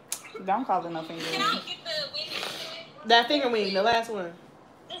 Don't call it no finger Can wing. I get the wing? That finger wing, the last one.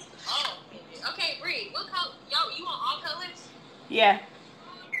 Oh, okay, Bree. What color? Yo, you want all colors? Yeah.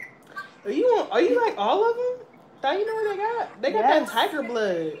 Are you like all of them? Thought you know what they got? They got that tiger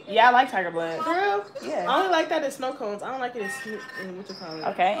blood. Yeah, I like tiger blood. Girl, Yeah. I only like that in snow cones. I don't like it in what you call it.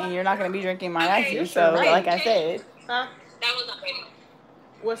 Okay, and you're not gonna be drinking my ice, you're so right. like I said, Huh? That was not ready.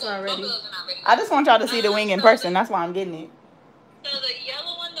 What's not ready? Those are not ready. I just want y'all to see the wing in person. That's why I'm getting it. So the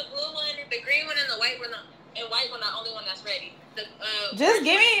yellow one, the blue one, the green one, and the white one, and white one, the only one that's ready. The, Just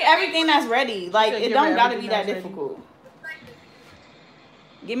give me everything that's ready. Like said it give don't her gotta be everything that that's ready. difficult.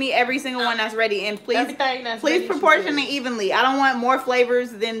 Give me every single one that's ready, and please, Everything that's please ready, she proportion said. it evenly. I don't want more flavors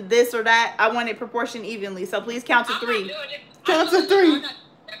than this or that. I want it proportioned evenly. So please count to three. Count to three.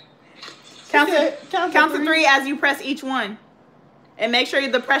 Count Count to three as you press each one, and make sure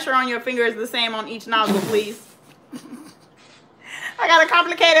the pressure on your finger is the same on each nozzle, please. I got a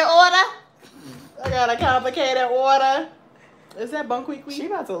complicated order. Is that Bon Qui She Qui?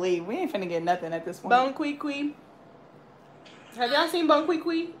 about to leave. We ain't finna get nothing at this point. Bon Qui Qui. Have y'all seen Bon Qui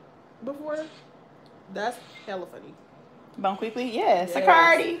Qui before? That's hella funny. Bon quickly, yeah. Yes.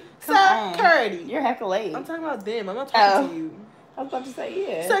 Security. Come on. Security. You're hecka late. I'm talking about them. I'm not talking to you. I was about to say,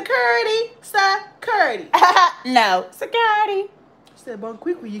 yeah. Security. No. Security. She said, Bon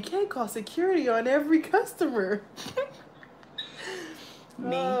Qui Qui, you can't call security on every customer.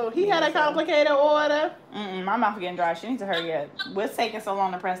 He had a complicated order. My mouth getting dry. She needs to hurry up. What's taking so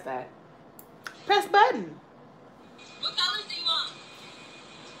long to press that? Press button. What colors do you want?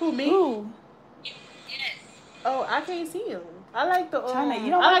 Who, me? Ooh. Yes. Oh, I can't see them. I like the China,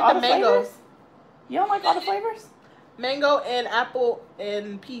 you don't I like like all the the mango. flavors? You don't like all the flavors? Mango and apple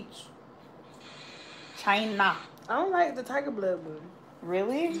and peach. China. I don't like the tiger blood one.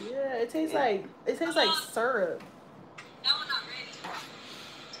 Really? Yeah, it tastes like syrup. That one not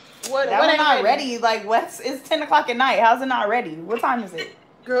ready. What? That what one's ain't not ready. Like, it's 10 o'clock at night. How's it not ready? What time is it?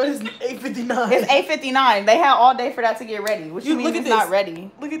 Girl, it's 8:59. It's 8:59. They had all day for that to get ready. What you mean look at it's this. not ready?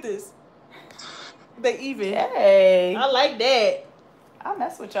 Look at this. They even. Hey. I like that. I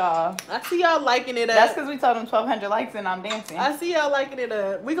mess with y'all. I see y'all liking it up. That's because we told them 1,200 likes and I'm dancing. I see y'all liking it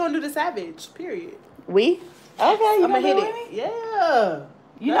up. We gonna do the Savage. Period. We? Okay, you I'ma gonna hit do it. with me? Yeah.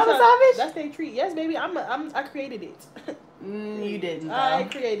 You That's know the how- Savage? That's their treat. Yes, baby. I created it. You didn't. I Though.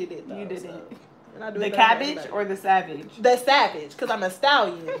 created it. Though, You didn't. so. And I do The it better than cabbage everybody. or the savage? The Savage, cause I'm a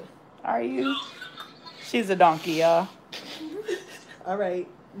stallion. Are you? She's a donkey, y'all. All right,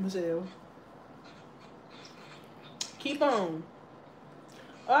 Michelle. Keep on.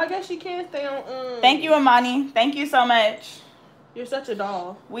 Oh, I guess you can stay on. Thank you, Amani. Thank you so much. You're such a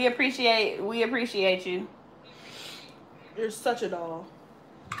doll. We appreciate you. You're such a doll.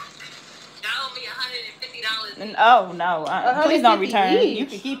 Y'all owe me $150. And, oh no! Please don't return. each. You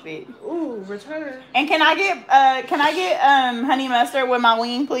can keep it. Ooh, return. And can I get honey mustard with my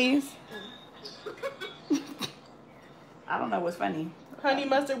wing, please? I don't know what's funny. Honey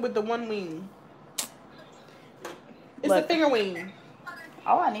mustard with the one wing. It's Look. a finger wing.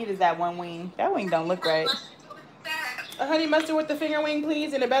 All I need is that one wing. That wing don't look right. A honey mustard with the finger wing,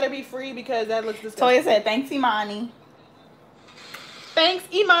 please, and it better be free because that looks disgusting. Toya said, "Thanks, Imani." Thanks,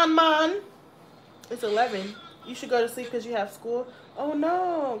 Iman Man. It's 11. You should go to sleep because you have school. Oh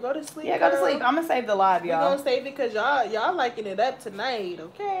no, go to sleep. Yeah, go to girl. sleep. I'm gonna save the live, We y'all. gonna save it because y'all liking it up tonight,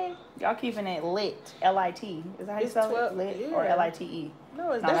 okay? Y'all keeping it lit. L-I-T. Is that how you It's spell 12, it? Lit or yeah. L-I-T-E?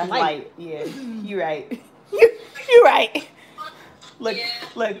 No, it's No, that's that's light. light. Yeah, you right. You right. Look,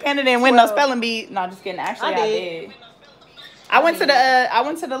 Panda didn't win no 12. spelling bee. No, just kidding. Actually, I I did. did. I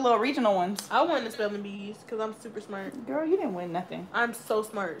went to the little regional ones. I won the spelling bees because I'm super smart. Girl, you didn't win nothing. I'm so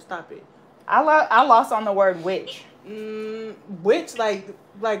smart. Stop it. I lost on the word witch. Which like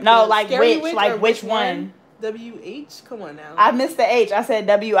No, the like scary which, witch like or which one? WH? Come on now. I missed the H. I said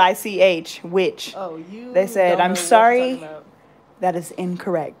W-I-C-H. Witch. Oh, you. They said, don't "I'm know what you're sorry. talking about." That is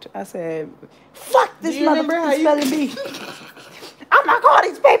incorrect." I said, "Fuck this Do you remember how motherfucking you- spelling bee." I'm not calling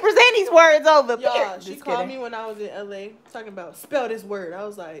these papers and these words over. Y'all, she Just called kidding. me when I was in LA talking about spell this word. I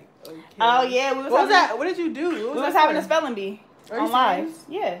was like, okay. Oh yeah, we was What was having, that? What did you do? What We was that having a for? spelling bee Are you on live. serious?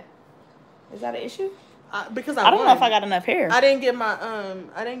 Yeah. Is that an issue? Because I don't know won. if I got enough hair. I didn't get my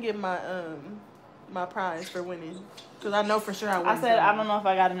my prize for winning. Because I know for sure I won. I said I don't know if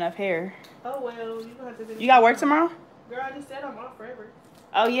I got enough hair. Oh, well, you gonna have to finish. You got work tomorrow? Girl, I just said I'm off forever.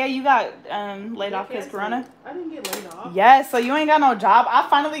 Oh, yeah, you got laid off because Corona? I didn't get laid off. Yes, so you ain't got no job. I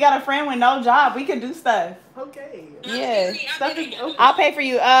finally got a friend with no job. We could do stuff. Okay. Yeah. Stuff is open. I'll pay for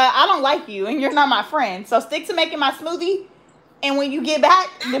you. I don't like you, and you're not my friend. So stick to making my smoothie, and when you get back...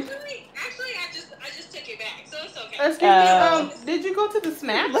 Actually, I just took it back, so it's okay. Excuse me, did you go to the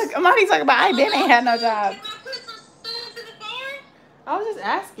snaps? Look, Amani talking about I ain't had no job. Can I put some stuff in the car? I was just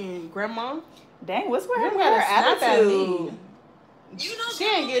asking, Grandma. Dang, what's with You her gotta snap at me. attitude? You know, She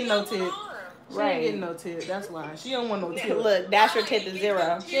ain't getting no tip. She Right. ain't getting no tip. That's why. She don't want no tip. Look, dash your tip to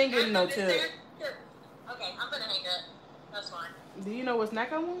 0. She ain't getting no tip. Okay, I'm gonna hang up. That's fine. Do you know what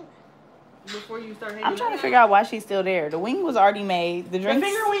snack I want? Before you start hanging I'm trying to up? figure out why she's still there. The wing was already made. The The drinks...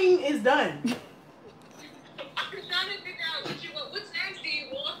 finger wing is done. I'm trying to figure out what you want. What snacks do you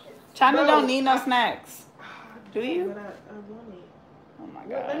want? China Bro, don't need no snacks. Do you? But I want it. Oh my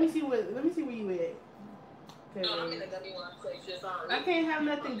Well, god. let me see where you at. Okay. No, I'm in the gummy one section. I can't have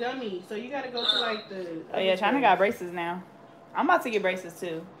nothing gummy, so you gotta go to like the. Oh yeah, China got braces now. I'm about to get braces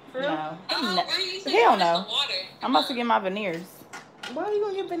too. For real? No. Oh, where you say Hell you want no. some water? I'm about to get my veneers. Why are you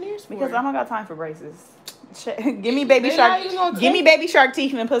gonna get veneers for? Because I don't got time for braces. Give me baby They shark. not even gonna Give me take- baby shark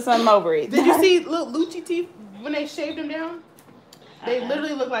teeth and put something over it. Did you see little Lucci teeth when they shaved them down? They Uh-uh.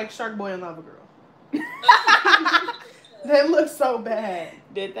 literally look like Shark Boy and Lava Girl. They look so bad.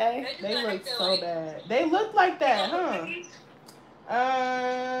 Did they? They look so bad. They look like that, huh?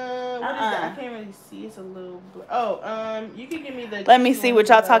 What is that? I can't really see. It's a little. You can give me the. Let me see what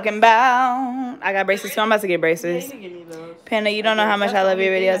y'all talking about. I got braces too. I'm about to get Yeah, braces. you can give me those. Panda, you don't know how much I That's love the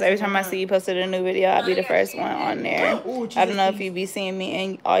your only thing videos. that's Every time I going see you posted a new video, I'll be the first one on there. Ooh, I don't know if Jesus. you be seeing me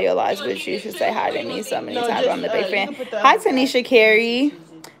in all your lives, but you should say hi to me so many No, times. just, I'm a big you fan. can put the Hi, other side. Tanisha Carey.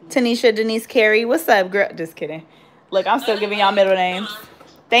 Tanisha Denise Carey. What's up, girl? Just kidding. Look, I'm still giving y'all middle names.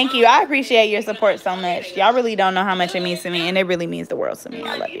 Thank you. I appreciate your support so much. Y'all really don't know how much it means to me, and it really means the world to me.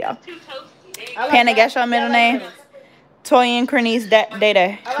 I love y'all. I like Panda, that. guess your middle Yeah, I name? like Toyin Crenice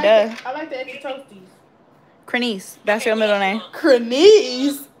Data. I like the extra toasties. Crenice. That's your middle name.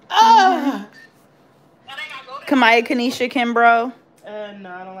 Crenice? Ah. Kamaya Kanisha Kimbrough. No,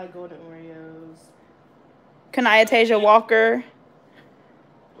 I don't like golden Oreos. Kanaya Tasia Walker.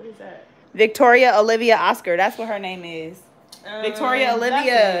 What is that? Victoria Olivia Oscar. That's what her name is. Victoria That's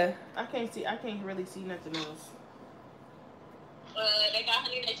Olivia. it. I can't really see nothing else. They got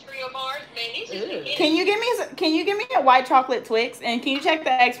honey nut trio bars. Man, these Ew. just Can you give me a white chocolate Twix, and can you check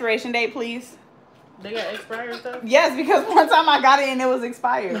the expiration date, please? They got expired stuff? Yes, because one time I got it and it was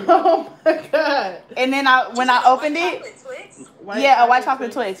expired. Oh my god. And then when I opened it, a white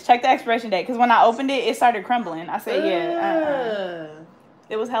chocolate Twix. Check the expiration date, because when I opened it, it started crumbling. I said,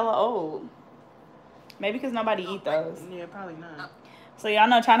 It was hella old. Maybe because nobody eat those. Yeah, probably not. So y'all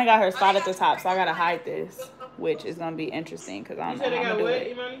know China got her spot at the top, so I gotta hide this, which is gonna be interesting because I You don't said know they how I'm got gonna do what,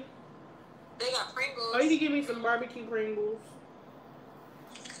 it. Imani? They got Pringles. Oh, you can give me some barbecue Pringles.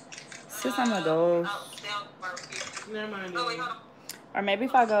 Just some of those. Never mind. Oh, wait, hold on. Or maybe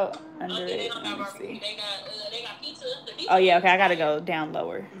if I go under Okay, they it, don't let got me barbecue. see. They got pizza. The pizza Oh yeah, okay, I gotta go down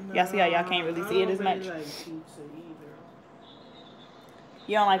lower. Y'all see how y'all can't really see it as much? I don't really like pizza either.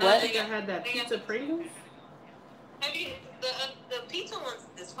 You don't like I what? think I had that pizza Pringles. Have you the pizza ones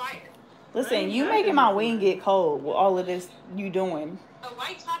is fire. Listen, you making my wing get cold with all of this you doing. A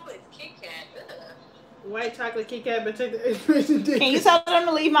white chocolate Kit Kat. White chocolate Kit Kat, but check the expiration date. Can you tell them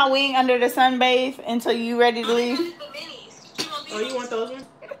to leave my wing under the sunbathe until you ready to leave? Oh, you want those ones?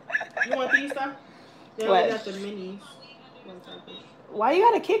 You want these stuff? Yeah, What? we got the minis. White chocolate. Why you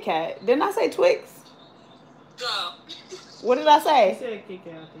got a Kit Kat? Didn't I say Twix? No. What did I You say? said Kit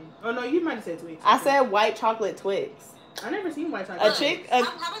Kat, I think. Oh no, you might have said Twix. I said white chocolate Twix. I never seen white chocolate. A chick, How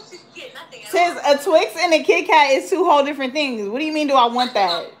much did you get? Nothing. says a Twix and a Kit Kat is two whole different things. What do you mean? Do I want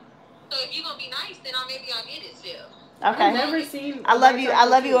that? So if you gonna be nice, then maybe I'll get it still. Okay. I've never seen. I love white you. I chocolate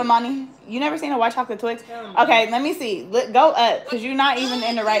love you, Twix. Imani. You never seen a white chocolate Twix? Hell no. Okay, let me see. Go up, because you're not even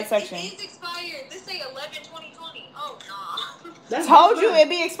in the right section. It's expired. This say 11/2020. Oh no. That's Told this you month. it'd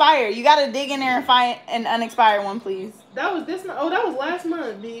be expired. You gotta dig in there and find an unexpired one, please. That was this month. Oh, that was last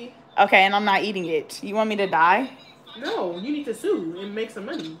month, B. Okay, and I'm not eating it. You want me to die? No, you need to sue and make some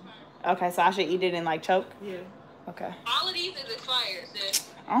money. Okay, so I should eat it and like choke? Yeah. Okay. All of these is expired, sis.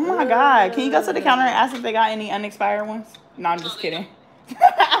 Oh my god. Can you go to the counter and ask if they got any unexpired ones? No, I'm just kidding.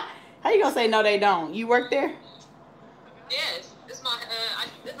 How you gonna say no they don't? You work there? Yes. This is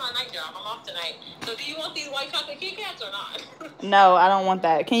my night job. I'm off tonight. So do you want these white chocolate Kit Kats or not? No, I don't want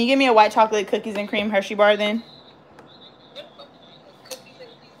that. Can you give me a white chocolate cookies and cream Hershey bar then? Cookies and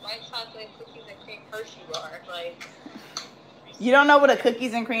white chocolate cookies and cream. life. You don't know what a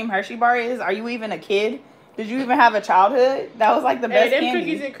cookies and cream Hershey bar is? Are you even a kid? Did you even have a childhood? That was like the best them candy.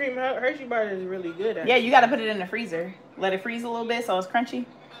 cookies and cream Hershey bar is really good. Actually. Yeah, you got to put it in the freezer. Let it freeze a little bit so it's crunchy.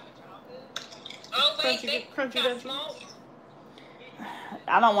 Oh, wait, crunchy.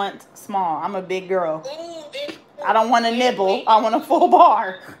 I don't want small. I'm a big girl. Ooh, I don't want a nibble. I want a full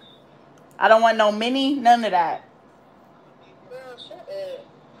bar. I don't want no mini, none of that. Girl, shut up.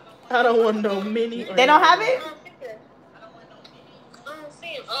 I don't want no mini. They don't have it? I don't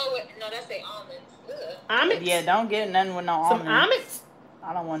see them. Oh, wait, no, that's the almonds. Ugh. Almonds? Yeah, don't get nothing with no almonds. Some almonds?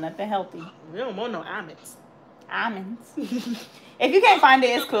 I don't want nothing healthy. We don't want no almonds. Almonds. If you can't find it,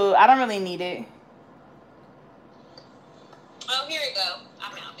 it's cool. I don't really need it. Oh, here we go. I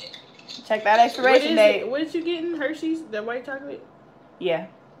found it. Check that expiration date. What did you get in Hershey's? That white chocolate? Yeah.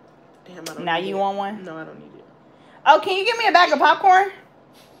 Damn, I don't now need you it. want one? No, I don't need it. Oh, can you give me a bag of popcorn?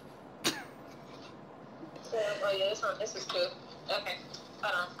 Oh, yeah, this is cool. Okay.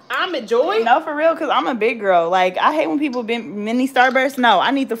 Hold on. I'm a joy. No, for real, because I'm a big girl. Like, I hate when people mini Starburst. No,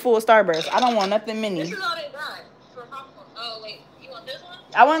 I need the full Starburst. I don't want nothing mini. This is all they got for popcorn. Oh, wait. You want this one?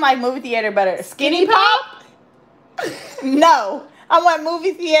 I want, like, movie theater butter. Skinny Pop? No. I want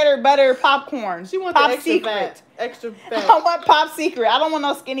movie theater butter popcorn. She wants Pop the extra Secret. fat. Extra fat. I want Pop Secret. I don't want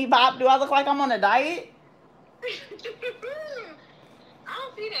no Skinny Pop. Do I look like I'm on a diet? I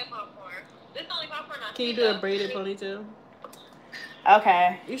don't see that popcorn. This only popcorn I Can you see, do a though. braided ponytail?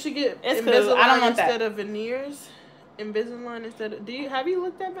 Okay. You should get It's cool. I don't want that. instead of veneers. Invisalign instead of. Have you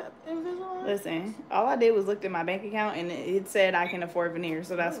looked at Invisalign? Listen, all I did was looked at my bank account and it said I can afford veneers,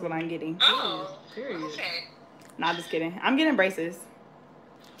 so that's what I'm getting. Oh, period. Okay. Nah, just kidding. I'm getting braces.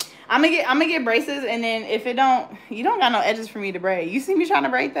 I'm gonna get braces, and then if it don't, you don't got no edges for me to braid. You see me trying to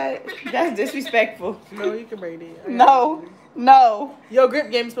braid that? That's disrespectful. No, you can braid it. No. Your grip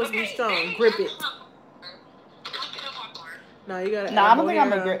game is supposed to be strong. Grip it. No, you gotta. No, add I don't more think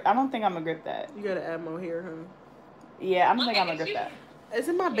I'm hair, a grip. I don't think I'm gonna grip that. You gotta add more hair, huh? Yeah, I don't think I'm gonna grip that. Is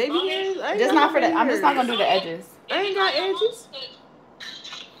it my baby hairs? Just not for that. I'm just not gonna do the edges. I ain't got edges.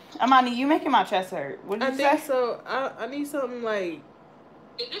 Amani, you making my chest hurt. What did you say? I think so. I need something like.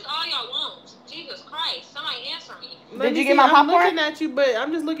 Is this all y'all want? Jesus Christ! Somebody answer me. Did you get my popcorn? I'm looking at you, but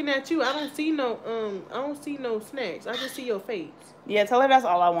I'm just looking at you. I don't see no snacks. I just see your face. Yeah, tell her that's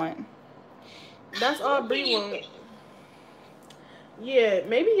all I want. That's all Bree want. Yeah,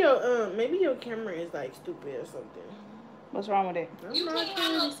 maybe your camera is like stupid or something. What's wrong with it? You can't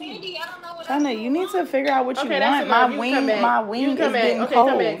have no candy. I don't know what Tana, you need to figure out what you that's want. enough. My You wing come back. is You come back. getting Okay, cold.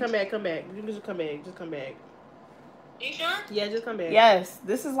 come back. You can just come back. Just come back. You sure? Yeah, just come back. Yes,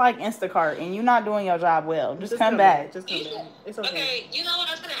 this is like Instacart, and you're not doing your job well. Just come back. Just come back. It's okay. Okay, you know what?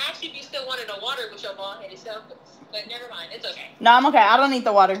 I was gonna ask you if you still wanted the water with your bald headed self, but never mind. It's okay. No, I'm okay. I don't need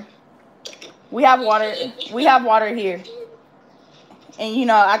the water. We have water. We have water here. And you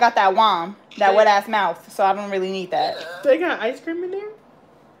know, I got that that wet ass mouth, so I don't really need that. They got ice cream in there? You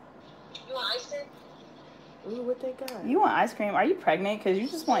want ice cream? Ooh, what they got? You want ice cream? Are you pregnant? Because you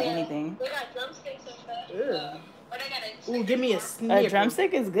just want anything. They got drumsticks and stuff. Ugh. Or they got Ooh, give me a snicker. A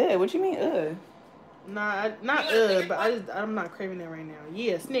drumstick is good. What you mean, Nah, but I'm not craving that right now.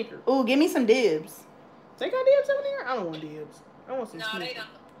 Yeah, Snicker. Ooh, give me some dibs. They got dibs over there? I don't want dibs. I want some No, Snickers. they don't.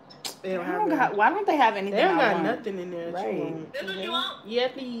 They don't have them. Why don't they have anything? They don't I got want? nothing in there. Right. You want. This what you want? Yeah,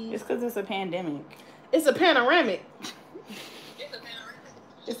 please. It's because it's a pandemic. It's a panoramic. It's a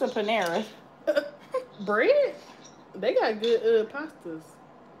panoramic. It's a Panera. Bread? They got good pastas.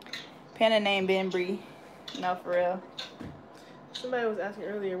 Panda name Ben Bree. No, for real. Somebody was asking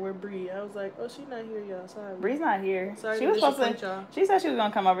earlier where Bree. I was like, oh, she's not here, y'all. Sorry. Bree's not here. Sorry She to was supposed disappoint to. y'all. She said she was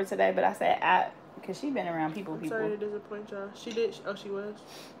gonna come over today, but I said because she been around people. Sorry to disappoint y'all. She did. Oh, she was.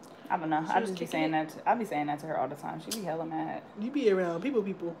 I don't know. She I was just be kicking saying it? that. I be saying that to her all the time. She be hella mad. You be around people.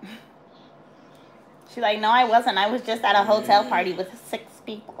 She like, no, I wasn't. I was just at a hotel party with 6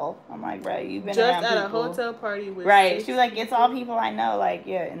 people. I'm like, right, you've been Just around at people. a hotel party with Right. 6 She was like, it's all people I know. Like,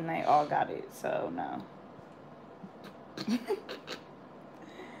 yeah, and they all got it. So no. I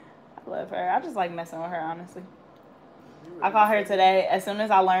love her. I just like messing with her, honestly. I called her today. As soon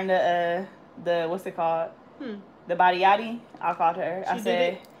as I learned the what's it called? The body yaddy, I called her. I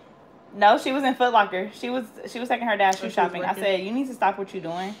said, no, she was in Foot Locker. She was taking her dad shoe shopping. I said, you need to stop what you're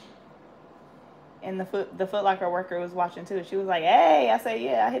doing. And the Foot Locker worker was watching too. She was like, hey. I said,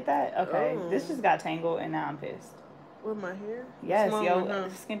 yeah, I hit that. Okay. Oh. This just got tangled and now I'm pissed. With my hair? Yes, Small yo, one, huh?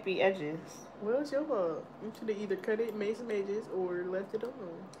 skimpy edges. Well, it's your fault. You should have either cut it, made some edges, or left it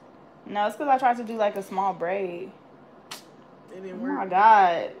alone. No, it's because I tried to do like a small braid. It didn't Oh work. my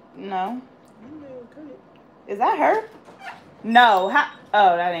God. No. You may have cut it. Is that her? No.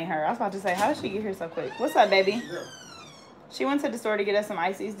 Oh, that ain't her. I was about to say, how did she get here so quick? What's up, baby? She went to the store to get us some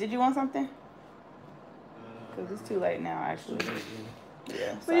ices. Did you want something? Because it's too late now, actually.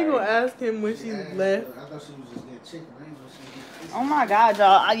 Yeah. So you gonna ask him when she left? I thought she was just getting chicken. I ain't know she was getting ice. Oh my God,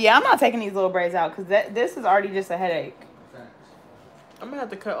 y'all. Yeah, I'm not taking these little braids out because this is already just a headache. I'm gonna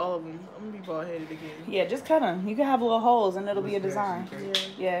have to cut all of them. I'm gonna be bald headed again. Yeah, just cut them. You can have little holes and it'll be a design.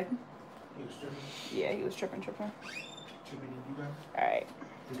 Yeah. He was tripping. Yeah, he was tripping. Tripping you guys? All right.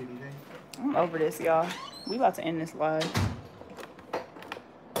 Did anything? I'm over this, y'all. We about to end this live.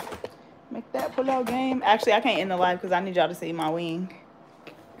 Make that pull-out game. Actually, I can't end the live because I need y'all to see my wing.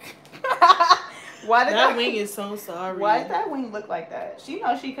 Why did that wing is so sorry. Why did that wing look like that? She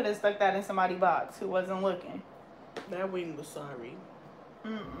knows she could have stuck that in somebody's box who wasn't looking. That wing was sorry.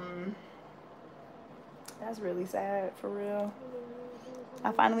 That's really sad, for real.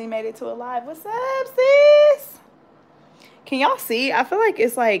 I finally made it to a live. What's up, sis? Can y'all see? I feel like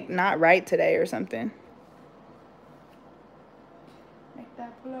it's like not right today or something. Make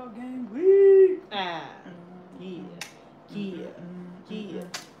that pull-out game weak. Yeah.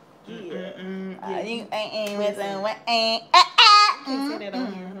 You ain't missing what ain't. Can't say that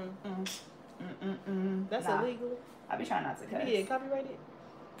on here, That's illegal. I be trying not to cuss. Yeah, copyrighted.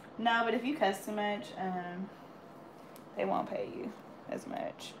 No, but if you cuss too much, they won't pay you as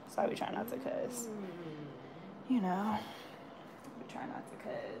much. So I be trying not to cuss. You know, I be trying not to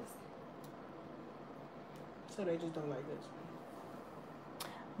cuss. So they just don't like this.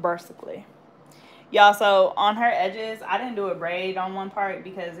 Basically. Y'all, so on her edges, I didn't do a braid on one part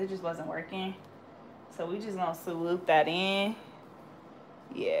because it just wasn't working. So we just gonna swoop that in.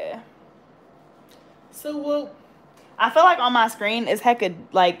 Yeah. So what? I feel like on my screen it's hecka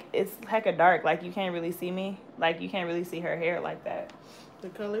dark. Like you can't really see me. Like you can't really see her hair like that. The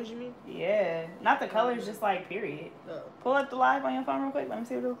colors you mean? Yeah. Not the colors, just like period. Oh. Pull up the live on your phone real quick. Let me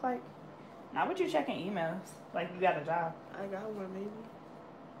see what it looks like. Not what you checking emails. Like you got a job. I got one maybe.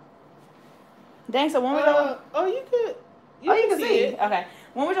 Dang, so when was your... Oh, you could... You can see it. Okay.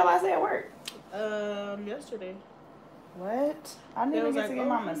 When was your last day at work? Yesterday. What? I didn't even get to get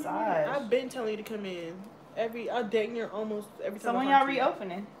my massage. I've been telling you to come in. I dang near almost every time. So when y'all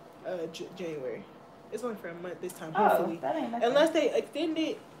reopening? January. It's only for a month this time, Oh, hopefully. that ain't nothing. Unless they extend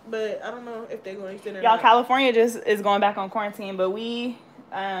it, but I don't know if they're going to extend it or Y'all, not. California just is going back on quarantine, but we,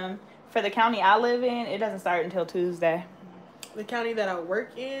 for the county I live in, it doesn't start until Tuesday. The county that I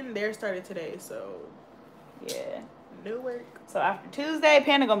work in, they're started today, so yeah, no work. So after Tuesday,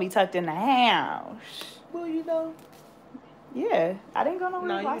 Panda gonna be tucked in the house. Well, you know. Yeah, I didn't go nowhere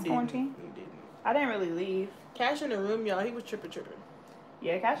No, last quarantine. You didn't. I didn't really leave. Cash in the room, y'all. He was tripping.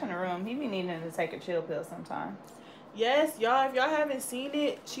 Yeah, Cash in the room. He be needing to take a chill pill sometimes. Yes, y'all. If y'all haven't seen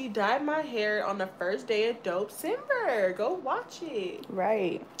it, she dyed my hair on the first day of DOPEaxXPANA. Go watch it.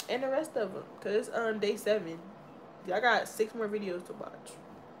 Right. And the rest of them, cause day 7. Y'all got 6 more videos to watch.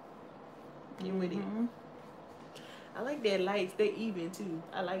 You with it? I like that lights. They even too.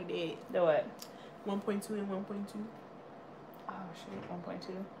 I like that. The what? 1.2 and 1.2. Oh shit,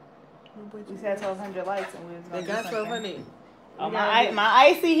 1.2. 1.2. We said 1,200 lights and we was They gonna got do something. 1,200. Oh, my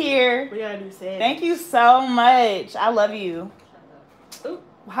icy here. We gotta do 7. Thank you so much. I love you. Ooh.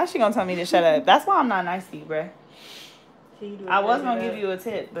 How's she gonna tell me to shut up? That's why I'm not nice to you, bruh. Can you do I was gonna give you a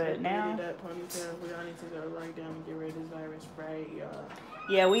tip, but now. That ponytail. We all need to go lock down and get rid of this virus, right, y'all?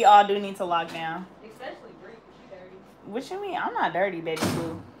 Yeah, we all do need to lock down. Especially Bree, she dirty. What you mean? I'm not dirty, baby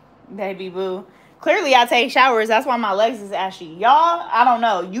boo. Baby boo. Clearly, I take showers. That's why my legs is ashy. Y'all, I don't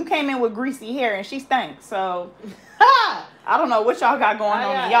know. You came in with greasy hair and she stinks. So, I don't know what y'all got going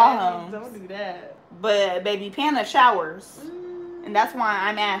on in y'all homes. Don't do that. But, baby, Panda showers. And that's why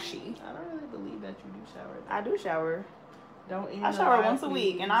I'm ashy. I don't really believe that you do shower. I do shower. Don't even I shower lie, once a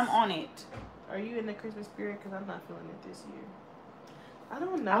week and I'm on it. Are you in the Christmas spirit? Because I'm not feeling it this year. I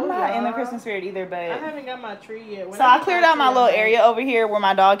don't know. I'm not in the y'all. Christmas spirit either, but I haven't got my tree yet. so I cleared out my little area over here where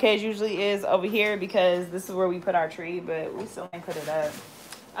my dog cage usually is over here because this is where we put our tree, but we still ain't put it up.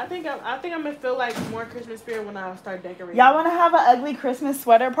 I think I'm gonna feel like more Christmas spirit when I start decorating. Y'all want to have an ugly Christmas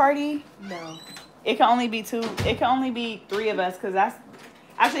sweater party? No. It can only be 2. It can only be 3 of us because that's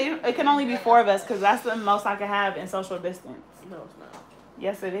actually it can only be 4 of us because that's the most I can have in social distance. No, it's not.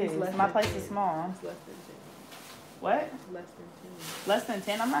 Yes, it is. It's My place 10. is small. It's less than 10. What? Less than 10. Less than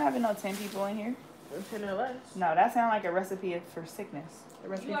 10? I'm not having no 10 people in here. 10 or less. No, that sounds like a recipe for sickness. A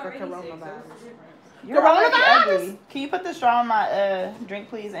recipe for coronavirus. You're already ugly. Can you put the straw in my drink,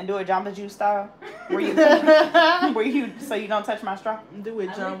 please, and do it Jamba Juice style? Where you so you don't touch my straw? Do it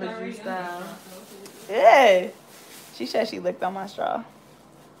Jamba Juice style. Yeah. She said she licked on my straw.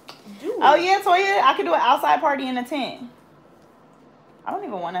 Oh yeah, Toya, I could do an outside party in a tent. I don't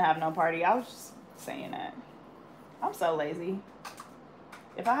even want to have no party. I was just saying that. I'm so lazy.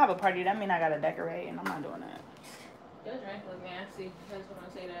 If I have a party, that means I gotta decorate, and I'm not doing that. Your drink look nasty. That's when I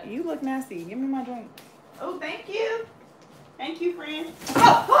say that. You look nasty. Give me my drink. Oh, thank you. Thank you, friend.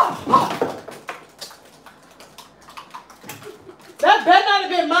 That better not have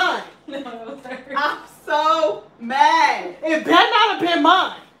been mine. No, sorry. I'm so mad. It better not have been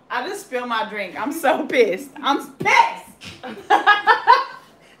mine. I just spilled my drink. I'm so pissed. I'm pissed. That's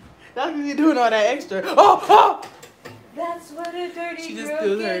because you're doing all that extra. Oh! That's what a dirty She just girl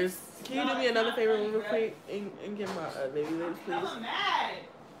spilled gets. hers. Can you do me another favor real quick and get my baby legs, please? I'm mad.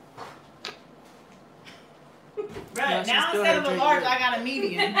 Bruh, No, she now still instead had of a drink large, left. I got a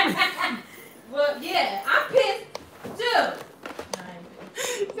medium. Well, yeah, I'm pissed too.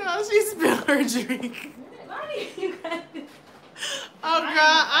 No, she spilled her drink. Why do you guys? Oh,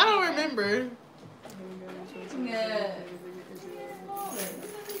 God, I don't remember. Yeah.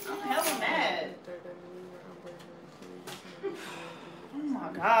 I'm hella mad. Oh my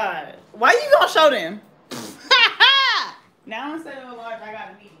God. Why you gonna show them? Now instead of a large, I got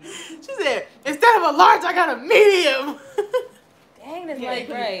a medium. She said, instead of a large, I got a medium. Dang, that's Yeah, like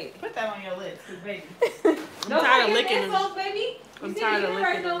right. Put that on your lips, cause baby. I'm tired of licking them. insults, baby. I'm You tired see, of the licking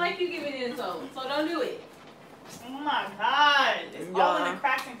universe don't them. like you giving insults, so don't do it. Oh my God. It's all in Yeah. the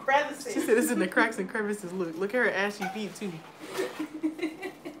cracks and crevices. She said it's in the cracks and crevices. Look at her ashy feet, too.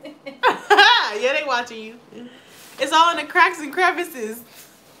 Yeah, they watching you. It's all in the cracks and crevices.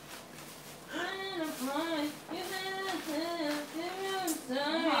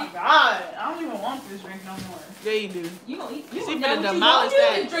 Oh my God. I don't even want this drink no more. Yeah, you do. You gonna eat? She You finna gonna demolish do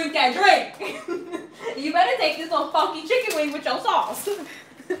that. is drink that drink. You better take this on funky chicken wing with your sauce.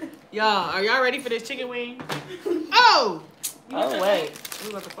 Y'all, are y'all ready for this chicken wing? Oh! Oh, wait. We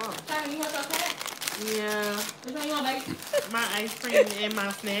about to fall. Simon, you want some snack? Yeah. Which one you want, baby? My ice cream and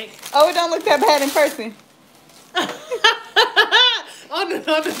my snack. Oh, it don't look that bad in person. on the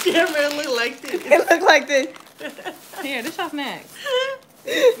camera, it look like this. It look like this. Here, this your snack.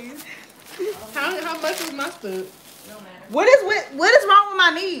 How much is my stuff? What is wrong with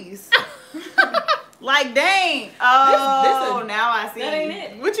my knees? Like, dang. Oh, This now I see. That ain't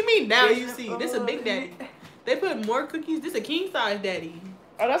it. What you mean now you see? This a big daddy. They put more cookies. This a king size daddy.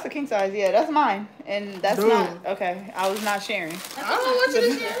 Oh, that's a king size. Yeah, that's mine. And that's Dude. not. Okay, I was not sharing. I don't want you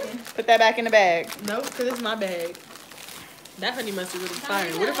to share. Put that back in the bag. No, because it's my bag. That honey mustard really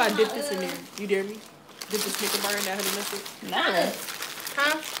fire. What if I dip this in there? You dare me? Dip the Snicker bar in that honey mustard? No.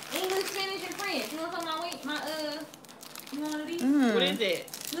 Huh? English, Spanish, and French. You want some of you want one of these? What is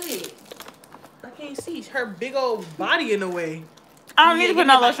that? Look at it. I can't see. Her big old body in the way. I don't need to put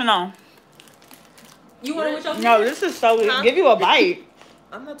no lotion on. You want it with your No, this is so. Huh? Give you a bite.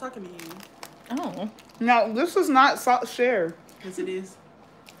 I'm not talking to you. Oh. No, this is not share. Yes, it is.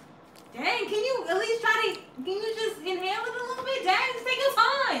 Dang, can you at least try to, can you just inhale it a little bit? Dang, just take your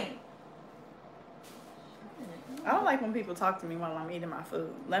time. I don't like when people talk to me while I'm eating my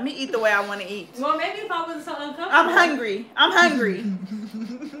food. Let me eat the way I want to eat. Well, maybe if I wasn't so uncomfortable. I'm hungry. I'm hungry.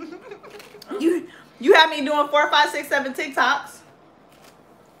 You have me doing 4, 5, 6, 7 TikToks.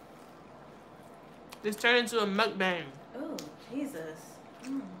 This turned into a mukbang. Oh, Jesus.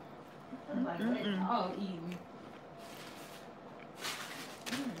 Like, oh, eating.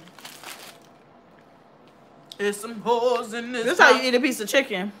 There's some holes in this This is house. how you eat a piece of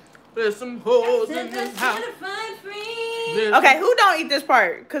chicken. There's some holes in this house. There's Okay, who don't eat this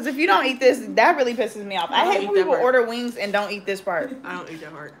part? Because if you don't eat this, that really pisses me off. I don't hate eat when that people part. order wings and don't eat this part. I don't eat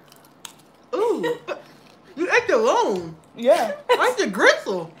that part. Ooh. You ate the bone. Yeah. What's the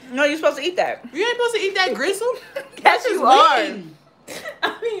gristle? No, you're supposed to eat that. You ain't supposed to eat that gristle. Yes, you are. lean.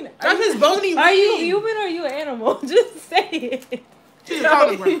 I mean, That's his bony are you lean. human or are you an animal? Just say it. She's a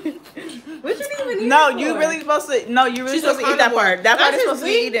carnivore. What you even No, eating you for? really supposed to. No, you really She's a supposed to eat that carnivore. part. That part is That's supposed to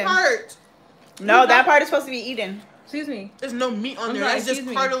his be lean eaten. part. No, that part is supposed to be eaten. Excuse me. There's no meat on I'm there. sorry, That's just excuse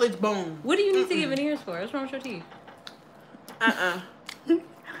me. cartilage bone. What do you need to get veneers for? What's wrong with your teeth?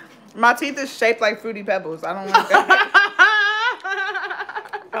 My teeth is shaped like Fruity Pebbles. I don't want that.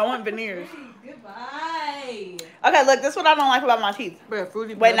 I want veneers. Goodbye. Okay, look, this is what I don't like about my teeth. Bro,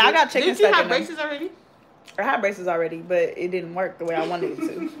 fruity Wait, now I pebbles. got chicken Didn't you stuck have in them. braces already? I had braces already, but it didn't work the way I wanted it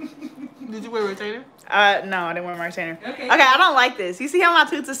to. Did you wear a retainer? No, I didn't wear my retainer. Okay. Okay, I don't like this. You see how my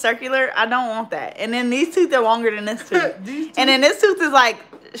tooth is circular? I don't want that. And then these teeth are longer than this tooth. And then this tooth is like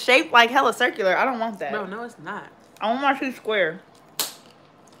shaped like hella circular. I don't want that. Bro, no, it's not. I want my tooth square.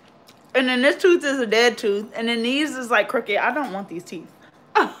 And then this tooth is a dead tooth. And then these is like crooked. I don't want these teeth.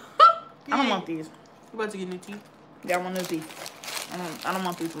 I don't want these. You about to get new teeth? Yeah, I want new teeth. I don't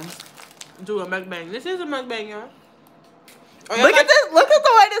want these ones. Do a mukbang. This is a mukbang, y'all. Oh, Look at this. Look at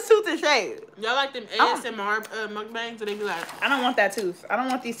the way this tooth is shaped. Y'all like them ASMR mukbangs? Or they be like, I don't want that tooth. I don't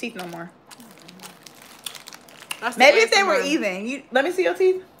want these teeth no more. that's the Maybe if they were ASMR. even. Let me see your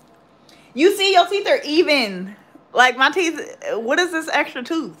teeth. You see your teeth are even. Like my teeth. What is this extra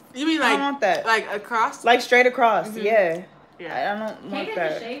tooth? You mean I like don't want that. like across? Like straight across. Yeah. Yeah. I don't Can't want they that.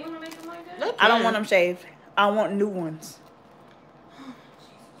 just shave them and make them like that? I don't want them shaved. I want new ones.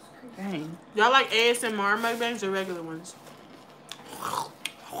 Dang. Y'all like ASMR mukbangs or regular ones?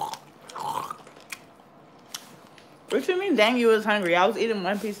 What you mean? Dang, you was hungry. I was eating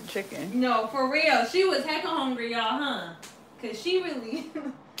one piece of chicken. No, for real. She was hecka hungry, y'all, huh? Cause she really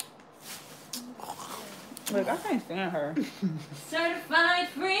Look, I can't stand her. certified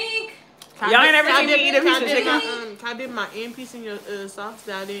freak. Y'all ain't never seen me eat a piece of Can chicken? I dip my end piece in your sauce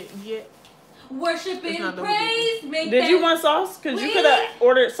that I didn't get? Worship It's and not the praise. Make Did you that- want sauce? Because you could have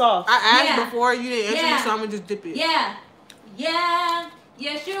ordered sauce. I asked Yeah. before, you didn't answer me, Yeah. so I'm gonna just dip it. Yeah. Yeah.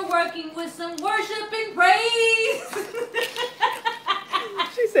 Yes, you're working with some worship and praise.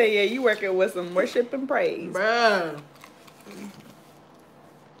 She said, yeah, you working with some worship and praise. Bruh.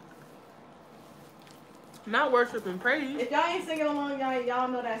 Not worship and praise. If y'all ain't singing along, y'all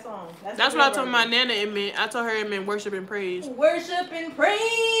know that song. That's what I told my nana it meant. I told her it meant worship and praise. Worship and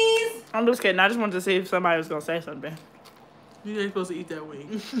praise. I'm just kidding. I just wanted to see if somebody was going to say something. You ain't supposed to eat that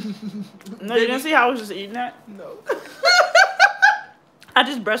wing. No, you didn't see how I was just eating that? No. I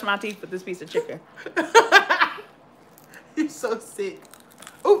just brushed my teeth with this piece of chicken. You're so sick.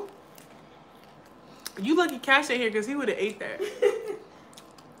 Ooh. You lucky Cash ain't here because he would have ate that.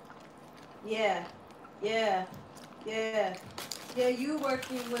 Yeah. Yeah. Yeah. Yeah, you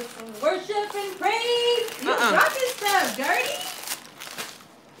working with some worship and praise. You dropping stuff dirty?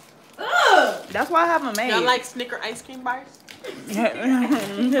 Ugh. That's why I have them made. Y'all like Snicker ice cream bars?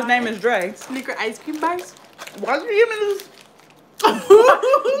 His name is Dre. Snicker ice cream bars? Why did you give me this?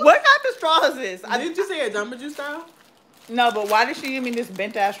 What type of straw is this? Did you say a Jamba Juice style? No, but why did she give me this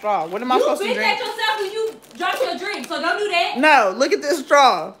bent ass straw? What am I supposed to You drink? bent at yourself when you dropped your drink, so don't do that. No, look at this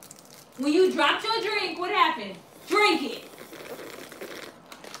straw. When you dropped your drink, what happened? Drink it.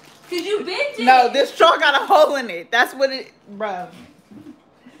 Cause you bent it. No, this straw got a hole in it. That's what it, bro.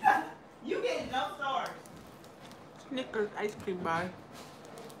 You get no stars. Snickers ice cream bar.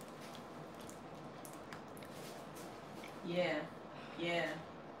 Yeah. Yeah.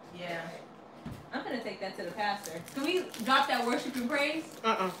 Yeah. I'm gonna take that to the pastor. Can we drop that worship and praise?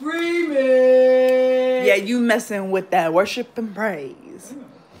 Freeman. Yeah, you messing with that worship and praise.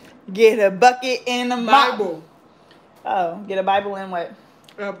 Get a bucket and a mop. Bible. Oh, get a Bible and what?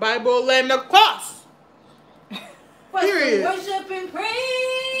 A Bible and a cross. For Period. some worship and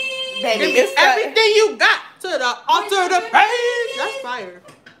praise. Baby, Give me it's everything you got to the altar to praise. That's fire.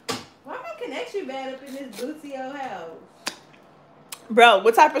 Why my connection bad up in this bootsy old house? Bro,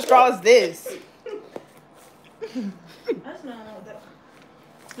 what type of straw is this? That's not that.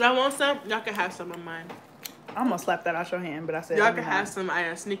 Y'all want some? Y'all can have some of mine. I'm gonna slap that out your hand, but I said Y'all can have some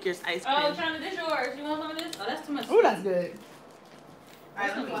Snickers ice cream. Oh, trying to this yours. You want some of this? Oh, that's too much. Oh, that's good.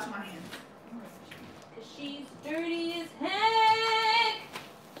 Alright, let me wash my hands. Cause she's dirty as heck.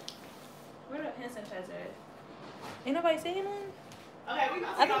 Where the hand sanitizer at? Ain't nobody saying nothing? Okay, we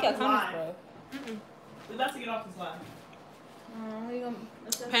about I think your comments, bro. We about to get off this line.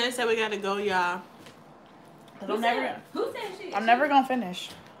 Penny said we gotta go, y'all. Who said shit? I'm never gonna finish.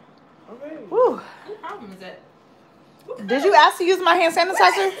 Okay. Woo. What problem is that? Did you ask to use my hand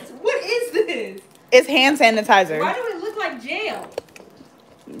sanitizer? What is this? It's hand sanitizer. Why do it look like jail?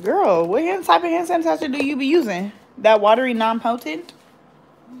 Girl, what type of hand sanitizer do you be using? That watery non-potent?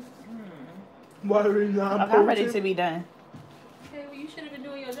 Watery Okay, I'm ready to be done. Okay, well, you should have been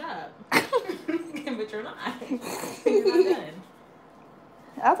doing your job. But you're not. You're not done.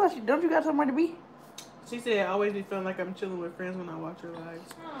 I thought you, don't you got somewhere to be? She said, I always be feeling like I'm chilling with friends when I watch her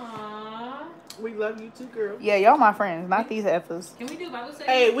lives. Aww. We love you too, girl. Yeah, y'all my friends, not these effers. Can we do Bible study?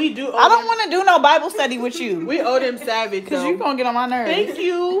 Hey, we do. I don't want to do no Bible study with you. We owe them Savage. Because you going to get on my nerves. Thank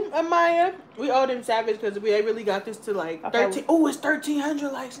you, Amaya. We owe them Savage because we really got this to like 13. Oh, it's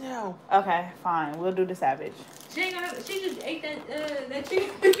 1,300 likes now. Okay, fine. We'll do the Savage. She ain't gonna. She just ate that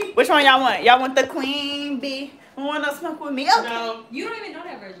chicken. Which one y'all want? Y'all want the queen bee? Want to smoke with me? Okay. No. You don't even know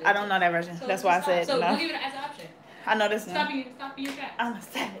that version. I don't know that version. So That's why I stop. said So no. we'll give it as an option. I know this Stop one. in your tracks. I'm a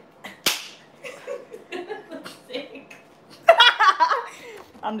savage. Sick.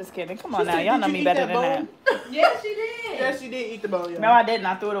 I'm just kidding. Come on now. Y'all know me better than that. Yes, she did. Yes, she did eat the bowl, y'all. No, I didn't.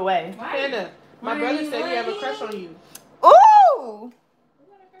 I threw it away. Why? Hannah, my brother said he have a crush on you. Ooh!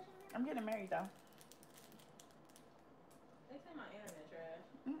 I'm getting married though. They say my internet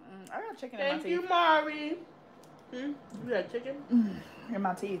trash. I got chicken in my Thank teeth. you, Mari. You got chicken? In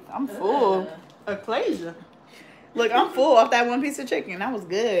my teeth. I'm full. Ecclesia. Look, I'm full off that one piece of chicken. That was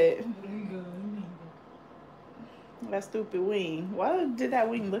good. That stupid wing. Why did that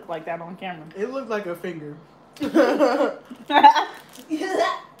wing look like that on camera? It looked like a finger.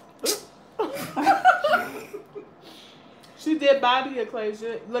 She did body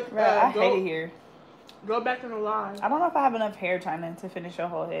Ecclesia. Look, Bro, I hate it here. Go back in the line. I don't know if I have enough hair, China, to finish your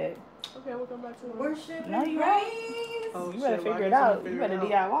whole head. Okay, we'll come back to it. Worship. No, you right. Oh, You better shit, well, figure I it guess I'm out. gonna You figure better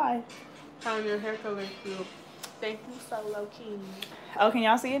it out. DIY. How your hair color feel? Thank you, Solo King. Oh, can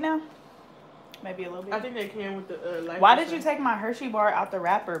y'all see it now? Maybe a little bit. I think they can with the light. Why did you take my Hershey bar out the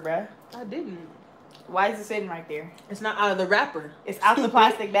wrapper, bruh? I didn't. Why is it sitting right there? It's not out of the wrapper. It's out the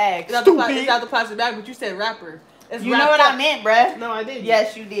plastic bag. It's out the plastic bag, but you said wrapper. It's You know what I meant, bruh. No, I didn't.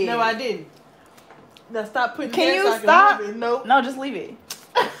 Yes, you did. No, I didn't. Now stop putting. Can you so stop? Nope. No, just leave it.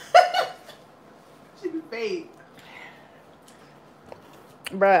 She be fake.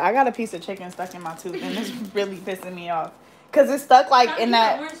 Bruh, I got a piece of chicken stuck in my tooth, and it's really pissing me off. Cause it's stuck like in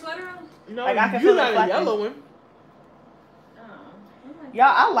that. Orange sweater on? No, like, I can you feel got it a flapping. yellow one. Oh. Y'all,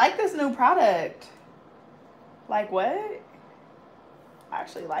 I like this new product. Like what? I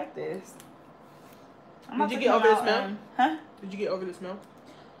actually like this. Did you get over the smell? Huh? Did you get over the smell?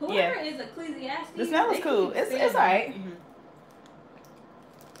 Whoever is Ecclesiastes. The smell is they cool. keep It's saying alright.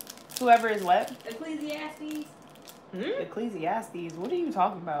 Whoever is what? Ecclesiastes. Ecclesiastes. What are you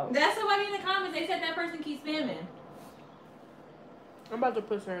talking about? That's somebody in the comments. They said that person keeps spamming. I'm about to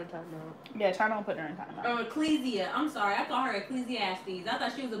put her in timeout. Yeah, try not to put her in timeout. Oh, Ecclesia. I'm sorry. I called her Ecclesiastes. I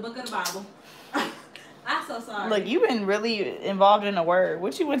thought she was a book of the Bible. I'm so sorry. Look, you've been really involved in the word.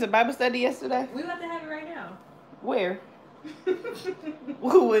 What, you went to Bible study yesterday? We about to have it right now. Where?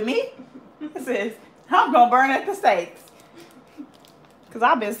 Who, with me? It says, I'm going to burn at the stakes. Because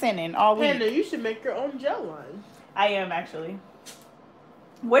I've been sinning all week. Panda, you should make your own gel line. I am, actually.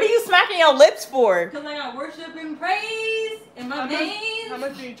 What are you smacking your lips for? Because I got worship and praise in my veins. How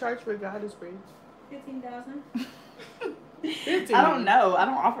much do you charge for goddess braids? 15,000. I don't know. I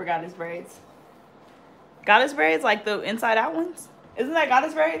don't offer goddess braids. Goddess braids? Like the inside out ones? Isn't that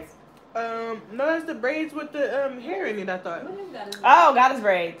goddess braids? No, that's the braids with the hair in it, I thought. What is goddess braids? Oh, goddess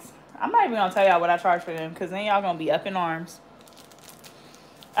braids. I'm not even going to tell y'all what I charge for them, because then y'all going to be up in arms.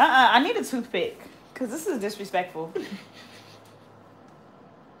 I need a toothpick, because this is disrespectful.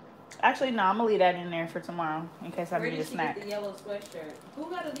 Actually, no, I'm going to leave that in there for tomorrow, in case I need a snack. Where did she get the yellow sweatshirt? Who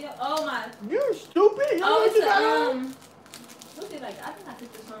got a yellow? Oh, my. You stupid. Oh, it's a, who did like? I think I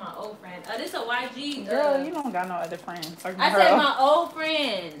took this from my old friend. This is a YG. Girl, you don't got no other friends. I said my old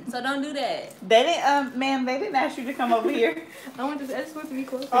friend, so don't do that. They didn't, ma'am, they didn't ask you to come over here. I just want to be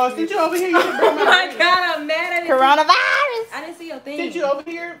close. Oh, since you over here, you can bring Oh my God, I'm mad. Coronavirus. I didn't see your thing. Since you over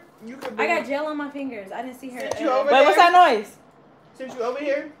here, you can bring I got gel on my fingers. I didn't see her. Since you over Wait, there, what's that noise? Since you over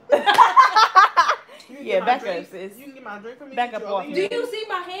here. Yeah, back up, sis. You can get my drink from me. Back up off Do me. you see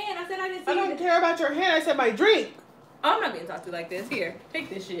my hand? I said I didn't see I don't care about your hand. I said my drink. Oh, I'm not being talked to like this. Here, take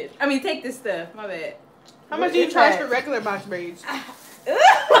this shit. I mean, take this stuff. My bad. How much do you charge for regular box braids?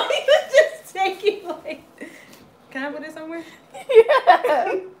 Just take it like. Can I put it somewhere?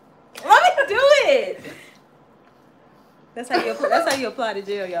 Yeah. Let me do it. That's how you apply to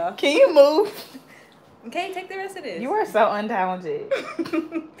gel, y'all. Can you move? Okay, take the rest of this. You are so untalented.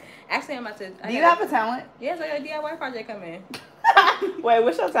 Actually, I'm about to. Do you have a talent? Yes, I got a DIY project coming. Wait,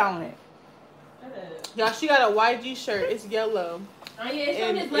 what's your talent? Y'all, she got a YG shirt. It's yellow. Oh yeah, it's from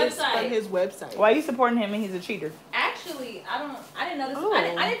And his it's website. from his website. Oh. Why are you supporting him and he's a cheater? Actually, I didn't know this. Oh.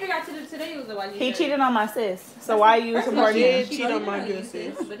 I didn't figure out today was a YG. He shirt. cheated on my sis. So why are you First of all, supporting him? Cheat on my good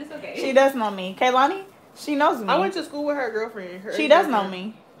sis. But it's okay. She does know me. Kaylani, she knows me. I went to school with her girlfriend. She does know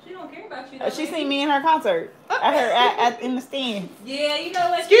me. She don't care about you. She seen me in her concert. At in the stand. Yeah, you know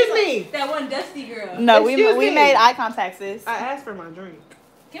what? Excuse me. That one dusty girl. No, Excuse we me. made eye contact, sis. I asked for my drink.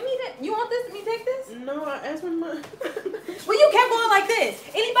 Give me that. You want this? Let me take this? No, I asked for my. Well, you kept going like this.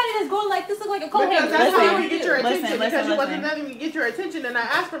 Anybody that's going like this look like a Because co-hater. that's Listen, how you get your attention. listen, because you listen. wasn't letting me get your attention, and I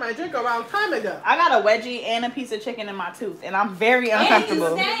asked for my drink a long time ago. I got a wedgie and a piece of chicken in my tooth, and I'm very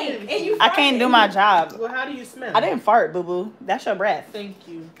uncomfortable. And you I can't do my job. Well, how do you smell? I didn't fart, boo boo. That's your breath. Thank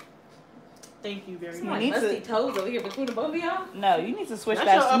you. Thank you very You much. need musty to- toes over here between the both of y'all. No, you need to switch That's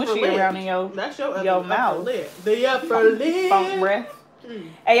that your upper smushy lip. around in your That's your your upper mouth. lip. The upper lip. Funk breath. Mm.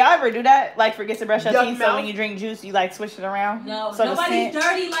 Hey, y'all ever do that? Like, forget to brush your Yuck teeth, so mouth. when you drink juice, you like switch it around? No, So the nobody's scent-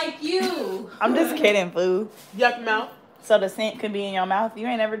 dirty like you. I'm just kidding, fool. Yuck mouth. So the scent could be in your mouth. You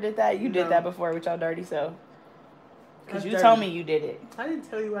ain't ever did that? You did No. that before with your dirty self. Because That's you dirty. told me you did it. I didn't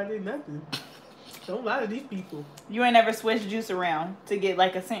tell you I did nothing. Don't lie to these people. You ain't ever switched juice around to get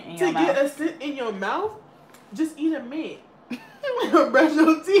like a scent in your To mouth. get a scent in your mouth? Just eat a mint. Brush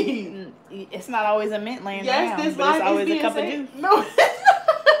your teeth. It's not always a mint laying yes, around, this but it's live always is a cup of being juice. No.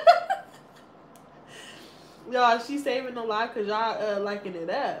 Y'all, she's saving the live because y'all liking it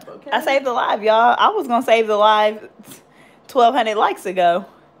up, okay? I saved the live, y'all. I was going to save the live 1,200 likes ago.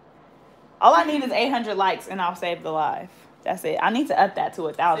 All I need is 800 likes, and I'll save the live. That's it. I need to up that to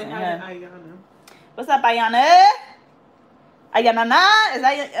 1,000. Say hi to Ayana. What's up, Ayana? Ayana? Is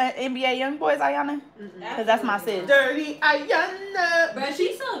that NBA Young Boys, Ayana? Because that's my sis. Dirty Ayana. Bro,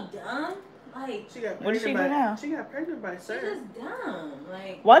 she's so dumb. Like, she got what does she do now? She got pregnant by Sir. She's just dumb.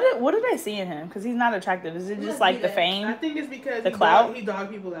 Like, What do they see in him? Because he's not attractive. Is it just like the fame? I think it's because the clout. He dog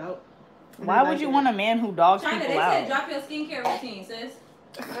people out. Why would you want a man who dogs China, people they out? said drop your skincare routine, sis.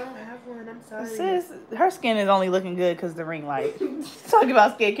 I don't have one. I'm sorry. Sis, her skin is only looking good because the ring light. Talking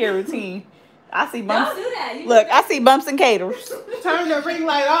about skincare routine. I see bumps. Don't do that. Look, I see bumps and caters. Turn the ring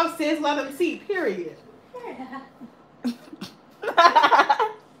light off, sis. Let them see. Period.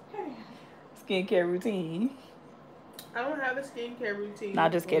 Skincare routine. I don't have a skincare routine.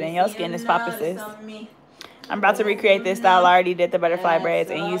 Not just kidding. Your skin is popping, sis. I'm about to recreate this style. I already did the butterfly braids,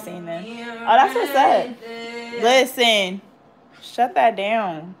 and you seen them. Oh, that's what's up. Listen, shut that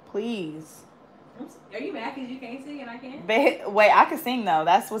down, please. Are you mad because you can't sing and I can't? Wait, I can sing though.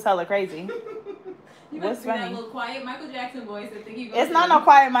 That's what's hella crazy. You What's must do that funny? little quiet Michael Jackson voice that think you It's not no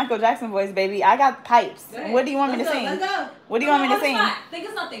quiet Michael Jackson voice, baby. I got pipes. What do you want me to sing? Let's go. What do you want me to sing? Think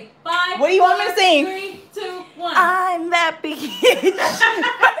of something. 5. What do you want me to sing? 3, 2, 1. I'm that bitch.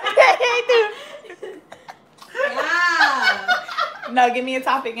 Wow. No, give me a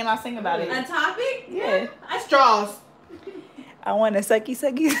topic and I'll sing about it. A topic? Yeah. Straws. I want a sucky.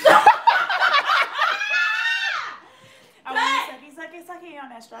 I want a sucky on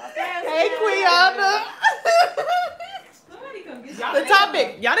that straw. Hey, Quiana. Somebody come get The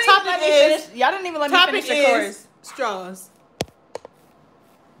topic. Y'all didn't even let me finish the chorus. Straws.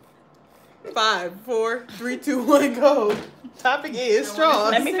 5, 4, 3, 2, 1, go. Topic is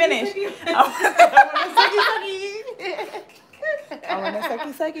straws. Let me finish. I want a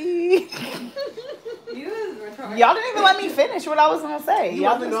sucky. Y'all didn't even let me finish what I was gonna say. You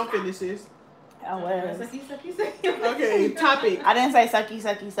Y'all wasn't gonna finish this. I was. Okay, topic. I didn't say sucky. I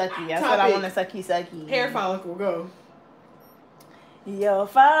said I want a sucky. Hair follicle, go. Your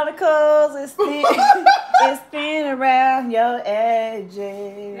follicles is thin, is thin around your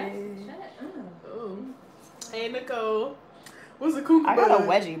edges. Hey, Nicole. What's a cuckoo? I got a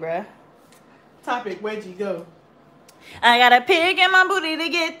wedgie, bruh. Topic, wedgie, go. I got a pig in my booty to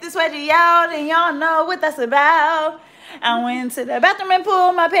get this wedgie out, and y'all know what that's about. I went to the bathroom and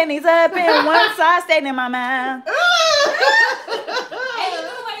pulled my panties up, and one side stayed in my mouth. Hey, you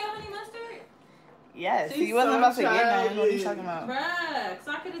know why your honey mustard? Yes, She's he wasn't so about to get none. What are you childish. talking about? Bruh,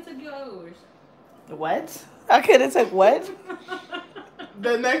 so I could have took yours. What? I could have took what?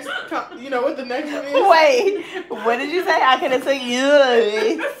 The next, you know what the next one is? Wait, what did you say? I could have took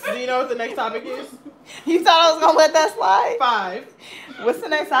yours. Do you know what the next topic is? You thought I was gonna let that slide? 5. What's the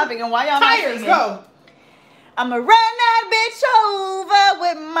next topic and why y'all not Tires, singing? go. I'ma run that bitch over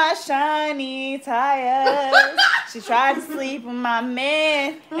with my shiny tires. She tried to sleep with my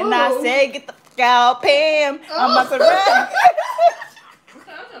man, and I said, "Get the fuck out, Pam." I'm about to run.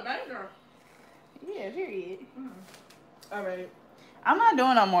 That's a bad girl. Yeah, period. All right. I'm not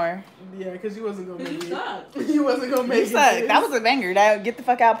doing no more. Yeah, because you wasn't gonna make You it. suck. You wasn't gonna make You it. suck. sis. That was a banger. That "Get the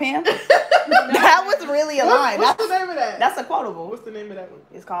fuck out, Pam." That was really a line. What's That's the name of that? That's a quotable. What's the name of that one?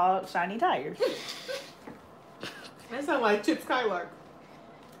 It's called Shiny Tires. That sounds like Chip Skylark.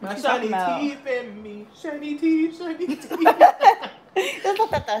 My What you shiny talking about? teeth and me. Shiny teeth, shiny teeth.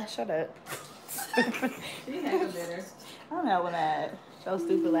 Shut up. She had a bitter. I'm not with that. So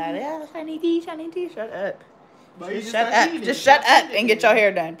stupid lad. Yeah, shiny teeth, shut up. But you Just shut start up. saying it. Just shut Stop up saying and it get your then.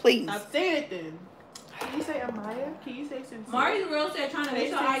 hair done, please. Stop saying it then. Can you say Amaya? Can you say sincere? Mari's real said trying to Say get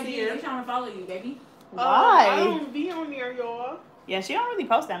your ID. sincere. They trying to follow you, baby. I Why? don't be on there, y'all. Yeah, she don't really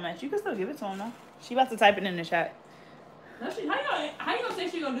post that much. You can still give it to him though. She about to type it in the chat. No, how you gonna say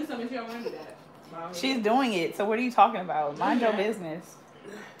she gonna do something if she don't want to do that? She's doing it. So what are you talking about? Mind your business.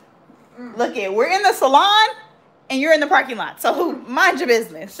 Look it, we're in the salon and you're in the parking lot. So mind your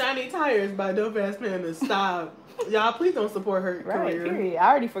business. Shiny Tires by DOPEaxxPANA. Stop. Y'all, please don't support her Right, career. period. I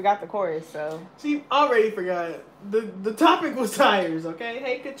already forgot the chorus, so. She already forgot. The topic was tires, okay?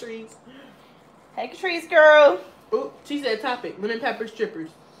 Hey, Catrice. Hey, Catrice, girl. Oh, she said topic. Lemon pepper strippers.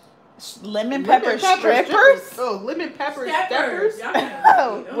 Lemon pepper strippers? Oh, lemon pepper Steppers. steppers?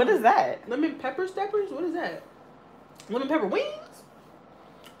 Oh, what is that? Lemon pepper steppers? What is that? Lemon pepper wings?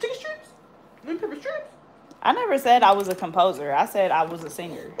 Chicken strips? Lemon pepper strips? I never said I was a composer. I said I was a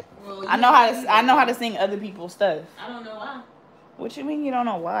singer. Well, I know how to sing other people's stuff. I don't know why. What you mean you don't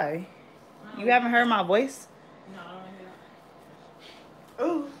know why? You haven't heard my voice? No, I don't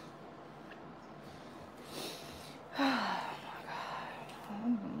hear. Ooh.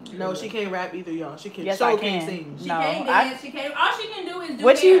 No, she can't rap either, y'all. She can't. Yes, so I can't can. sing. She No, can't dance. She can't. All she can do is do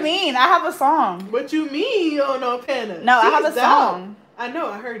What hair. you mean? I have a song. What you mean you don't know Panda? No, I have a She's out. song. I know,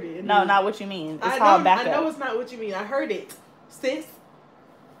 I heard it. No, not what you mean. It's I called know, Back I know Up. it's not what you mean. I heard it. Sis.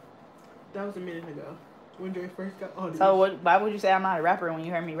 That was a minute ago. When Dre first got on. So why would you say I'm not a rapper when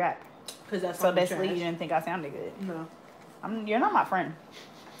you heard me rap? Because that's so basically you didn't think I sounded good. No. You're not my friend.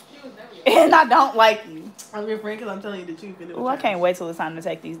 She was never And I don't like you. I'm your friend because I'm telling you the truth. Oh, I can't wait till it's time to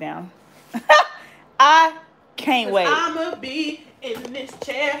take these down. I can't wait. I'ma be in this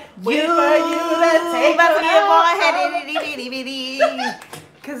chair. You about to be a boy.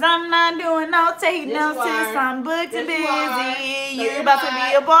 Cause I'm not doing no taking no sis. I'm booked and busy. You about to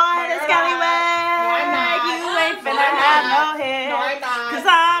be a boy that's scallywag. You ain't finna have no hair. Cause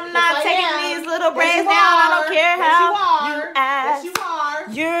I'm not taking these little braids down. I don't care how you act.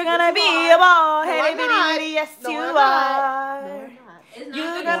 You're gonna be a ball headed bitty bitty. Yes, you are.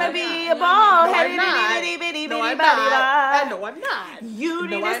 You're gonna be a ball headed bitty bitty bitty body. No, I'm not. You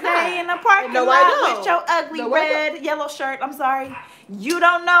need to stay in the parking lot with your ugly red yellow shirt. I'm sorry. You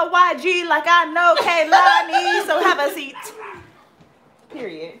don't know YG like I know Kaylani, so have a seat.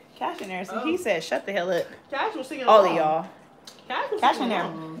 Period. Cash in there. So he said, "Shut the hell up." Cash was singing. All of y'all. Cash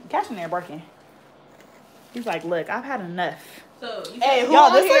in there barking. He's like, "Look, I've had enough." So, hey, y'all,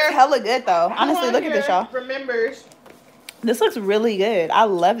 this looks hella good though. Honestly, look at this, y'all. Remembers. This looks really good. I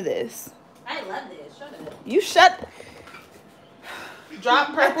love this. I love this. Shut up. You shut.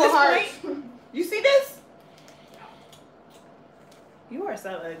 Drop purple hearts. You see this? You are so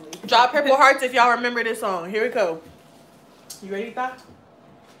ugly. Drop purple hearts if y'all remember this song. Here we go. You ready, Thought?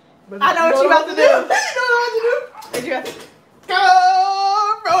 I know what you about to do. You know what you What you about to do?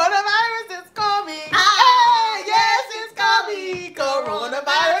 Coronavirus is coming. Hey, yes, it's coming.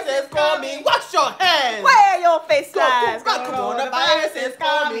 Coronavirus is coming. Wash your hands. Wear your face mask. Coronavirus is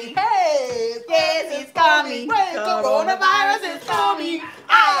coming. Hey, yes, it's coming. Coronavirus is coming.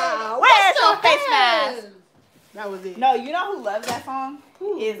 Ah, Where's your face mask? That was it. No, you know who loves that song?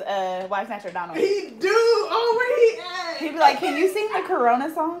 Is Wife Snatcher Donald. He do. Oh, where he at? He'd be like, "Can you sing the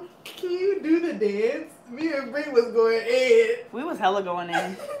Corona song?" Can you do the dance? Me and Bree was going in. We was hella going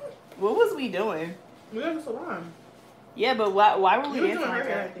in. What was we doing? We went to salon. Yeah, but why were we You was dancing doing like her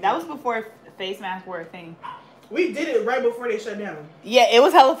hair, I that? think. That was before face masks were a thing. We did it right before they shut down. Yeah, it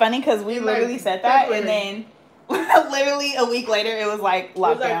was hella funny because we In, literally like, said that, February. and then literally a week later, it was like It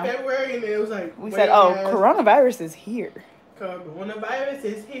was like lockdown. February, and it was like We said, "Oh, coronavirus is here." Coronavirus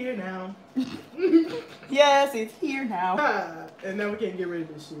is here now. Yes, it's here now. And now we can't get rid of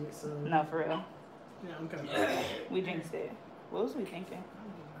this shit. So No, for real. yeah, I'm kind of. We jinxed it. What was we thinking?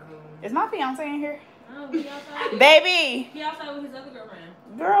 Is my fiance in here? Oh, he outside. Baby! He outside with his other girlfriend.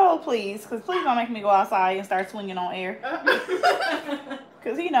 Girl, please. Because please don't make me go outside and start swinging on air.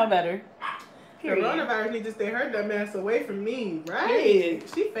 Because he know better. Period. Coronavirus needs to stay her dumb ass away from me, right? Period.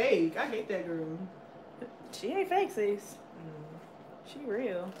 She fake. I hate that girl. She ain't fake, sis. She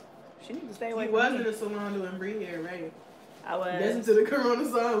real. She needs to stay away He from was me. in the salon doing Bree hair, right? I was. Listen to the Corona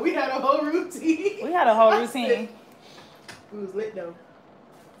song. We had a whole routine. We had a whole routine. It was lit though.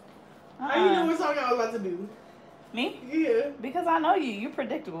 How you know what song I was about to do? Me? Yeah. Because I know you. You're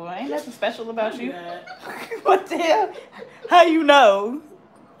predictable. Ain't nothing special about you. That. What the hell? How you know?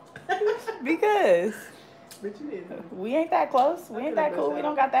 Because But you didn't. we ain't that close. We I ain't could've that cool. messed We up.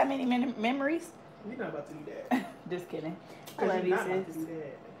 don't got that many memories. You're not about to do that. Just kidding. I 'Cause love you're you, not about to sis. do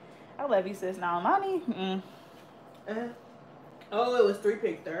that. I love you, sis. Now, money. Oh, it was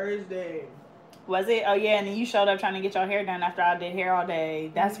 3-pick Thursday. Was it? Oh, yeah. And then you showed up trying to get your hair done after I did hair all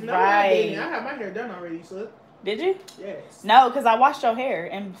day. That's No, right. I didn't. I had my hair done already, so Did you? yes. No, because I washed your hair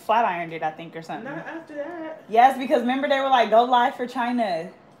and flat ironed it, I think, or something. Not after that. Yes, because remember they were like, go live for China.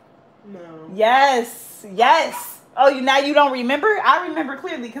 No. Yes. Yes. Oh, now you don't remember? I remember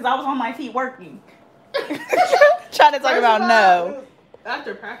clearly because I was on my feet working. Trying to talk First about of all, no. it was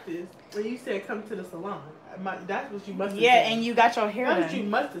after practice, when you said come to the salon, that's what you must have Yeah, said. and you got your hair That's what you done.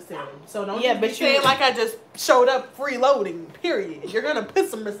 must have said. So don't Yeah, just but be you- saying like I just showed up freeloading, period. You're going to put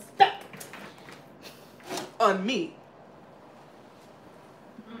some respect on me.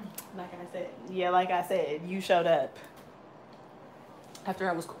 Like I said. Yeah, like I said, you showed up. After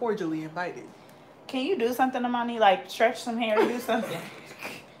I was cordially invited. Can you do something to money? Like stretch some hair, do something.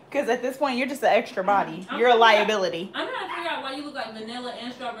 Because at this point, you're just an extra body. You're a liability. I'm trying to figure out why you look like vanilla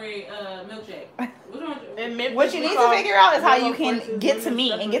and strawberry milkshake. What's wrong with you? In Memphis, What you we need call to figure out is how yellow you can forces get to lemon me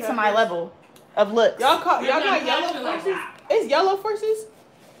pepper and get to my peppers. level of looks. Y'all got yellow forces? It's yellow forces?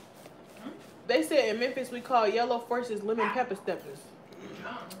 They said in Memphis we call yellow forces lemon pepper steppers.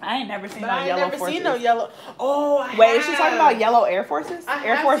 I ain't never seen But no I ain't yellow never forces. seen no yellow. Oh, I Wait, have. is she talking about yellow Air Forces?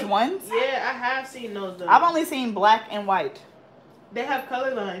 Air Force Ones? Yeah, I have seen those though. I've only seen black and white. They have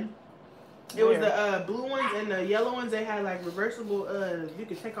color line. It was the blue ones and the yellow ones. They had like reversible. You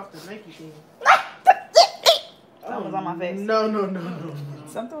could take off the Nike thing. Something was on my face. No.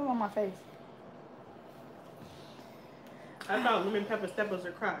 Something was on my face. I thought lemon pepper steppers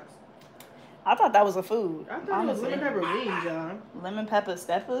are Crocs. I thought that was a food. I thought it was lemon pepper wings, y'all. Lemon pepper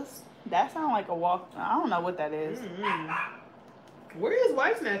steppers? That sounds like a walk. I don't know what that is. Where is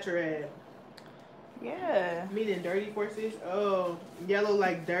White Snatcher at? Yeah. Meaning dirty forces. Oh, yellow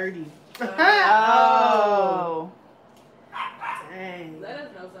like dirty. Oh. Dang. Let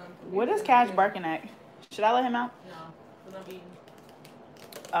us know something. What is Cash barking at? Should I let him out? No. We're not being.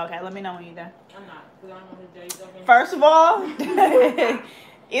 Okay, let me know when you're done. I'm not. Because I don't know his J's open. First of all,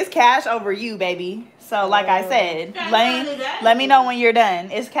 it's Cash over you, baby. So, like I said, let me know when you're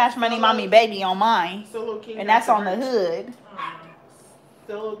done. It's Cash Money Mommy Baby on mine. Solo King And that's on the hood.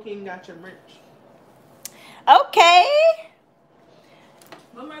 Solo King got your merch. Okay.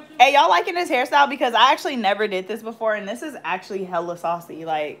 Hey, y'all liking this hairstyle? Because I actually never did this before, and this is actually hella saucy.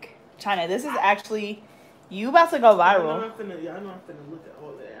 Like, China, this is actually, you about to go viral. I know I'm finna look at all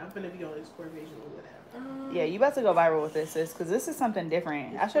of that. I'm finna be on Explore Page and all of that. Yeah, you about to go viral with this, sis, because this is something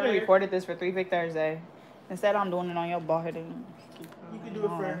different. I should have recorded this for 3 Pick Thursday. Instead, I'm doing it on your bald head. You can do it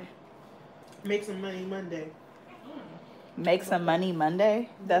for Make Some Money Monday. Make some money Monday?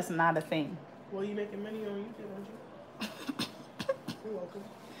 That's not a thing. Well, you making money on YouTube, aren't you? You're welcome.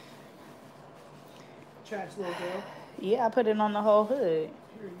 Trash little girl. Yeah, I put it on the whole hood.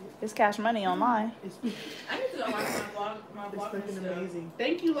 It's Cash Money on mine. I need to go watch my vlog. It's fucking amazing.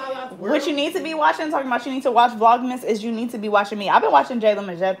 Thank you, Lala. What you need to be watching, talking about you need to watch Vlogmas, is you need to be watching me. I've been watching Jayla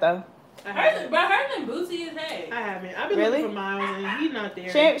Majette, though. Hers and Bootsy is hey. I haven't. I've been looking for Miles and he's not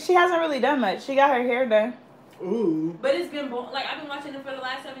there. She hasn't really done much. She got her hair done. Ooh. But it's been like I've been watching it for the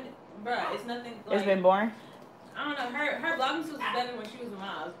last 7. Bruh, it's nothing. Like, It's been boring. I don't know. Her Vlogmas was better when she was with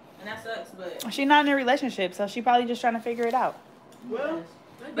Miles, and that sucks. But She's not in a relationship, so she probably just trying to figure it out. Well.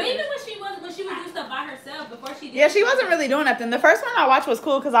 But even when she would do stuff by herself before she did. Yeah, she wasn't really doing nothing. The first one I watched was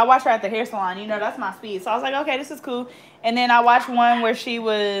cool because I watched her at the hair salon. You know, that's my speed. So I was like, okay, this is cool. And then I watched one where she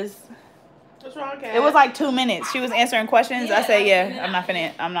was. What's wrong, Kat? It was like 2 minutes. She was answering questions. I said, yeah, I'm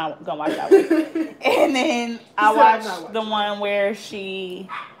not gonna watch that one. And then I watched the one where she.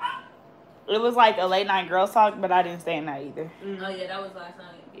 It was like a late night girls talk, but I didn't stay in that either. Oh yeah, that was last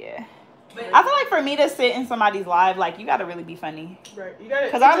night. Yeah. I feel like for me to sit in somebody's live, like you gotta really be funny. Right. You gotta.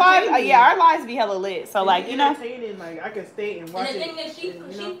 Cause our lives, our lives be hella lit. So like, you know. Like I could stay and watch it. And the thing is, she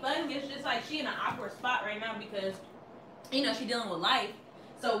fun. It's just like she in an awkward spot right now because, you know, she dealing with life.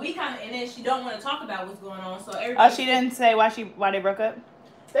 So we kind of, and then she don't want to talk about what's going on. So everybody. Oh, she didn't say why they broke up.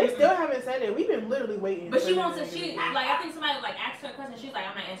 They still haven't said it. We've been literally waiting. But she wants to. I think somebody like asked her a question. She's like,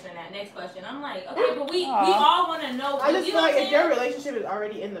 I'm not answering that. Next question. I'm like, okay, but we all want to know. I just feel like if their relationship is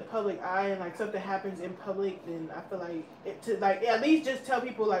already in the public eye and like something happens in public, then I feel like to like at least just tell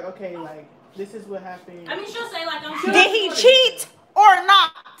people like, okay, like this is what happened. I mean, she'll say like, I'm sure. Did he cheat or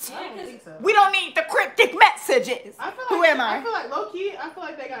not? I don't think so. We don't need the cryptic messages. I feel like, who am I? I feel like low key. I feel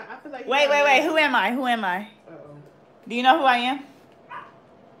like they got. I feel like. Wait. Who am I? Who am I? Uh-oh. Do you know who I am?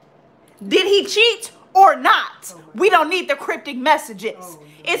 Did he cheat or not? We don't need the cryptic messages.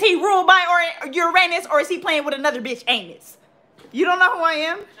 Is he ruled by Uranus or is he playing with another bitch anus? You don't know who I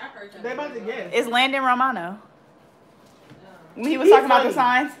am? They about to guess. It's Landon Romano. When he was talking about the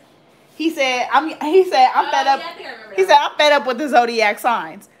signs, he said, I'm fed up. Yeah, He said, I'm fed up with the zodiac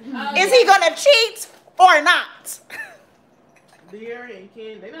signs. Is he gonna cheat or not? De'Ara and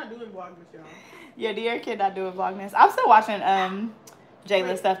Ken, they not doing Vlogmas, y'all. Yeah, De'Ara and Ken not doing Vlogmas. I'm still watching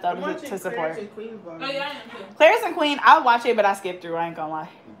Jayla stuff though to support. Oh yeah, I am too. Claire's and Queen, I'll watch it, but I skip through. I ain't gonna lie.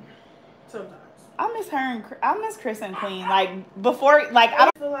 Sometimes. I miss her and I miss Chris and Queen. Like before, like I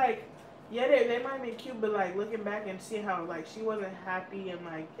don't feel like they might have been cute, but like looking back and see how like she wasn't happy and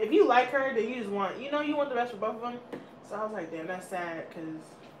like if you like her, then you just want you want the best for both of them. So I was like, damn, that's sad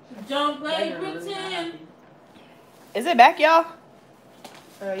because don't play pretend. Is it back, y'all?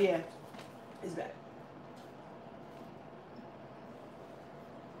 Yeah, it's back.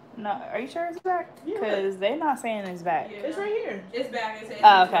 No, are you sure it's back? Because they're not saying it's back. Yeah. It's right here. It's back. It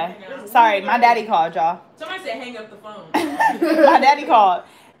Oh, okay. Sorry, my daddy called, y'all. Somebody said hang up the phone. My daddy called.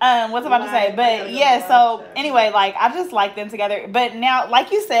 What's I about to say? But yeah, so anyway, like I just like them together. But now,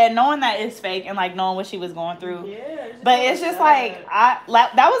 like you said, knowing that it's fake and like knowing what she was going through. Yeah. But it's just like that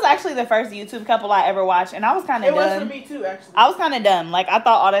was actually the first YouTube couple I ever watched, and I was kind of dumb. It was for me too, actually. I was kind of dumb. Like I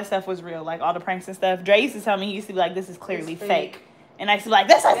thought all that stuff was real, like all the pranks and stuff. Dre used to tell me, he used to be like, "This is clearly fake," and I used to be like,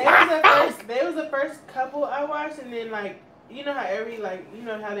 "This is not fake." They was the first couple I watched, and then like you know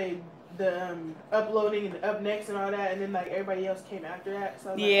how they the uploading and up next and all that, and then like everybody else came after that.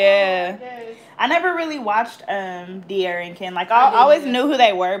 So I was yeah, like, I never really watched De'Ara and Ken. Like I always knew who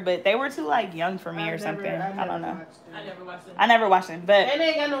they were, but they were too like young for me or something. I don't know. I never watched them. But and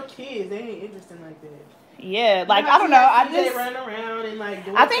they ain't got no kids. They ain't interesting like that. Yeah, like I don't know. I just they run around and like.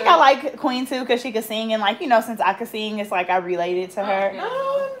 I think I like Queen too because she could sing, and like since I could sing, it's like I related to her.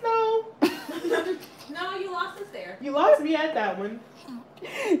 No. No, you lost us there. You lost me at that one.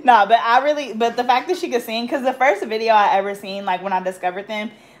 Nah, but the fact that she could sing, because the first video I ever seen, like when I discovered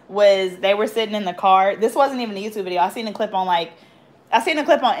them, was they were sitting in the car. This wasn't even a YouTube video. I seen a clip on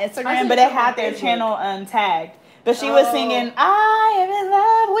Instagram, but it had their channel tagged. But she was singing, "I am in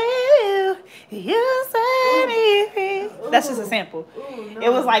love with you, you set me free." That's just a sample. Ooh, no.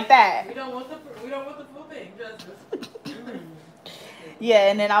 It was like that. We don't want the full thing, Justice.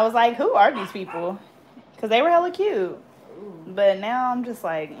 Yeah, and then I was like, who are these people? Because they were hella cute. But now I'm just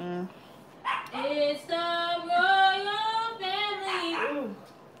like, It's the royal family.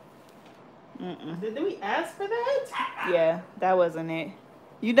 Did we ask for that? Yeah, that wasn't it.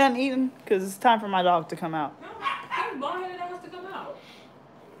 You done eating? Because it's time for my dog to come out. No, I'm bald-headed ass to come out.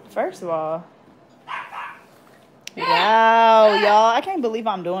 First of all. Wow, y'all. I can't believe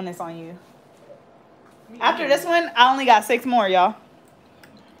I'm doing this on you. After this one, I only got 6 more, y'all.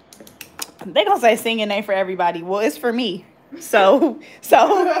 They gonna say singing ain't for everybody. Well, it's for me. So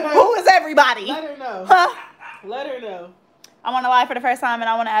who is everybody? Let her know. Huh? Let her know. I'm on the live for the first time, and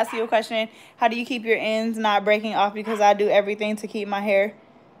I want to ask you a question. How do you keep your ends not breaking off? Because I do everything to keep my hair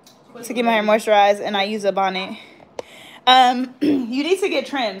moisturized, and I use a bonnet. You need to get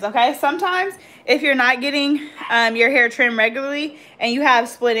trims, okay? Sometimes if you're not getting your hair trimmed regularly and you have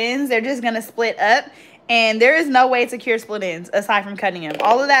split ends, they're just gonna split up. And there is no way to cure split ends aside from cutting them.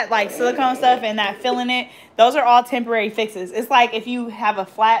 All of that like silicone stuff and that filling it, those are all temporary fixes. It's like if you have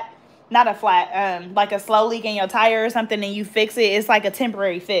like a slow leak in your tire or something and you fix it, it's like a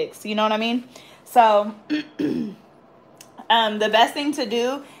temporary fix. You know what I mean? So the best thing to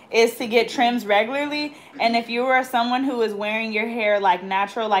do is to get trims regularly. And if you are someone who is wearing your hair like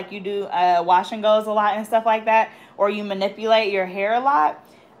natural, like you do wash and goes a lot and stuff like that, or you manipulate your hair a lot,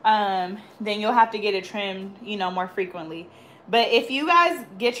 then you'll have to get it trimmed, more frequently. But if you guys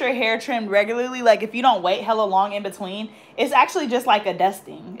get your hair trimmed regularly, like if you don't wait hella long in between, it's actually just like a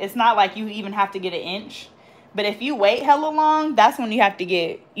dusting. It's not like you even have to get an inch. But if you wait hella long, that's when you have to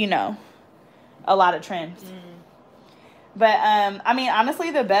get, a lot of trims. But I mean, honestly,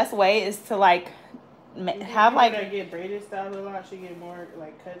 the best way is to like have like I get braided styles a lot. She get more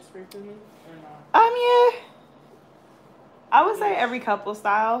like cuts frequently or not? Yeah. I would say every couple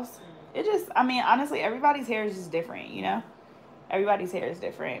styles. It just, honestly, everybody's hair is just different, Everybody's hair is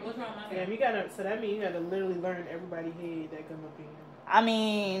different. Yeah, so that means you gotta literally learn everybody's head that come up in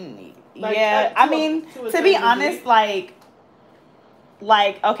here. Like, yeah. To be honest,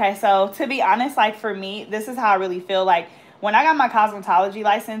 okay, so to be honest, like for me, this is how I really feel. Like when I got my cosmetology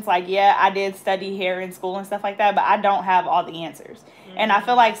license, like, yeah, I did study hair in school and stuff like that, but I don't have all the answers. And I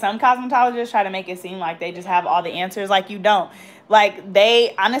feel like some cosmetologists try to make it seem like they just have all the answers. Like you don't. Like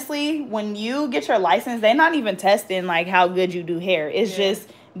they, honestly, when you get your license, they're not even testing like how good you do hair. It's just,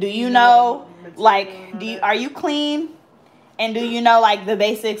 do you know, like, are you clean? And do you know like the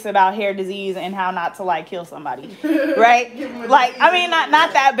basics about hair disease and how not to like kill somebody, right? Like,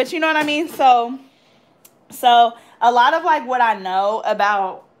 not that, but you know what I mean? So a lot of like what I know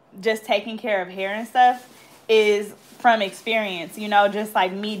about just taking care of hair and stuff is from experience, just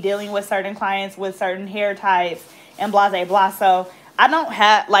like me dealing with certain clients with certain hair types and blah, blah, blah. So I don't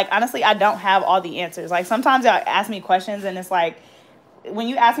have, like, honestly, I don't have all the answers. Like sometimes y'all ask me questions and it's like, when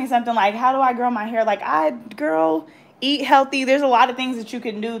you ask me something like, how do I grow my hair? Like eat healthy. There's a lot of things that you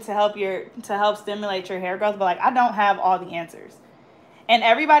can do to help stimulate your hair growth. But like, I don't have all the answers. And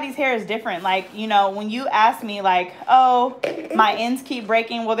everybody's hair is different. Like, when you ask me like, oh, my ends keep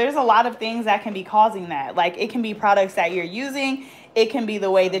breaking. Well, there's a lot of things that can be causing that. Like, it can be products that you're using. It can be the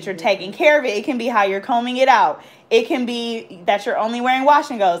way that you're taking care of it. It can be how you're combing it out. It can be that you're only wearing wash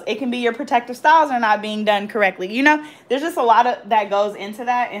and goes. It can be your protective styles are not being done correctly. There's just a lot of that goes into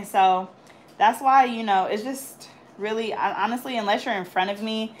that. And so that's why, it's just, really, honestly, unless you're in front of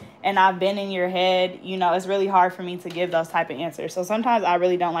me and I've been in your head, you know, it's really hard for me to give those type of answers. So sometimes I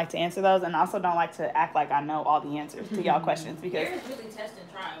really don't like to answer those, and I also don't like to act like I know all the answers to y'all questions because You're really test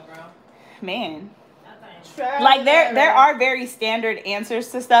and trial, bro. Man. Like there are very standard answers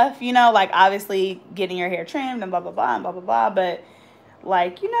to stuff, you know, like obviously getting your hair trimmed and blah blah blah and blah blah blah, but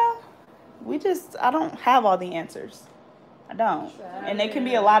like, you know, I don't have all the answers. I don't. And it can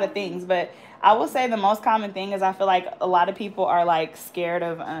be a lot of things, but I will say the most common thing is I feel like a lot of people are like scared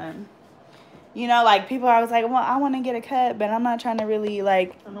of you know, like people are always like, well, I want to get a cut, but I'm not trying to really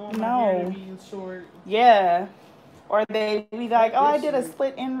like no. Short. Yeah. Or they be like, oh, I did a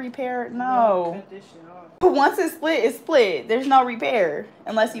split end repair. No. Once it's split, it's split. There's no repair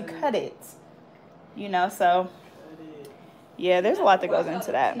unless you cut it. You know, so yeah, there's a lot that goes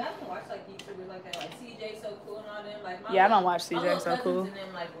into that. I don't watch like YouTubers like that, like CJ So Cool and all them. Like yeah, I don't watch CJ So Cool.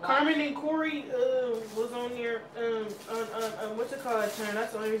 Carmen and Corey was on there on what's it called? That's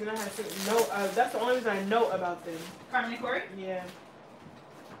the only reason I have to know. That's the only reason I know about them. Carmen and Corey? Yeah.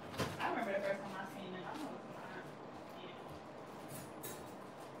 I remember the first time I seen it. I don't know.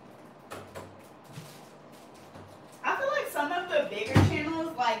 I feel like some of the bigger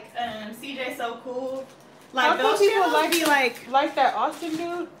channels, like CJ So Cool, like those people like that Austin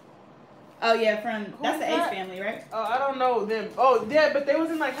dude. Oh yeah, that's the Ace family, right? Oh, I don't know them. Oh yeah, but they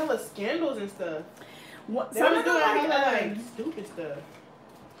was in like hella scandals and stuff. What? They was doing hella like stupid stuff.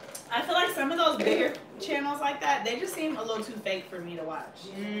 I feel like some of those bigger channels like that, they just seem a little too fake for me to watch.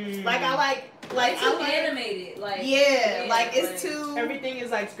 Like I like too animated. Like yeah, like it's too. Everything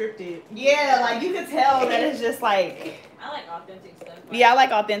is like scripted. Yeah, like you could tell that it's just like. I like authentic stuff. Yeah, I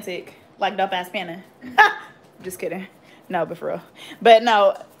like authentic, like DOPEaxxPANA. Just kidding. No, but for real. But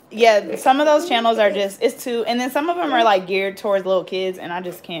no, yeah, some of those channels are just it's too, and then some of them are like geared towards little kids, and I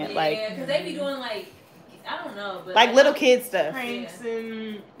just can't like. Yeah, because they be doing like. I don't know, but like little kid stuff. Pranks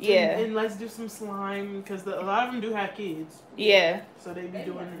and let's do some slime because a lot of them do have kids. Yeah. So they be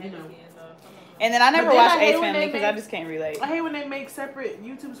doing, you know. And then I never watched Ace Family because I just can't relate. I hate when they make separate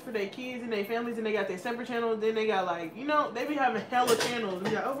YouTubes for their kids and their families, and they got their separate channels. Then they got like, you know, they be having hella channels.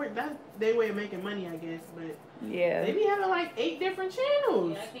 And like, that's their way of making money, I guess. But yeah, they be having like 8 different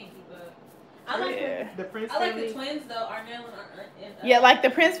channels. Yeah, I can't keep up. I like the Prince I like family. the twins though, Arnell and yeah, like the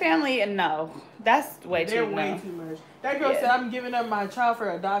Prince family, and no, that's way They're too. way too much. That girl said I'm giving up my child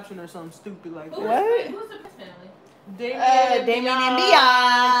for adoption or something stupid like that. What? Who's the Prince family? Damien and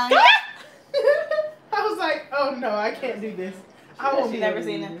Dion. I was like, oh no, I can't do this. I won't be never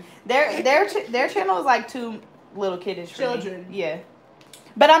seen them. Their channel is like too little kiddish for children. Me. Yeah,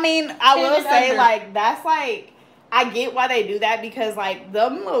 but I mean, I will say under. like that's like. I get why they do that because like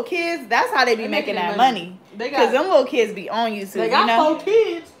them little kids, that's how they be making that money. Because them little kids be on YouTube. They got 4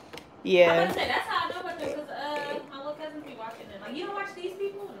 kids. Yeah. I'm about to say that's how I know about them because my little cousins be watching them. Like, you don't watch these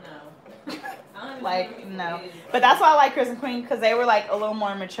people? No. I don't like no, but that's why I like Chris and Queen because they were like a little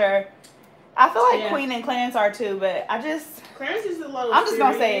more mature. I feel like Queen and Clarence are too, but Clarence is a little. I'm just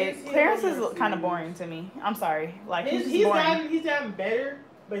gonna say it. Clarence is kind of boring to me. I'm sorry. Like he's boring. He's gotten better,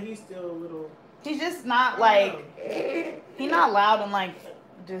 but he's still a little. He's just not like he's not loud and like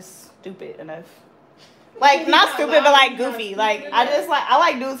just stupid enough. Like not stupid, but like goofy. Like I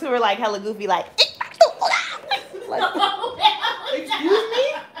like dudes who are like hella goofy. Like like excuse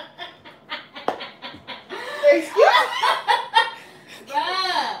me. Excuse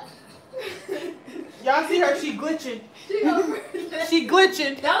me. Y'all see her? She glitching. She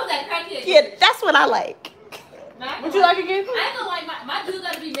glitching. That was that crackhead. Yeah, that's what I like. What you like again? I ain't gonna like my dude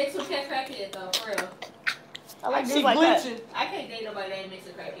gotta be mixed with crackhead though, for real. I like she like glitching. That. I can't date nobody that ain't mixed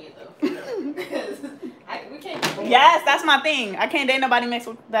with crackhead though. We can't. Yes, that's my thing. I can't date nobody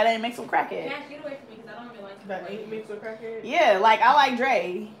that ain't mixed with crackhead. Cash, get away from me because I don't even like that ain't mixed with crackhead. Yeah, like I like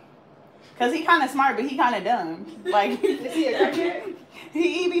Dre, cause he kind of smart, but he kind of dumb. Like is he a crackhead?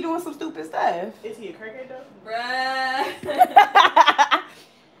 He be doing some stupid stuff. Is he a crackhead though? Bruh.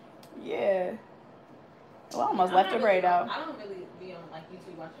 Yeah. Well, I almost left a braid out. I don't really be on like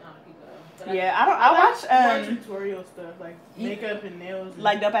YouTube watching other people though. But yeah, I watch tutorial stuff like makeup and nails. And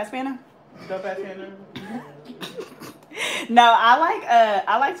like DOPEaxxPANA. DOPEaxxPANA. No,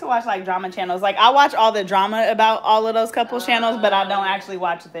 I like to watch like drama channels. Like I watch all the drama about all of those couples channels, but I don't actually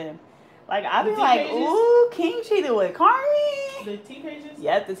watch them. Like I be like, pages? Ooh, King cheated with Carmi. The T pages?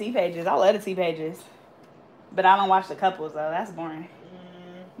 Yeah, the T pages. I love the T pages. But I don't watch the couples though. That's boring.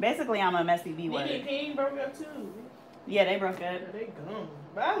 Basically, I'm a messy B word. Meek and King broke up too. Yeah, they broke up. Yeah, they gone.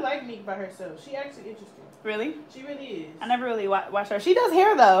 But I like Meek by herself. She actually interesting. Really? She really is. I never really watched her. She does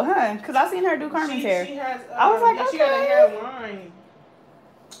hair though, huh? Because I seen her do Carmen's hair. She has. I was like, yeah, okay. she got a hairline.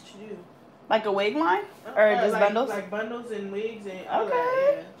 She do. Like a wig line? Or just like, bundles? Like bundles and wigs and all Okay.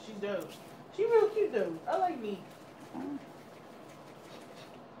 that. Yeah, she's dope. She real cute though. I like me.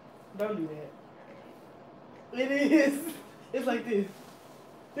 Don't do that. It is. It's like this.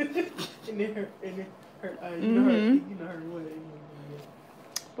 and then her you know her what?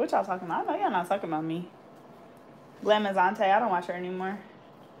 What y'all talking about? I know y'all not talking about me. Glamazante, I don't watch her anymore.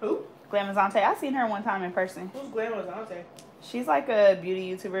 Who? Glamazante, I seen her one time in person. Who's Glamazante? She's like a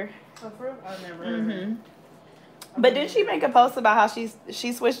beauty YouTuber. Oh, for real? I've never heard of her. But didn't she make a post about how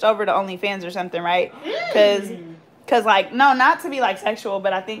she switched over to OnlyFans or something, right? Cause like, no, not to be like sexual,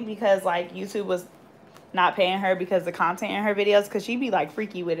 but I think because like YouTube was not paying her because the content in her videos, cause she'd be like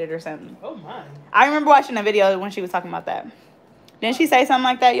freaky with it or something. Oh my. I remember watching a video when she was talking about that. Didn't she say something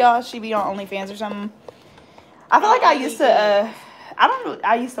like that, y'all? She be on OnlyFans or something. I feel like I used to,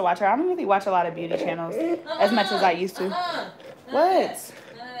 I used to watch her. I don't really watch a lot of beauty channels as much as I used to. What? None of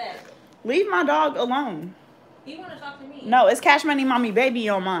that. Leave my dog alone. He want to talk to me. No, it's Cash Money Mommy Baby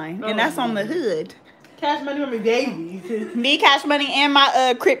on mine, and that's on the hood. Cash Money Mommy Baby. Me, Cash Money, and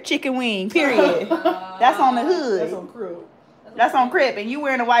my Crip chicken wing. Period. That's on the hood. That's on Crip. That's on Crip, and you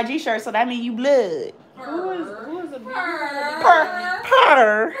wearing a YG shirt, so that means you blood. Who is a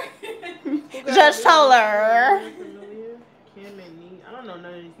Purr. Just told her. Kim and Nee. I don't know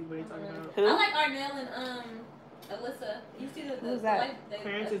none of these people you're talking about. Who? I like Arnell and Alyssa. You see the Who's that?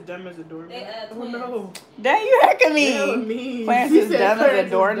 Clarence is dumb as a doormat. They, Oh no. Dang, you hecking Yeah, me. me. Clarence She is said dumb as a Clarence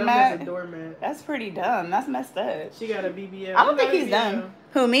is dumb as doormat. a doormat. That's pretty dumb. That's messed up. She got a BBL. I don't think he's dumb.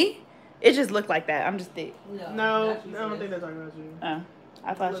 Who, me? It just looked like that. I'm just thick. No, I don't think they're talking about you. Oh.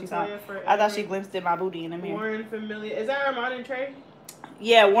 I thought she saw. Latoya Forever. I thought she glimpsed at my booty in the mirror. Warren Familia. Is that Armand and Trey?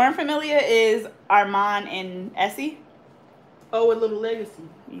 Yeah, Warren Familia is Armand and Essie. Oh, with Little Legacy.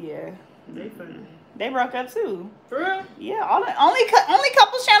 Yeah. They funny. They broke up too. For real? Yeah, only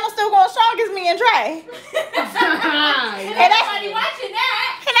couple channels still going strong is me and Trey. Ain't nobody watching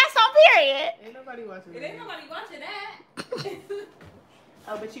that. And that's on period. Ain't nobody watching It ain't nobody watching that.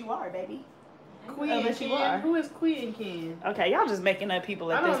 Oh, but you are, baby. Queen Oh, and but you Ken. are. Who is Queen and Ken? Okay, y'all just making up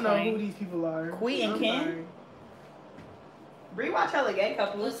people at I this don't know point. who these people are. Queen and I'm Ken? sorry. Bree watch hella gay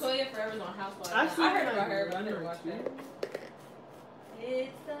couples. Latoya Forever's on Housewives. I've seen I heard her, about her, like, but I never one or watched two. her.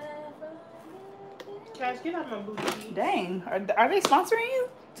 It's Cash, get out my booty. Dang, are they sponsoring you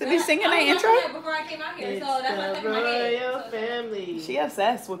to be singing I their was intro? watching that before I came out here, It's so that's why I the stuck in my head. royal So- family. She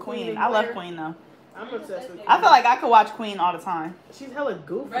obsessed with Queen. I love Queen though. I'm obsessed with Queen. I feel like I could watch Queen all the time. She's hella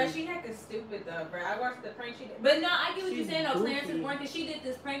goofy. Bruh, she hecka stupid though, bruh. I watched the prank she did. But no, I get what you're She's saying though. Clarence goofy. is born because she did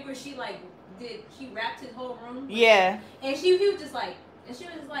this prank where she wrapped his whole room. Yeah. And he was just like, and she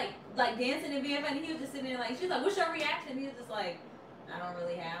was just like dancing and being funny. He was just sitting there like, she was like, what's your reaction? He was just like, I don't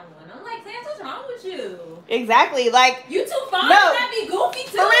really have one. I'm like, Clarence, what's wrong with you? Exactly. Like, You too fine No. to not be goofy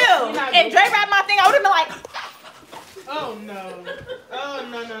too. for real. not If Dre wrapped my thing, I would have been like, Oh no. Oh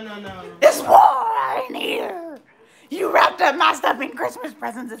no. it's war in here. You wrapped up my stuff in Christmas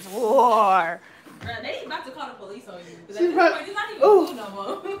presents. It's war. Bruh, they about to call the police on you. Because She's at this right. point, it's not even Ooh. cool no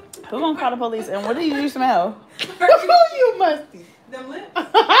more. Who gonna call the police? And what do you smell? You musty. Them lips.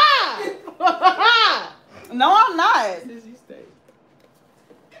 No, I'm not. Sis, you stay.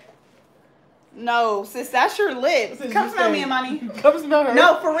 No, sis, that's your lips. Sis, Come you smell stay. me, Imani. Come smell her.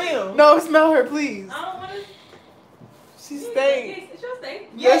 No, for real. No, smell her, please. I don't want to. She stayed. It's your thing.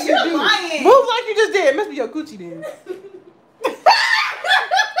 Yes, you you're do. lying. Move like you just did. It must be your coochie then.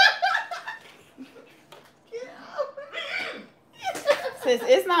 Sis,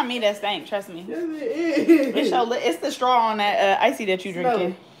 it's not me that stank. Trust me. Yes, it is. It's your it's the straw on that icy that you Smell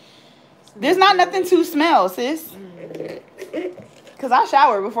drinking. There's not nothing to smell, sis. Cause I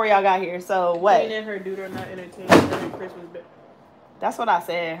showered before y'all got here. So what? Queen and her dude are not entertained during Christmas. That's what I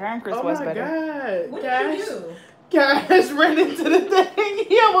said. Her and Chris Oh was my better. God. What Cash, did you do? Cash ran into the thing.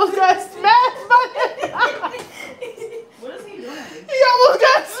 He almost got smashed by it. What is he doing? He almost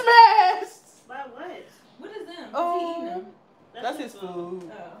got smashed. By what? What is them? Oh. What's he eating them? That's his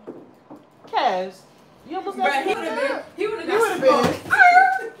food. Oh. Cash, you almost got Bruh, he smashed. would have He would got have smoked.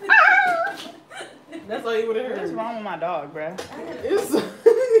 been. That's all he would have heard. What's wrong with my dog, bruh? It's,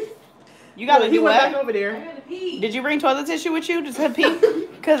 You gotta he do went back what? over I there. gotta pee. Did you bring toilet tissue with you? Just to pee?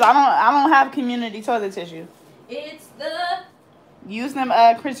 Cause I don't have community toilet tissue. It's the Use them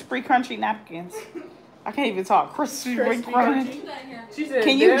crispy crunchy napkins. I can't even talk. Crispy Crispy crunchy. you got here. She said,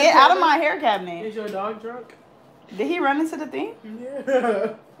 Can you "Damn, get out of Kevin, my hair cabinet? Is your dog drunk? Did he run into the thing? Yeah.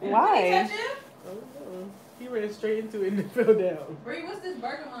 Did he Why? touch you? Oh, no. He ran straight into it and fell down. Bree, what's this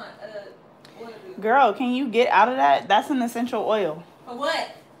bergamot? What is it? Girl, can you get out of that? That's an essential oil. For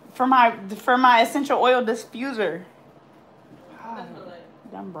what? For my essential oil diffuser. That's what,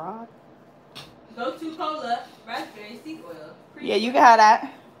 like, Dumb broad. Go to cola, raspberry, seed oil. Yeah, you can have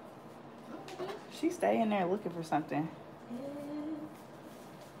that. She's staying there looking for something.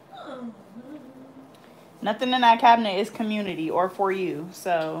 Nothing in that cabinet is community or for you,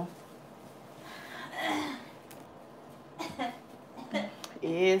 so.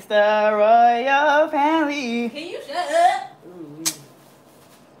 It's the royal family. Can you shut up?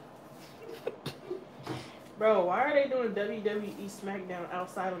 Bro, why are they doing WWE SmackDown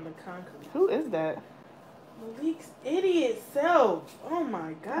outside on the concrete? Who is that? Malik's idiot self. Oh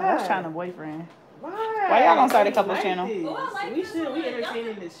my god. I was trying to boyfriend. Why y'all don't start a couple like channel? this? Oh, I like we this should. one. We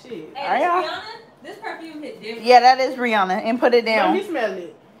entertaining this shit. Hey, Are y'all? Rihanna, this perfume hit different. Yeah, that is Rihanna. And put it Let down. me smell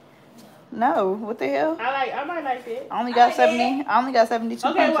it. No, what the hell? I might like that. I only got 70. I only got 72.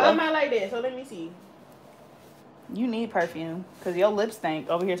 Okay, well I might like that. So let me see. You need perfume because your lips stink.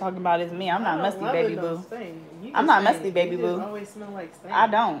 Over here talking about it's me. I'm not musty, love baby it, boo. You I'm just not stink. musty, baby You just boo. always smell like stink. I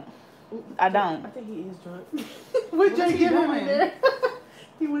don't. I don't. I think he is drunk. What Jay he give him doing? in there?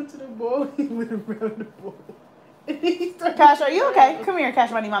 He went to the bowl. He went around the bowl. Cash, are you okay? Come here,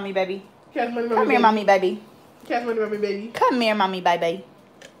 Cash Money Mommy Baby. Cash money, Come here, Mommy Baby. Cash money, mommy, baby. Come here, Mommy Baby.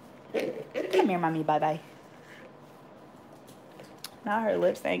 Come here, Mommy Baby. Not her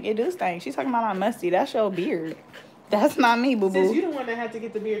lips stink. It do stink. She's talking about my musty. That's your beard. That's not me, boo boo. Sis, you the one that had to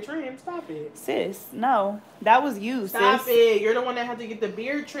get the beard trimmed. Stop it. Sis, no. That was you, Stop sis. it. You're the one that had to get the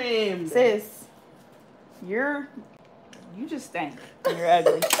beard trimmed. Sis, you just stink. And you're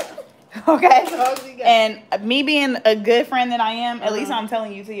ugly. Okay? And me being a good friend that I am, at least I'm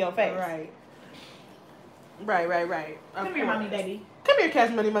telling you to your face. Right. Come here, Mommy Baby. Come here,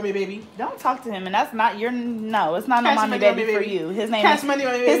 Cash Money, Mommy Baby. Don't talk to him, and that's not your. No, it's not Cash no mommy money, baby mommy for baby. you. His name Cash is money,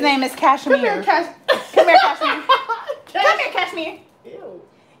 mommy his baby. name is Cashmere. Come here, Cash. Come here, Cashmere. Come here, Cashmere. Ew.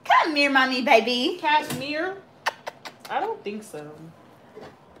 Come here, Mommy Baby. Cashmere? I don't think so.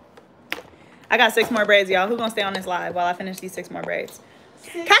 I got 6 more braids, y'all. Who gonna stay on this live while I finish these 6 more braids?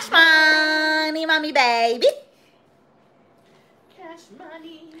 Cash money, Mommy Baby. Cash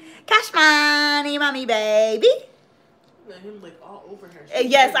money. Cash money, Mommy Baby. Let him lick all over her.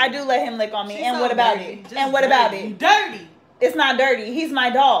 Yes, I do let him lick on me. She's And so what about dirty. it? Just And what about dirty. it? Dirty. It's not dirty. He's my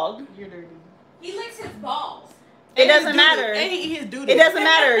dog. You're dirty. He licks his balls. It doesn't matter. And he eat his doodle. It doesn't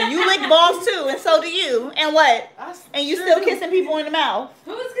matter. You lick balls too, and so do you. And what? And you still kissing people in the mouth.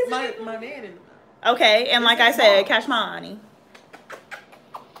 Who is kissing my people? man in the mouth. Okay, and like I said, Cash money.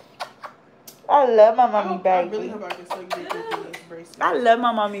 I love my mommy I baby. really hope I can still get this bracelet. I love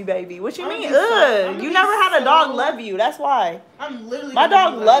my mommy baby. What you mean? I'm so- Ugh. I'm You never had a so- dog love you. That's why. I'm literally My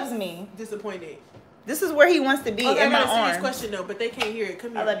gonna dog be, loves me. Disappointed. This is where he wants to be, Okay, in I my got a serious arm. question though, but they can't hear it.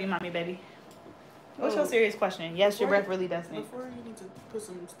 Come here. I love you, mommy baby. What's your serious question? Yes, your breath really does stink. Before you need to put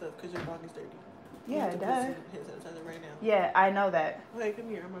some stuff because your dog is dirty. You Yeah, need it to does. put some hand sanitizer right now. Yeah, I know that. Okay, come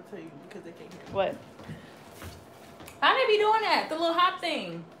here. I'm gonna tell you because they can't hear. What? How they be doing that? The little hop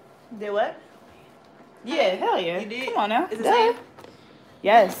thing. Did what? Yeah, hell yeah. You did? Come on now. Is it Duh. safe?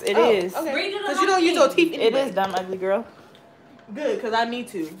 Yes, it is. Okay. Bring it Because you don't use your teeth It anyway. is dumb ugly girl. Good, because I need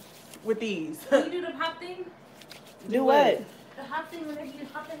to with these. Can you do the hop thing? Do what? The hop thing when they be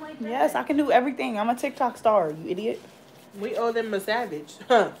hopping like that? Yes, I can do everything. I'm a TikTok star, you idiot. We owe them a savage.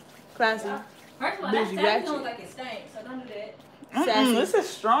 Huh. Classy. First of all, that Bougie savage ratchet. looks like it stinks, so don't do that. Sassy. This is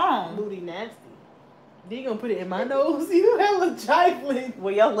strong. Booty nasty. Then you gonna put it in my nose? You hella trifling.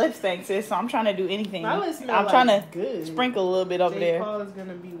 Well, your lips stink, sis, so I'm trying to do anything. My lips smell I'm like trying to good. sprinkle a little bit over J. there. Paul is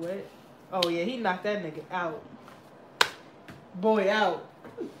gonna be wet. Oh yeah, he knocked that nigga out. Boy out.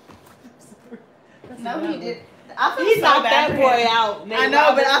 No, he did. I feel He so knocked bad that for boy him. out. Nate I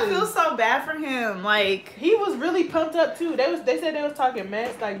know, but I Robinson. feel so bad for him. Like, He was really pumped up too. They said they was talking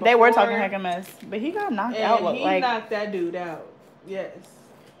mess like they were before, talking heck a mess, but he got knocked and out. he Like, knocked that dude out. Yes.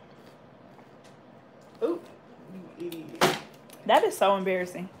 Oop. You idiot. that is so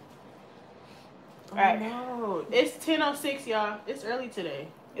embarrassing. Oh, Right. no. It's 10:06, y'all. It's early today.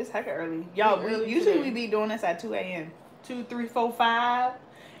 It's hecka early. Y'all, It's early usually today. we be doing this at 2 a.m. 2, 3, 4, 5,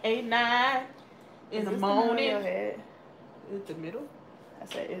 8, 9 in Is the this middle of morning. your head? It's the middle? I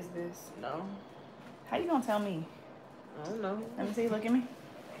said, is this? No. How you gonna tell me? I don't know. Let me see. Look at me.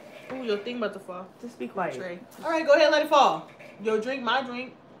 Ooh, your thing about to fall. Just be quiet. Tray. All right, go ahead, let it fall. Your drink, my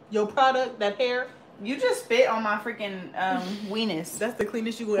drink, your product, that hair. You just spit on my freaking weenus. That's the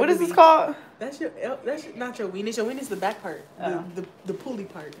cleanest you will What ever is this be. called? That's not your weenus. Your weenus is the back part, Oh. the pulley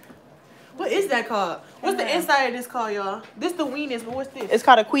part. What is that called? What's the inside of this called, y'all? This the weenus, but what's this? It's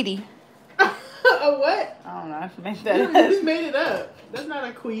called a queedy. A what? I don't know. I made You that just up. made it up. That's not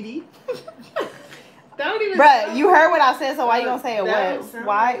a queedy. That don't even. Bruh, sound- you heard what I said, so why you gonna say it That what? don't sound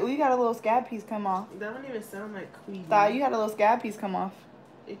Why? like- Well, you got a little scab piece come off. That don't even sound like queedy. Thought you had a little scab piece come off.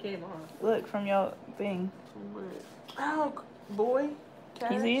 It came off. Look from your thing. Oh, boy.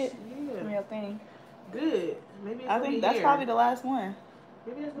 Cash. You see it? Yeah. From your thing. Good. Maybe it's I think that's probably the last one.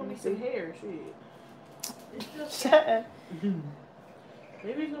 Maybe it's gonna be some hair. Shit. Shut up.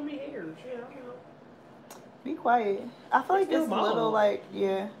 Maybe it's gonna be hair. Shit, I don't know. Be quiet. I feel like it's a little like,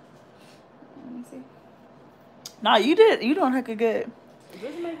 yeah. Let me see. Nah, you don't hook it good.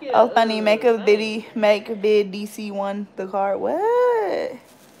 Just make it, Oh, funny. Make a bid DC1 the card. What?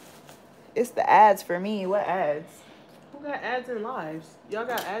 It's the ads for me. What ads? Who got ads in lives? Y'all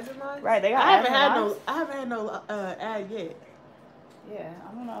got ads in lives? Right, they got I ads in lives. I haven't had no ad yet. Yeah,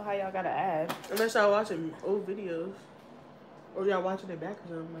 I don't know how y'all got an ad. Unless y'all watching old videos. Or y'all watching it back or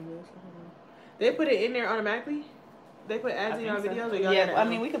something, I guess. I don't know. They put it in there automatically? They put ads in your videos? Or y'all yeah, got I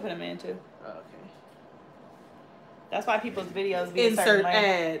mean, we could put them in too. Oh, okay. That's why people's videos be insert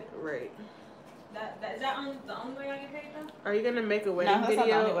ad, right. Is that the only way I get paid though? Are you gonna make a wedding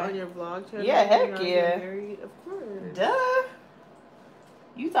video on your vlog channel? Yeah, heck yeah. Married? Of course. Duh.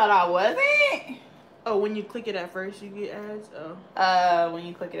 You thought I wasn't? Oh, when you click it at first, you get ads? Oh. When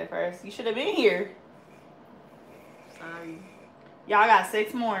you click it at first. You should have been here. Sorry. Y'all got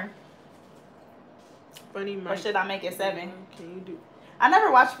 6 more. Funny Mike. Or should I make it 7? Can you do? I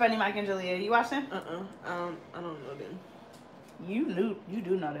never watched Funny Mike and Julia. You watch them? I don't know them. You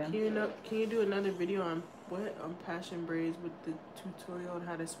do know them. Can you do another video on passion braids with the tutorial on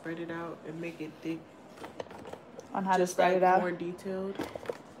how to spread it out and make it thick? On how to spread it out? More detailed.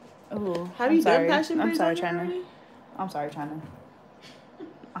 Ooh. Have you done passion braids? I'm sorry, China.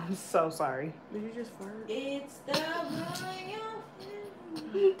 I'm so sorry. Did you just fart? It's the royal.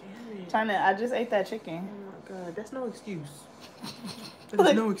 Damn it. China, I just ate that chicken. Oh my god, that's no excuse.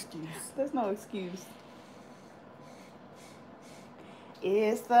 There's no excuse. There's no excuse.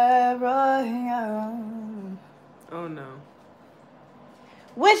 It's the royal. Oh no.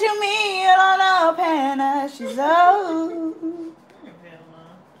 What you mean you don't know Pana? She's old.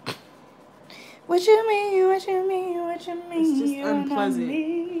 What you mean? What you mean? What you mean? It's just you don't know unpleasant.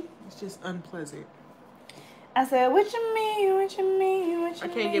 me? It's just unpleasant. I said, what you mean? What you mean? What you I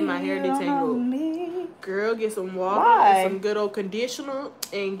mean? can't get my hair you don't know detangled. me? Girl, get some water Why? and some good old conditioner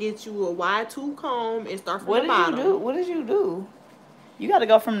and get you a wide tooth comb and start from What the did bottom. you do? What did you do? You got to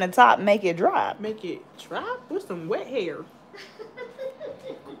go from the top, make it drop. Make it drop with some wet hair.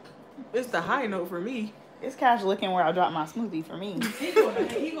 It's the high note for me. It's Cash looking where I dropped my smoothie for me. He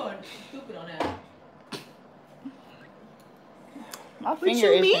going stupid on that. My What finger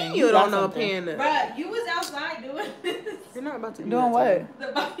you is mean you don't know Panda? Bruh, you was outside doing this. You're not about to do Doing that what?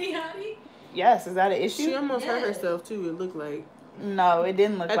 The body hottie? Yes, is that an issue? She almost hurt herself too, it looked like. No, it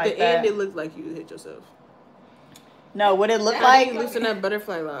didn't look At like the that. end, it looked like you hit yourself. No, what it looked How like? do you loosen up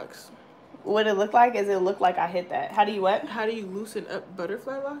butterfly locks? What it looked like is it looked like I hit that. How do you what? How do you loosen up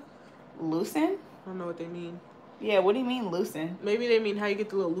butterfly locks? Loosen? I don't know what they mean. Yeah, what do you mean loosen? Maybe they mean how you get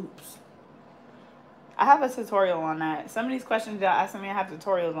the little loops. I have a tutorial on that. Some of these questions y'all asking me, I have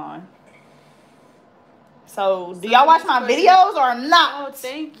tutorials on. So, do y'all watch my videos or not? Oh,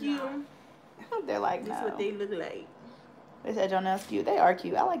 thank you. They're like, This is no. what they look like. They said your nails cute. They are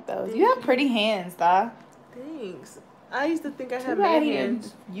cute. I like those. You have pretty hands, though. Thanks. I used to think I Too had bad man he hands.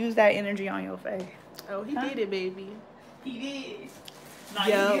 didn't use that energy on your face. Oh, he Huh? did it, baby. He did. No,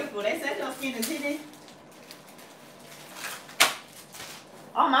 Yo. you beautiful. They said your skin is hidden.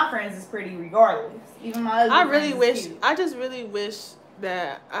 All my friends is pretty regardless. Even my other I really friends wish, is cute. I just really wish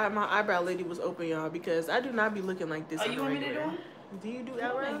that my eyebrow lady was open, y'all, because I do not be looking like this. Oh, in you the want me to do regular. them? Do you do It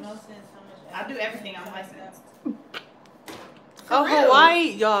don't make eyebrows? no sense how much. I do everything. I'm licensed. Oh, real.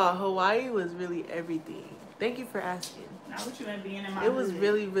 Hawaii, y'all. Hawaii was really everything. Thank you for asking. Now what you been being in my It was hood?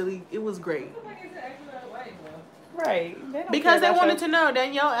 really, really, it was great. Right. They don't Because care they about wanted your- to know.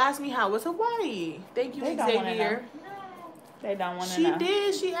 Danielle asked me how was Hawaii. Thank you, They don't wanna Xavier. They don't want to She know.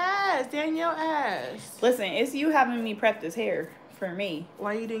 did. She asked. Danielle asked. Listen, it's you having me prep this hair for me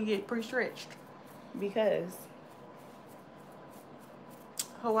Why you didn't get pre-stretched? because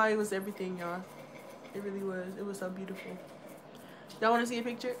Hawaii was everything, y'all. It really was. It was so beautiful. Y'all want to see a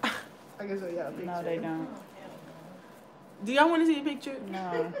picture? I can show y'all a picture. no, they don't. Do y'all want to see a picture?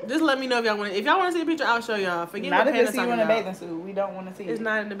 No. Just let me know if y'all want to. If y'all want to see a picture, I'll show y'all. Forget Not what if Pana's it's you talking in a about. bathing suit. We don't want to see It's it.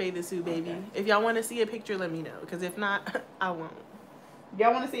 not in the bathing suit, baby. Okay. If y'all want to see a picture, let me know. Because if not, I won't.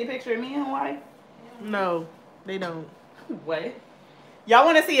 Y'all want to see a picture of me in Hawaii? No, they don't. What? Y'all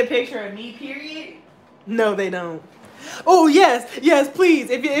want to see a picture of me, period? No, they don't. Oh, yes, please.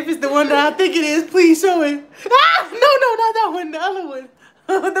 If it's the one that I think it is, please show it. Ah! No, not that one. The other one.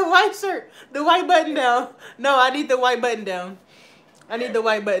 The white shirt. The white button down. No, I need the white button down. I need the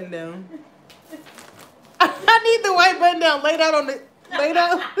white button down. I need the white button down laid out on the... Wait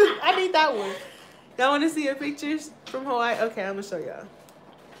up. I need that one. Y'all want to see your pictures from Hawaii? Okay, I'm gonna show y'all.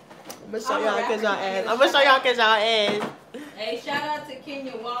 I'm gonna show y'all because y'all ass. I'm gonna show y'all because y'all ass. Hey, shout out to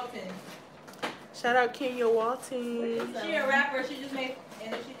Kenya Walton. Shout out Kenya Walton. She a rapper. She just hit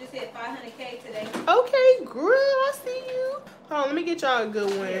 500K today. Okay, girl, I see you. Hold on, let me get y'all a good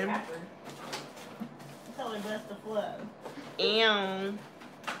one. Tell her bust the flow. Ew.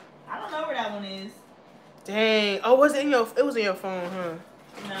 I don't know where that one is. Dang. Oh, was it in your? It was in your phone, huh?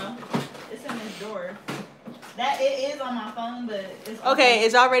 No, it's in this drawer. That it is on my phone, but it's okay.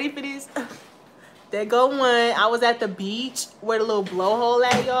 Is y'all ready for this? There go one. I was at the beach where the little blowhole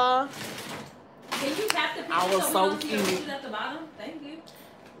at, y'all. Can you tap the picture I was so cute. At the bottom? Thank you.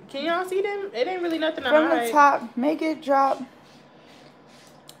 Can y'all see them? It ain't really nothing to from hide. the top. Make it drop.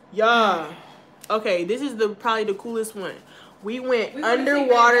 Yeah. Okay, this is probably the coolest one. We went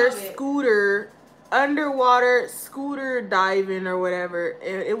underwater scooter diving or whatever,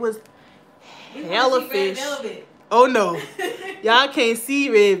 and it was hella fish. Oh no, y'all can't see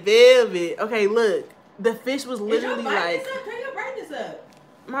red velvet. Okay, look, the fish was literally like. Turn your brightness up.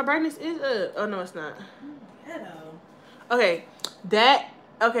 My brightness is up. Oh no, it's not. Hello. Okay,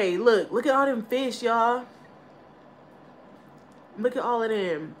 okay, look at all them fish, y'all. Look at all of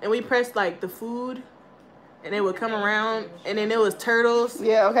them. And we pressed like the food and they would come around and then there was turtles.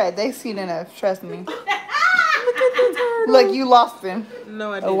 Yeah, okay, they seen enough, trust me. Look at the turtles. Look, you lost them.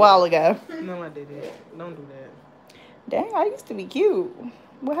 No, I didn't. A while ago. No, I didn't. Don't do that. Dang, I used to be cute.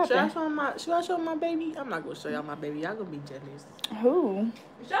 What happened? Should I show my baby? I'm not gonna show y'all my baby. Y'all gonna be jealous. Who?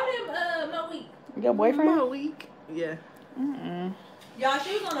 Show them my week. Your boyfriend? My week. Yeah. Y'all,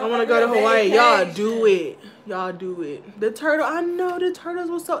 she was on I want to go to Hawaii. Y'all do it. Y'all do it. The turtle, I know the turtles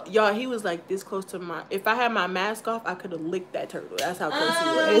was so. Y'all, he was like this close to my. If I had my mask off, I could have licked that turtle. That's how close he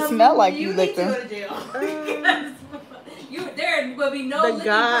was. It smelled like you licked him. Go to jail. There will be no the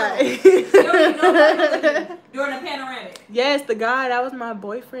guy. During a panoramic. Yes, the guy. That was my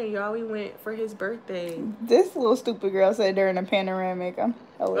boyfriend, y'all. We went for his birthday. This little stupid girl said during a panoramic. A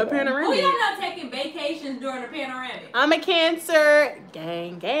panoramic. Oh, y'all not taking vacations during a panoramic. I'm a Cancer.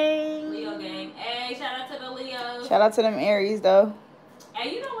 Gang, gang. Leo gang. Hey, shout out to the Leos. Shout out to them Aries, though.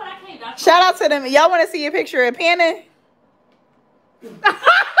 Hey, you know what? I can't. Shout out to them. Y'all want to see a picture of Panna?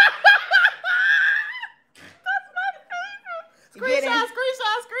 Screenshot.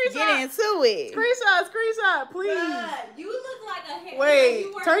 Get into it. Screenshot, please. You look like a hair. Wait,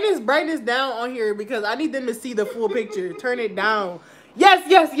 turn this brightness down on here because I need them to see the full picture. Turn it down.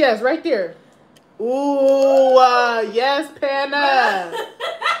 Yes, right there. Ooh, yes, Panna.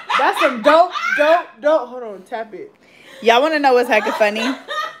 That's some dope. Hold on, tap it. Y'all want to know what's hecka funny?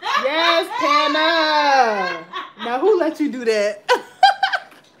 Yes, Panna. Now, who let you do that?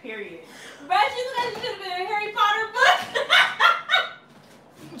 Period. But she looked like she should have been in a Harry Potter book.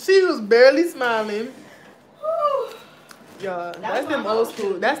 She was barely smiling. Y'all, that's them old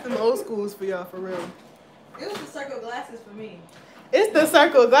school. That's them old schools for y'all, for real. It was the circle glasses for me. It's the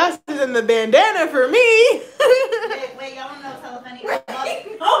circle glasses and the bandana for me. Wait, y'all want to know what's hella funny? I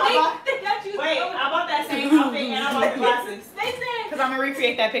bought that same outfit and I bought the glasses. They said. Because I'm going to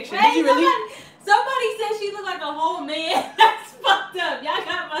recreate that picture. Hey, Did you really? Somebody said she looked like a whole man. That's fucked up. Y'all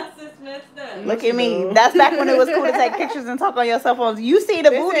got my sis messed up. Look at me. That's back when it was cool to take pictures and talk on your cell phones. You see the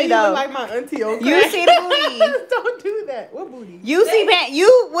booty, though. You look like my auntie, okay? You see the booty. Don't do that. What booty? You see,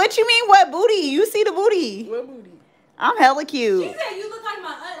 what you mean, what booty? You see the booty. What booty? I'm hella cute. She said you look like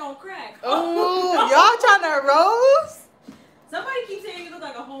my aunt on crack. Oh, y'all trying to roast? Somebody keeps saying you look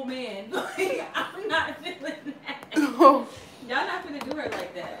like a whole man. I'm not feeling that. Oh. Y'all not gonna do her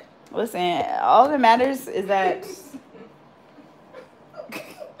like that. Listen, all that matters is that.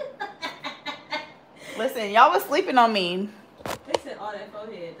 Listen, y'all was sleeping on me. They said all that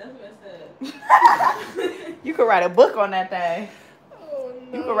forehead. That's messed up. You could write a book on that thing. Oh,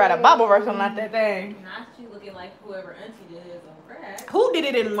 no. You could write a Bible verse on that thing. Not you looking like whoever auntie is on crack. Who did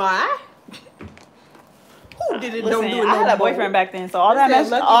it and why? Who did it? Listen, don't do it. I had a boyfriend back then, so all that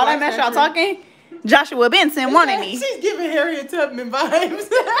mess y'all talking. Joshua Benson wanted me. She's giving Harriet Tubman vibes.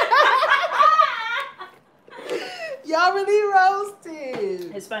 Y'all really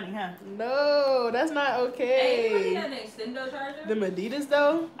roasted. It's funny, huh? No, that's not okay. Hey, you got an extendo charger? Them Adidas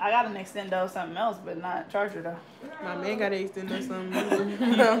though? I got an extendo, something else, but not charger though. My man got an extendo something. I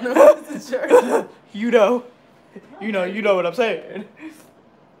don't know what's the charger. You know what I'm saying.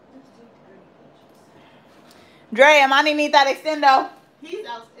 Dre, am I need that extendo? He's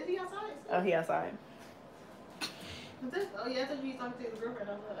out. Is he outside? Oh, he outside. Oh yeah, I thought you were talking to his girlfriend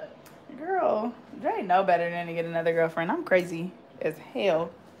outside. Girl, Dre know better than to get another girlfriend. I'm crazy as hell.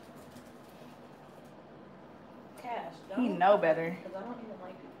 Cash. He know better. Because I don't even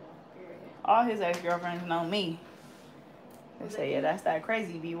like people. Period. All his ex-girlfriends know me. They say, yeah, that's that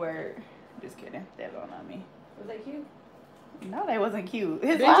crazy B word. Just kidding. They don't know me. Was that cute? No, they wasn't cute.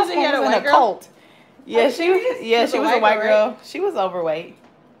 His Didn't last you say he had one a was in white a girl? cult. Yeah, she was a white girl. She was overweight.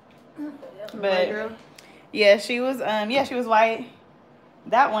 But yeah, she was she was white.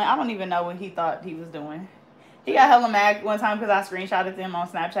 That one, I don't even know what he thought he was doing. He got hella mad one time because I screenshotted them on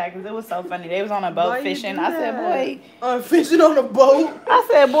Snapchat because it was so funny. They was on a boat fishing. I said, boy. Fishing on a boat? I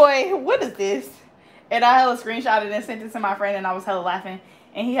said, boy, what is this? And I hella screenshotted and sent it to my friend and I was hella laughing.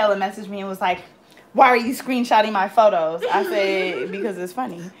 And he hella messaged me and was like, why are you screenshotting my photos? I said, because it's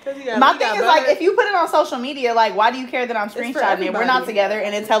funny. My thing is, like, if you put it on social media, like, why do you care that I'm screenshotting it? We're not together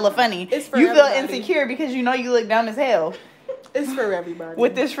and it's hella funny. You feel insecure because you know you look dumb as hell. It's for everybody.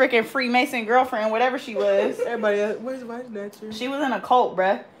 With this freaking Freemason girlfriend, whatever she was. Everybody else, where's Nature? She was in a cult,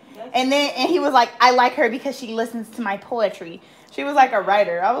 bruh. And he was like, I like her because she listens to my poetry. She was like a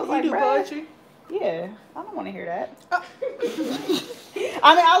writer. I was like, you do bruh. poetry? Yeah. I don't want to hear that.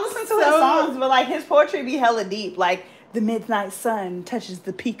 I mean, I listen to his songs, but like his poetry be hella deep. Like, the midnight sun touches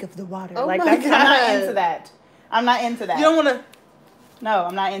the peak of the water. Oh like, my that's, God. I'm not into that. I'm not into that. You don't want to? No,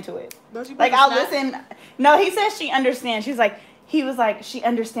 I'm not into it. Don't you Like, I'll listen. No, he says she understands. He was like, she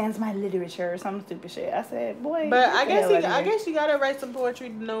understands my literature or some stupid shit. I said, boy. But I guess you gotta write some poetry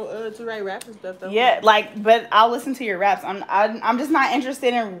to write rap and stuff though. Yeah, like, but I'll listen to your raps. I'm just not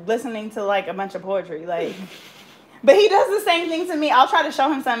interested in listening to like a bunch of poetry. Like, but he does the same thing to me. I'll try to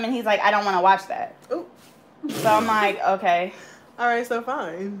show him something and he's like, I don't want to watch that. Ooh. So I'm like, okay. All right, so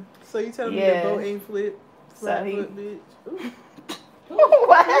fine. So you telling me the boat ain't flat foot, bitch? Ooh.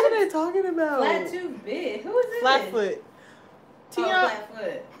 What are they talking about? Flat too big. Who is this? Flatfoot.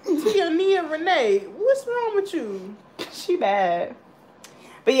 Flatfoot. Nia Renee, what's wrong with you? She bad.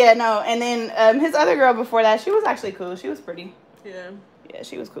 But yeah, no. And then his other girl before that, she was actually cool. She was pretty. Yeah. Yeah,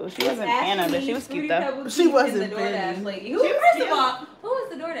 she was cool. She wasn't Anna, but she was cute though. She wasn't the DoorDash lady. First of all, who is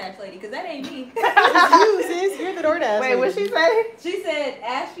the DoorDash lady? Because that ain't me. It's you, sis. You're the DoorDash lady. Wait, what'd she say? She said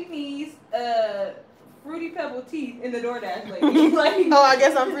Ashley needs Fruity Pebble teeth in the DoorDash lady. Like, oh, I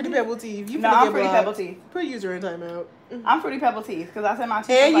guess I'm Fruity Pebble teeth. You I'm Fruity Pebble teeth. Put user in timeout. I'm Fruity Pebble teeth because I said my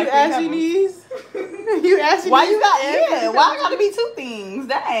teeth. And like you Ashley knees. You Ashley. Why you got? Yeah. Why I gotta be two things?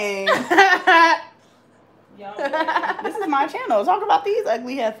 Dang. This is my channel. Talk about these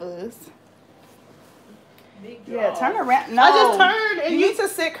ugly heifers. Yeah, turn around. No, I just turned. And you need to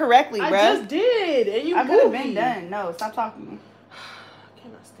sit correctly, bro. I just did, and you. I could have been done. No, stop talking. I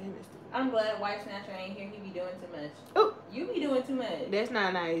cannot stand this. I'm glad Wife Snatcher ain't here. He be doing too much. Ooh. You be doing too much. That's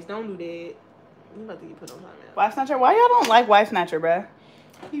not nice. Don't do that. You about to get put on timeout. Wife Snatcher? Why y'all don't like Wife Snatcher, bro?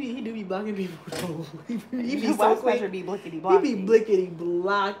 He do be blocking people though. He be Wife so Snatcher quick. be blickety blocking. He be blickety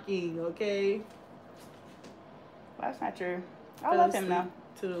blocking. Okay. Wife Snatcher. I love him now.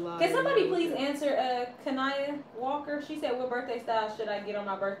 Can somebody please answer Kanaya Walker? She said, what birthday style should I get on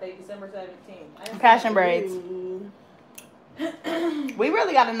my birthday, December 17th? Passion braids. We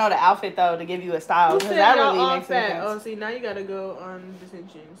really got to know the outfit though to give you a style because that really makes sense. Oh, see, now you got to go on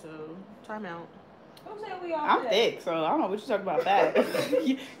dissension. So time out. I'm thick, so I don't know what you're talking about that.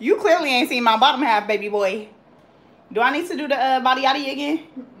 You clearly ain't seen my bottom half, baby boy. Do I need to do the body yaddy again?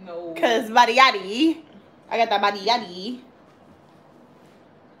 No. Cause body yaddy, I got that body yaddy.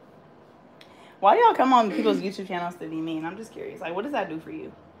 Why do y'all come on people's YouTube channels to be mean? I'm just curious. Like, what does that do for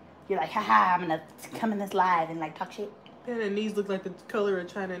you? You're like, haha, I'm gonna come in this live and like talk shit. And her knees look like the color of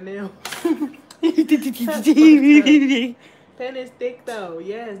China nails. Pen is thick though.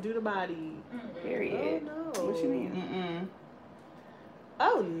 Yes, do the body. Period. Oh no. What you mean?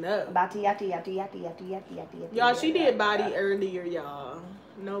 Oh no. Y'all, she did body earlier, y'all.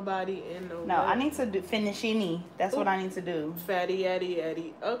 No body and no. No, I need to do finishini. That's what I need to do. Fatty,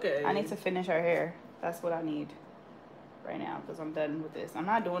 yaddy. Okay. I need to finish her hair. That's what I need right now because I'm done with this. I'm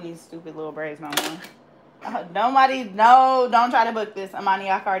not doing these stupid little braids no more. Don't try to book this. Amani,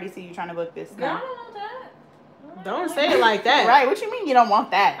 I can already see you trying to book this. Girl, I don't want that. Don't say it like that. Right, what you mean you don't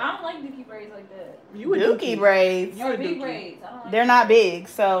want that? I don't like dookie braids like that. You a dookie braids. You're big braids. I don't like they're not big,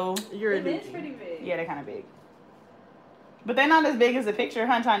 so. You're a dookie. It is pretty big. Yeah, they're kind of big. But they're not as big as the picture,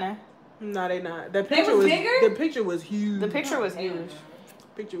 huh, China? No, they're not. The picture was bigger? The picture was huge. The picture was huge.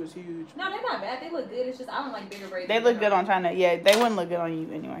 Picture was huge. No, they're not bad. They look good. It's just I don't like bigger braids. They look good on China. Yeah, they wouldn't look good on you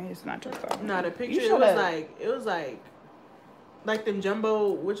anyway. It's not your fault. No, the picture it was like them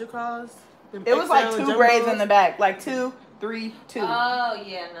jumbo, what you calls? It was like two braids in the back, like 2, 3, 2. Oh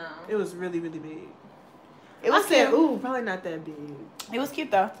yeah, no. It was really, really big. I said, ooh, probably not that big. It was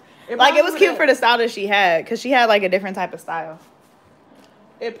cute though. It was cute for the style that she had, cause she had like a different type of style.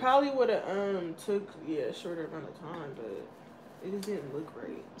 It probably would have took a shorter amount of time, but it just didn't look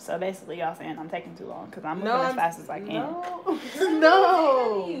right. So basically, y'all saying I'm taking too long because I'm moving as fast as I can. No,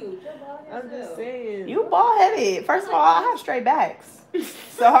 no. I'm just saying. You bald headed. First of all, I have straight backs,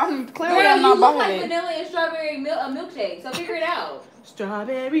 so I'm clearly I'm not bald headed. You look like vanilla and strawberry milkshake. So figure it out.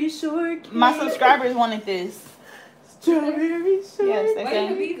 Strawberry shortcake. My subscribers wanted this. Strawberry shortcake. Yes, they Why say.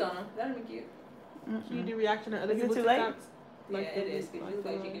 you beads on them? That'd be cute. Can you do reaction to other Is it people's too late? TikToks? Like Yeah, it is. Cause you look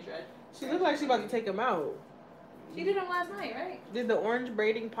like chicken shred. She looked like she about to take them out. She did them last night, right? Did the orange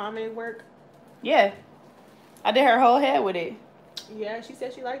braiding pomade work? Yeah, I did her whole head with it. Yeah, she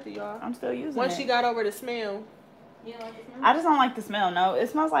said she liked it, y'all. I'm still using Once it. she got over the smell. You don't like the smell? I just don't like the smell. No, it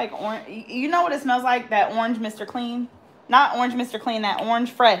smells like orange. You know what it smells like? That orange Mr. Clean, not orange Mr. Clean. That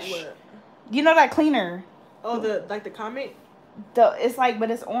orange fresh. What? You know that cleaner. Oh, the comment. It's like,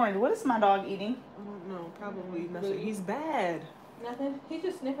 but it's orange. What is my dog eating? I don't know. Probably nothing. He's bad. Nothing. He's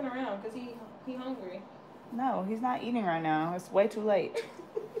just sniffing around because he hungry. No, he's not eating right now. It's way too late.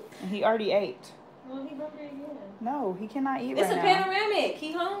 And he already ate. Well, he hungry again. No, he cannot eat It's right a now. panoramic.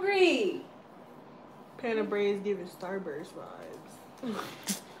 He hungry. Panda braids giving Starburst vibes. Oh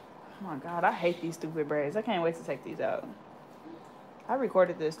my god, I hate these stupid braids. I can't wait to take these out. I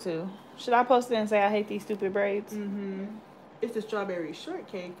recorded this too. Should I post it and say I hate these stupid braids? Mm-hmm. It's the strawberry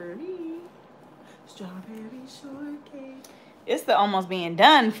shortcake for me. Strawberry shortcake. It's the almost being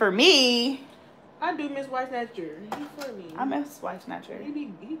done for me. I do miss White Snatcher. He's funny. I miss White Snatcher.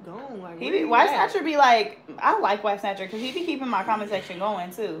 He gone. Like, White Snatcher be like, I like White Snatcher because he be keeping my comment section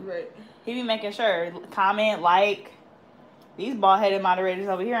going too. Right. He be making sure, comment, like. These bald-headed moderators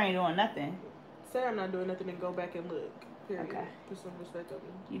over here ain't doing nothing. Say I'm not doing nothing and go back and look. Period. Okay. Put some respect on me.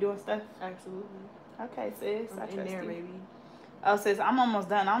 You doing stuff? Absolutely. Okay, sis. I I'm in trust there, you. baby. Oh, sis, I'm almost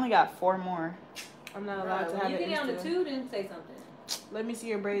done. I only got 4 more. I'm not allowed to have you an get on the Insta. 2, then say something. Let me see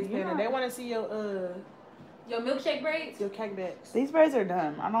your braids, Yeah. Panda. They want to see your milkshake braids? your caggbacks. These braids are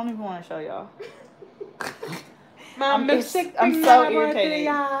dumb. I don't even want to show y'all. My milkshake. I'm so irritated.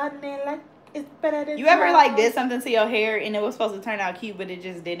 It's better than You ever like did something to your hair and it was supposed to turn out cute, but it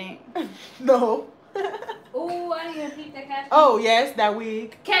just didn't? No. Ooh, I didn't even peep that Cash. Oh yes, that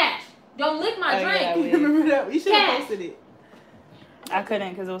wig. Cash, don't lick my Oh, drink. yeah, wig. Remember that? You should have Cash. posted it. I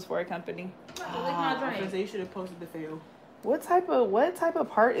couldn't because it was for a company. Don't lick my I was gonna drink. say you should have posted the fail. What type of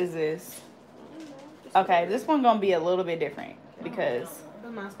part is this? Okay, this one gonna be a little bit different because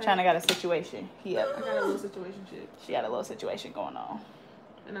China got a situation. I got a little situation shit. She got a little situation going on.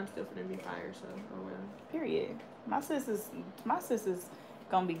 And I'm still gonna be fired, so oh well. Period. My sis is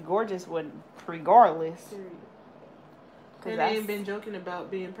gonna be gorgeous regardless. Period. 'Cause And I ain't been joking about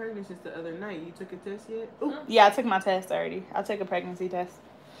being pregnant since the other night. You took a test yet? Ooh. Yeah, I took my test already. I took a pregnancy test.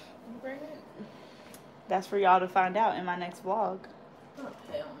 You pregnant? That's for y'all to find out in my next vlog. Oh,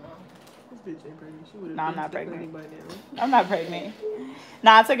 hell no. This bitch ain't pregnant. She would have No, I'm been not declared pregnant. by now. I'm not pregnant.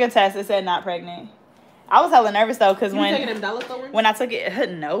 Nah, I took a test. It said not pregnant. I was hella nervous though because You taking them dollar stores? when I took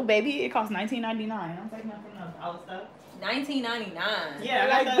it, no baby, it cost $19.99. I'm taking that from the dollar stuff. $19.99. Yeah,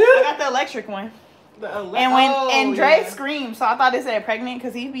 I got the electric one. And Dre screamed, so I thought it said pregnant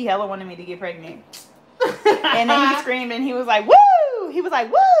because he be hella wanting me to get pregnant. And then he screamed and he was like, woo! He was like,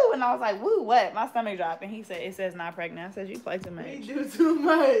 woo! And I was like, woo, what? My stomach dropped. And he said, it says not pregnant. I said, you play too much. You do too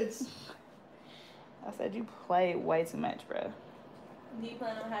much. I said, you play way too much, bro. Do you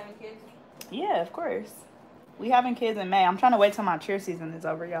plan on having kids? Yeah, of course. We having kids in May. I'm trying to wait till my cheer season is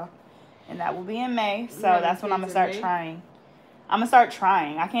over, y'all. And that will be in May. So that's when I'm going to start trying. I'm going to start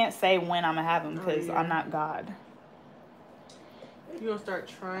trying. I can't say when I'm going to have them because I'm not God. You going to start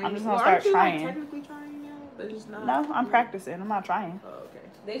trying? I'm just going to start trying. Like, technically trying now? But just not. No, I'm practicing. I'm not trying. Oh, okay.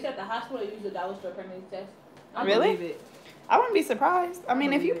 They said at the hospital use the dollar store pregnancy test. Really? I wouldn't be surprised. I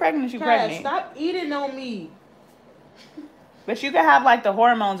mean, if you're pregnant, you're Cash, pregnant. Stop eating on me. But you could have like the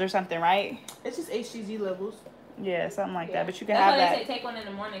hormones or something, right? It's just HCG levels. Yeah, something like that. But you can that's have why that. they say take one in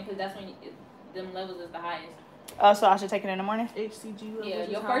the morning because that's when them levels is the highest. Oh, so I should take it in the morning? HCG levels. Yeah,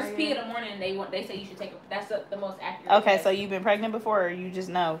 your first pee in the morning, they say you should take it. That's the most accurate. Okay, test. so you've been pregnant before, or you just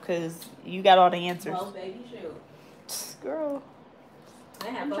know because you got all the answers. Well, baby, shoot. Girl.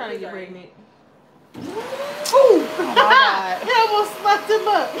 I'm trying to get pregnant. Ooh! Oh my God. He almost slapped him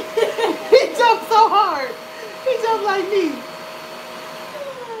up. He jumped so hard. He jumped like me.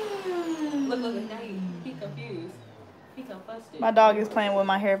 Look, now he confused. He confused. My dog is playing with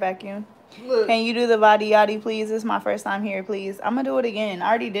my hair vacuum. Look. Can you do the body yaddy, please? This is my first time here, please. I'm going to do it again. I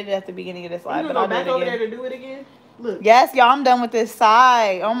already did it at the beginning of this live, but I'll do it back over again. there to do it again? Look. Yes, y'all, I'm done with this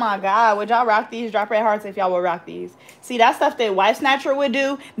side. Oh my God. Would y'all rock these? Drop red hearts if y'all would rock these. See, that stuff that Wife Snatcher would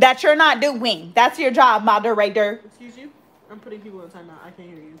do that you're not doing. That's your job, moderator. Excuse you? I'm putting people in timeout. I can't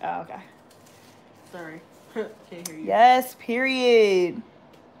hear you. Oh, okay. Sorry. Can't hear you. Yes, period.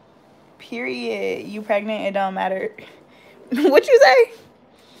 Period. You pregnant, it don't matter. What you say?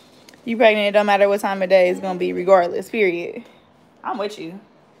 You pregnant, it don't matter what time of day it's gonna be, regardless. Period. I'm with you.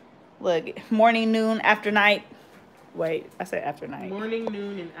 Look, morning, noon, after night. Wait, I said after night. Morning,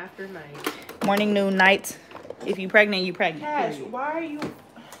 noon, and after night. Morning, noon, night. If you pregnant, you pregnant. Cash, why are you?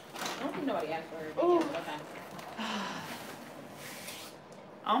 I don't think nobody asked for her. Oh. Okay.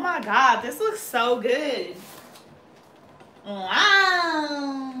 Oh my God, this looks so good.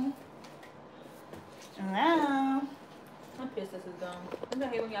 Wow. Wow. I'm pissed this is gone. Isn't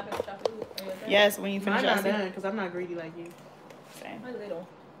that hate when y'all finish y'all food? Are you okay? Yes, when you finish I'm your not food. done because I'm not greedy like you. Same. My little.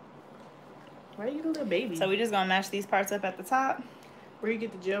 Why are you a little baby? So we just gonna match these parts up at the top. Where you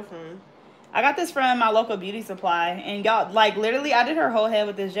get the gel from? I got this from my local beauty supply, and y'all, like, literally, I did her whole head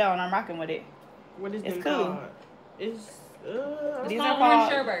with this gel, and I'm rocking with it. What is It's them cool. called? It's These called are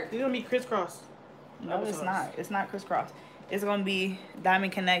called. Orange Sherbert. These gonna be crisscross. No, it's not. It's not crisscross. It's gonna be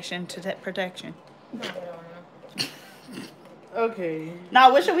diamond connection to protection. Okay.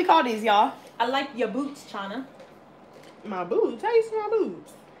 Now, what should we call these, y'all? I like your boots, Chana. My boobs? How you see my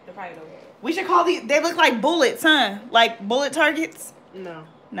boobs? They're probably over here. We should call these. They look like bullets, huh? Like bullet targets. No.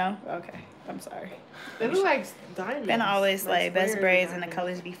 No. Okay. I'm sorry. They look like diamonds. Ben always Like slay. Best square braids and the diamonds.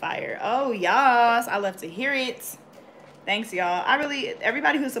 colors be fire. Oh, yes. I love to hear it. Thanks, y'all.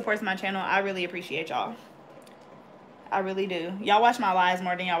 Everybody who supports my channel, I really appreciate y'all. I really do. Y'all watch my lives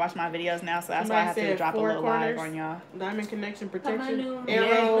more than y'all watch my videos now, so that's why I have to drop a little live on y'all. Diamond connection protection. new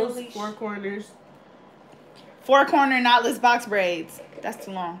Arrows, leash. 4 corners. 4-corner knotless box braids. That's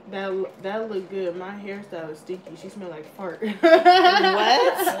too long. That look good. My hairstyle is stinky. She smell like fart.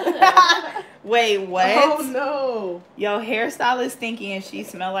 What? Wait, what? Oh no. Yo, hairstyle is stinky and she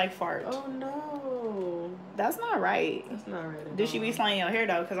smell like fart. Oh no. That's not right. That's not right at Did she all. be slaying your hair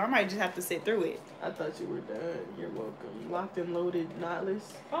though? Because I might just have to sit through it. I thought you were done. You're welcome. Locked and loaded, knotless.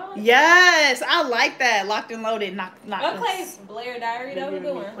 Yes, I like that. Locked and loaded, knotless. Okay, Blair Diary. That was a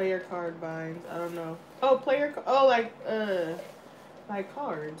good one. Player card binds. I don't know. Oh, like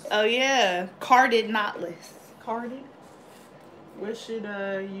cards. Oh yeah, carded knotless. Carded. What should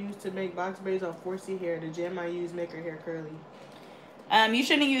use to make box braids on 4C hair? The gem I use make her hair curly. You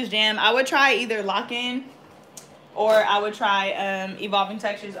shouldn't use jam. I would try either lock-in or I would try Evolving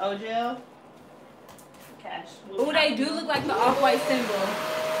Textures O-Gel. Cash. Ooh, they do look like the off-white symbol.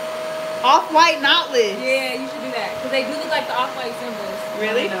 Off-white knotless. Yeah, you should do that. Because they do look like the off-white symbols.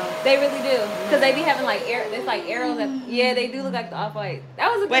 Really? They really do. Because they be having like, there's like arrows. Yeah, they do look like the off-white.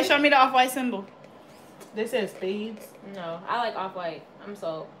 That was a Wait, show me the off-white symbol. They said spades. No, I like off-white. I'm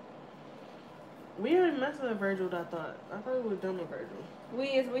sold. We ain't messing with Virgil, I thought. I thought we were done with Virgil. We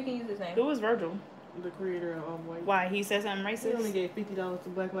can use his name. Who was Virgil? The creator of Off-White. Why? He said something He racist? only gave $50 to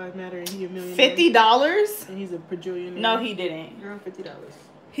Black Lives Matter and he a millionaire. $50? And he's a bajillionaire. No, he didn't. Girl, $50.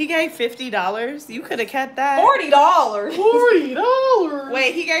 He gave $50? You could have kept that. $40. $40?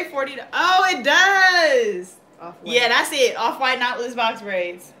 Wait, he gave $40. Oh, it does. Off-White. Yeah, that's it. Off-white knotless box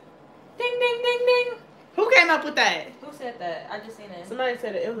braids. Ding, ding, ding, ding. Who came up with that? Who said that? I just seen it. Somebody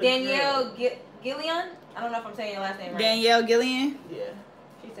said it. It was Danielle Gillian? I don't know if I'm saying your last name right. Danielle Gillian? Yeah.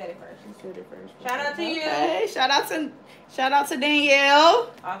 She said it first. She said it first. Shout out to you. Okay, shout out to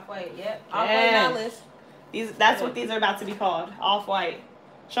Danielle. Off-white, yep. Off-white knotless. That's what these are about to be called. Off-white.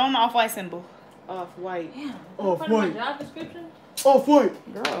 Show them the off-white symbol. Off-White. Damn. Off-White. My job description?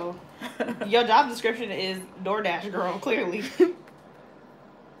 Off-White. Girl. Your job description is DoorDash, girl, clearly.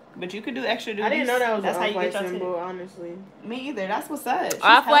 But you could do extra duties. I didn't know that was That's an how you off-white get your symbol, tip. honestly. Me either. That's what's up. She's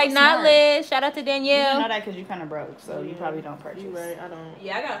Off-white hella smart. knotless. Shout out to You Danielle. didn't know that because you kind of broke, so you probably don't purchase. You right, I don't.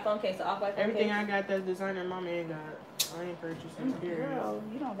 Yeah, I got a phone case, so off-white phone Everything case. I got that designer mama ain't got. I ain't purchasing. Period. Girl,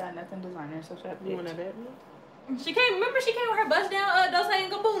 you don't got nothing designer, so shut You bitch. wanna bet me? She came with her bust down Dose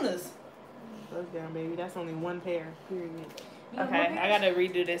and Gabunas. Buzz down, baby. That's only one pair. Period. Okay, I gotta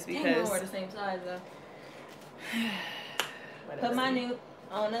redo this Dang, because we're the same size though. Put my new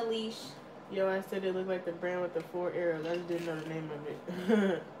on a leash. Yo, I said it looked like the brand with the 4 arrows. I just didn't know the name of it.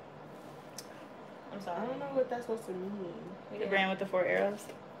 I'm I sorry. don't know what that's supposed to mean. the brand with the 4 arrows.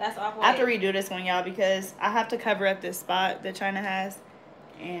 That's off-white. I have to redo this one, y'all, because I have to cover up this spot that China has.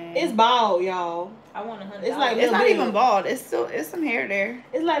 And It's bald, y'all. I want $100. It's like it's not Lil' even Bill. bald. It's some hair there.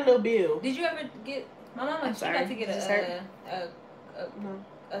 It's like Lil Bill. Did you ever get my mama? I'm She sorry. got to get Does this No.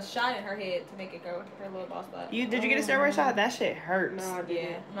 a shot in her head to make it go her little bald spot. Did you get a steroid shot? That shit hurts. No, I didn't.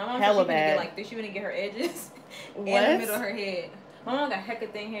 Yeah, my mom Hella said she bad. gonna get her edges in What? the middle of her head. My mom got hecka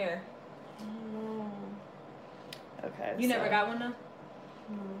thin hair. Okay. You never got one though?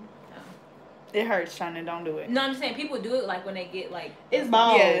 No. It hurts, China. Don't do it. No, I'm just saying people do it like when they get like. It's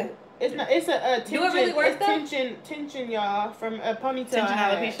bald. Yeah. It's not. It's a tension. Do it really work though? Tension, y'all, from a ponytail. Tension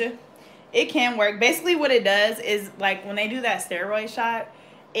alopecia. It can work. Basically, what it does is like when they do that steroid shot,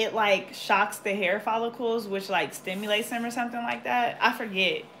 it like shocks the hair follicles, which like stimulates them or something like that. I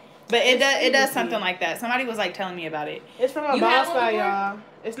forget, but it does something like that. Somebody was like telling me about it. It's from a bald spot, y'all.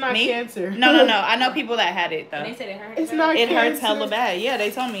 It's not cancer. No. I know people that had it though. And they said it hurt. It's not. It cancer. hurts hella bad. Yeah,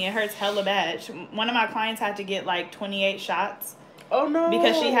 they told me it hurts hella bad. One of my clients had to get like 28 shots. Oh no!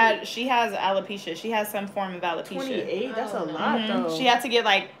 Because she has alopecia. She has some form of alopecia. 28. That's a lot though. She had to get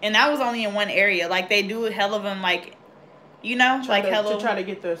like, and that was only in one area. Like they do hell of them, like, you know, like hella to try to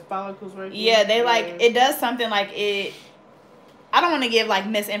get the follicles right. Yeah, they like it does something like it. I don't want to give like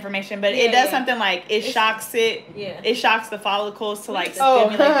misinformation, but it does something like it shocks it. Yeah. It shocks the follicles to like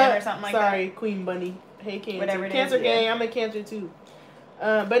stimulate them or something like that. Sorry, Queen Bunny. Hey, Cancer. Whatever it Cancer is, gang. I'm a Cancer too.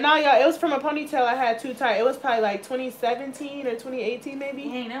 But now, y'all, it was from a ponytail I had too tight. It was probably like 2017 or 2018 maybe.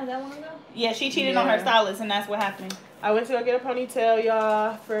 Dang, that was that long ago? Yeah, she cheated on her stylist, and that's what happened. I went to go get a ponytail,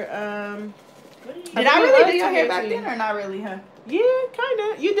 y'all, for Did I really do your hair back then or not really, huh? Yeah,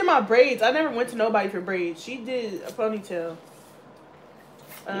 kind of. You did my braids. I never went to nobody for braids. She did a ponytail.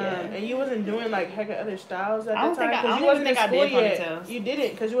 And you wasn't doing like heck of other styles at the time because you wasn't in school yet. You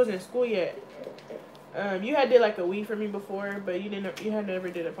didn't because you wasn't in school yet. You had did like a weave for me before, but you had never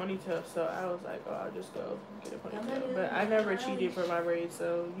did a ponytail, so I was like, oh, I'll just go get a ponytail. But I never cheated for my braids,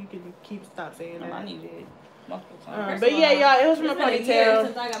 so you can stop saying that. I did. But yeah, y'all, it was from a ponytail.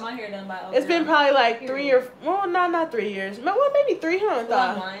 Since I got my hair done by it's been probably like 3 or not 3 years. Well, maybe 3, huh?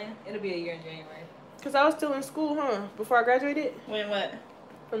 I'm lying. It'll be a year in January. Cause I was still in school, huh? Before I graduated. When what?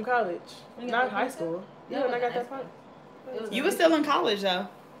 From college, not high school. Yeah, when I got that part. You were still in college though.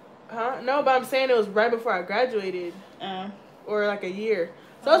 Huh? No, but I'm saying it was right before I graduated. Or like a year.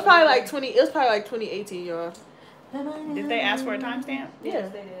 So it was probably like 2018, y'all. Did they ask for a timestamp? Yeah.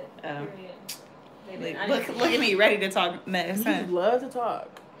 They did. Look at me, ready to talk mess. You love to talk.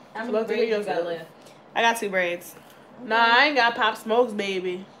 I love to hear yourself. I got 2 braids. Nah, I ain't got Pop Smokes,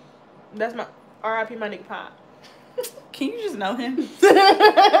 baby. That's my R.I.P. my nigga Pop. Can you just know him?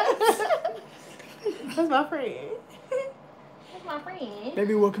 That's my friend. My friend.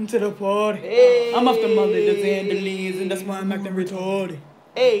 Baby, welcome to the party. Hey. I'm off the mother, the Zandalese, and that's why I'm acting retarded.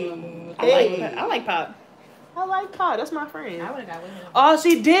 Hey. I like Pop. I like Pop. That's my friend. I would have got with him. Oh,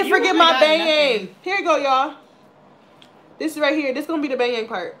 she did forget my bang. Here you go, y'all. This is right here. This gonna be the bang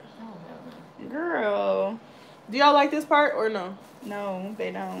part. Oh, Girl. Do y'all like this part or no? No,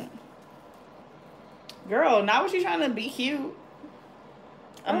 they don't. Girl, not what you trying to be cute.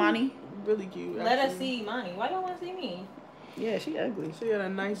 Amani. Really cute. Let us see Imani. Why y'all want to see me? Yeah, she ugly. She got a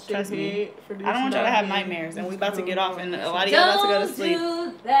nice shape head for this. I don't want y'all to have nightmares, and we about to get off, and a lot of y'all about to go to sleep.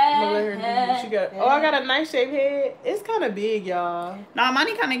 She got. Oh, I got a nice shape head. It's kind of big, y'all. Nah,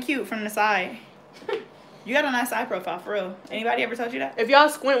 Imani kind of cute from the side. You got a nice eye profile, for real. Anybody ever told you that? If y'all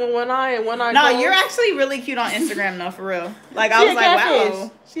squint with one eye and one eye No, closed, you're actually really cute on Instagram, though, for real. Like, I was like, wow.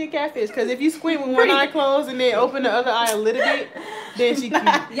 She a catfish. Because if you squint with one eye closed and then open the other eye a little bit, then she cute.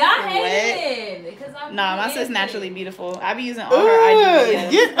 Y'all hate it. Nah, my sis naturally beautiful. I be using all her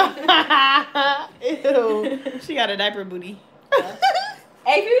IG Ew. She got a diaper booty.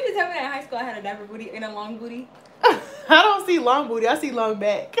 Hey, if you used to tell me that in high school I had a diaper booty and a long booty. I don't see long booty. I see long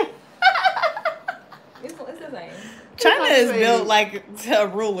back. It's the same. China is built like a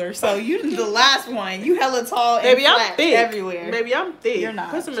ruler, so you the last one. You hella tall and Baby, flat I'm thick. everywhere. Baby, I'm thick. You're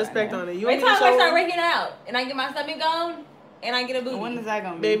not. Put some respect on it. You Wait till I show start working out and I get my stomach gone and I get a booty. When is that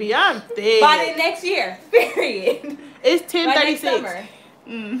gonna be? Baby, I'm thick. By the next year. Period. It's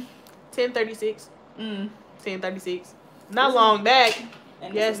 10:36. 10:36. 10:36. Not long back.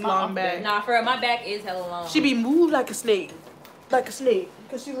 Yes, long back. Nah, for real, my back is hella long. She be moved like a snake. Like a snake.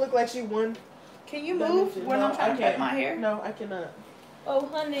 Because she look like she won. Can you move when I'm trying to cut my hair? No, I cannot. Oh,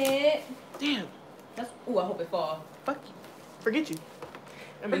 honey. Damn. Ooh, I hope it fall. Fuck you. Forget you.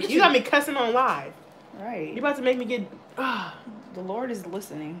 I mean, you got me cussing on live. Right. You about to make me get... The Lord is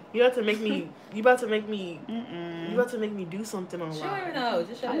listening. You about to make me... You about to make me do something on She live. don't even know.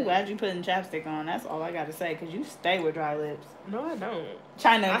 Just I'm glad you putting chapstick on. That's all I got to say. Because you stay with dry lips. No, I don't.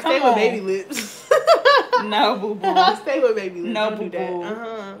 China, I come stay on. with baby lips. No, boo-boo. I stay with baby lips. No, don't do boo-boo.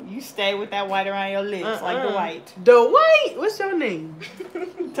 that. You stay with that white around your lips like Dwight. Dwight? What's your name?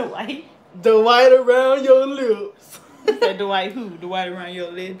 Dwight? Dwight around your lips. You said Dwight who? Dwight around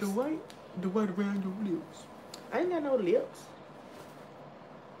your lips? Dwight around your lips. I ain't got no lips.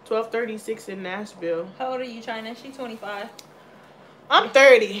 12:36 in Nashville. How old are you, China? She 25. I'm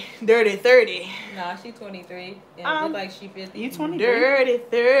 30. Dirty 30. Nah, she 23. And look like she 50. You 23? Dirty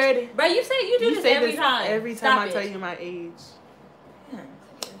 30. Bro, you say you do this every time. Every Stop time I it. tell you my age. Yeah,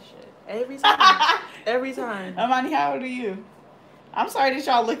 Every time. Every time. Amani, how old are you? I'm sorry that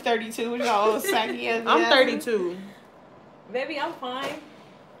y'all look 32 with y'all old saggy ass. I'm 32. Baby, I'm fine.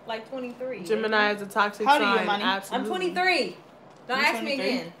 Like 23. Gemini is a toxic How old sign. are you, Amani? I'm 23. Don't You ask 23? me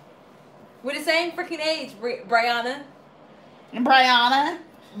again. We're the same freaking age, Brianna. Brianna.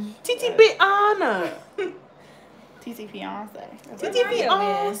 TT Anna. TT fiance. TT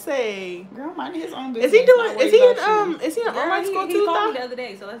fiance. Girl, mind his own Is business. he doing? Is he in online school He too? called me the other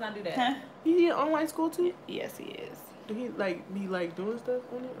day, so let's not do that. Huh? He in online school too? Yes, he is. Do he be doing stuff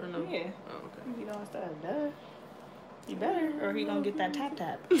on it or no? Yeah. Oh, okay. He doing stuff. Duh. You better, or he gonna get that tap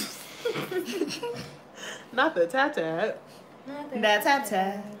tap. Not the tap tap. That tap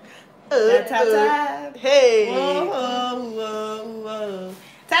tap. That tap tap. Hey. Whoa, whoa, whoa.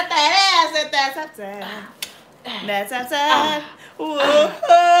 Tap that ass at that tap tap. That tap tap. Whoa,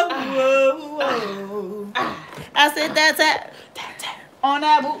 whoa, whoa. I said that tap. Tap tap. On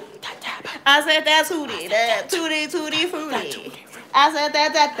that boot. Tap tap. I said that tootie. That tootie tootie fruity. I said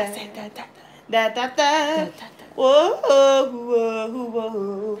that tap tap. That tap tap. Whoa, whoa,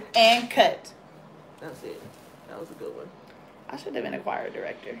 whoa. And cut. That's it. That was a good one. I should have been a choir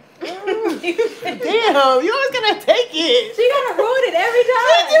director. Damn, you always gonna take it. She gonna ruin it every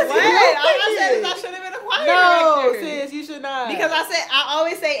time. Wait, all I said is I should have been a choir No, director. sis, you should not. Because I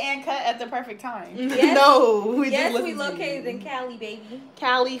always say and cut at the perfect time. Yes. No, we Yes, just we listen to located you. in Cali, baby.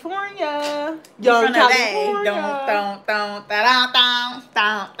 California. Young Young California.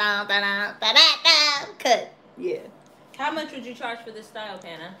 Cut. Yeah. How much would you charge for this style,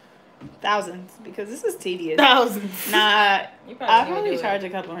 Pana? Thousands, because this is tedious. Thousands. Nah, You I'll probably probably do charge it. a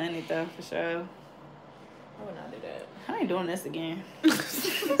couple hundred though, for sure. I would not do that. I ain't doing this again. I would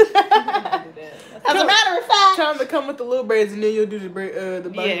not do that. As a matter of fact. Tell them to come with the little braids and then you'll do the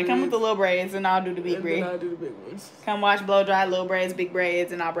big Yeah, come with the little braids and I'll do the big and braids. then I'll do the big ones. Come watch blow dry, little braids, big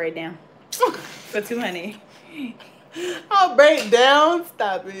braids, and I'll braid down. For 200. I'll break down.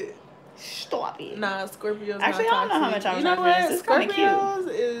 Stop it. Stop it. Nah, Scorpios. Actually, not I don't know how toxic. much I was You know charging. what? It's kinda cute. Scorpios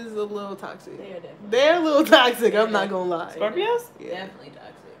is a little toxic. They're They're a little toxic. I'm not gonna lie. Scorpios? Yeah, definitely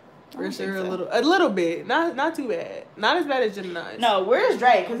toxic. for sure. so. A little bit. Not too bad. Not as bad as Gemini. No, where's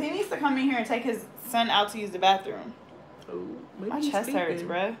Drake? Because he needs to come in here and take his son out to use the bathroom. Oh, maybe My he's chest hurts, sleeping.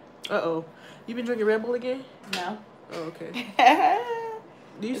 bruh. Uh-oh. You been drinking Red Bull again? No. Oh, okay.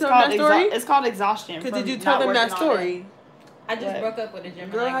 Do you It's tell them that story? It's called exhaustion. Because from did you tell not them that working all day. story? I just What? broke up with a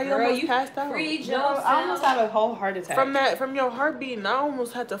Gemini. Girl, how you almost you passed out? free Girl, yourself. I almost had a whole heart attack. From your heartbeat, and I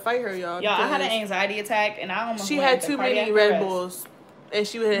almost had to fight her, y'all. Yo, I had an because anxiety attack, and I almost she went had into too cardiac many Red arrest. Bulls, and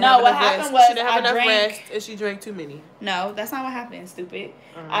she didn't No, have what enough happened rest. was She didn't have I enough drank- rest, and she drank too many. No, that's not what happened, stupid.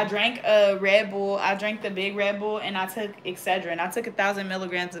 I drank a Red Bull. I drank the big Red Bull, and I took Excedrin. I took 1,000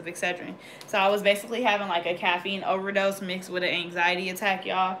 milligrams of Excedrin. So I was basically having like a caffeine overdose mixed with an anxiety attack,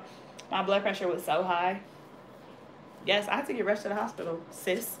 y'all. My blood pressure was so high. Yes, I had to get rushed to the hospital,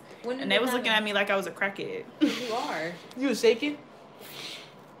 sis. And they was looking at me like I was a crackhead. You are. You was shaking?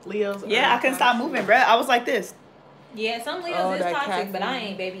 Leo's. Yeah, I couldn't stop moving, bruh. I was like this. Yeah, some Leos Oh, is that toxic, but I caffeine.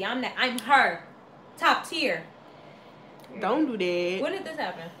 ain't, baby. I'm her. Top tier. Don't do that. When did this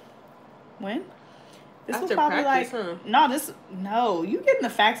happen? When? This After was probably practice, like no, you getting the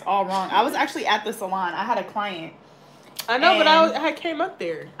facts all wrong. I was actually at the salon. I had a client. I know, but And I came up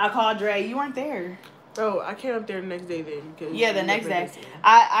there. I called Dre. You weren't there. Oh, I came up there the next day then. Because Yeah, the next day.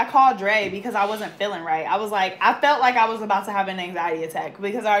 I called Dre because I wasn't feeling right. I was like, I felt like I was about to have an anxiety attack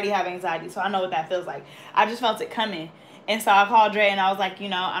because I already have anxiety, so I know what that feels like. I just felt it coming. And so I called Dre and I was like, you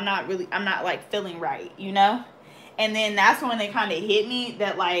know, I'm not like feeling right, you know? And then that's when it kind of hit me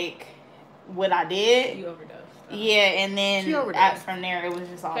that like what I did. You overdosed. Yeah, and then She overdosed. from there it was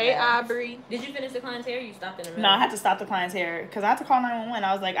just all Hey, bad. Aubrey. Did you finish the client's hair? Or you stopped in the middle? No, I had to stop the client's hair because I had to call 911.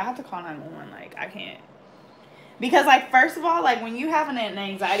 I was like, I have to call 911. Like, I can't. Because, like, first of all, like, when you have an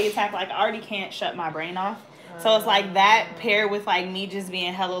anxiety attack, like, I already can't shut my brain off. So it's like that paired with, like, me just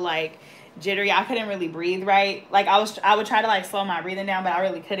being hella, like, jittery. I couldn't really breathe right. Like, I would try to, like, slow my breathing down, but I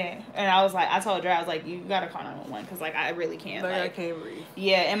really couldn't. And I was like, I told Dre, I was like, you got to call 911 because, like, I really can't. Like, Like, I can't breathe.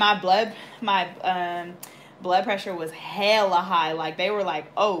 yeah, and my blood pressure was hella high. Like, they were like,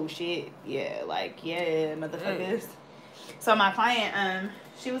 oh, shit. Yeah, like, yeah, motherfuckers. So my client,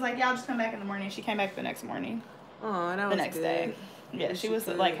 she was like, yeah, I'll just come back in the morning. She came back the next morning. Oh, that was The next good. day. Yeah, she was,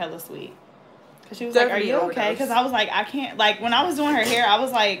 good. like, hella sweet. Because she was Definitely like, are you okay? overdose. Because I was like, I can't. Like, when I was doing her hair, I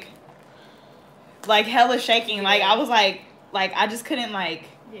was like hella shaking. Like, I was like, I just couldn't, like,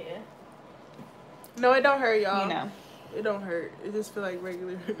 Yeah. No, it don't hurt, y'all. you know. It don't hurt. It just feel like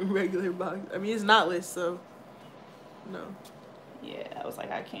regular box. I mean, it's knotless, so no. Yeah, I was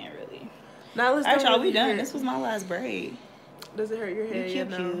like, I can't really. Knotless. Alright, y'all, we done. This was my last braid. Does it hurt your hair? Cute,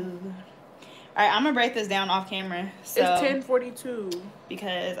 cute. Alright, I'm gonna break this down off camera. So, it's 10:42.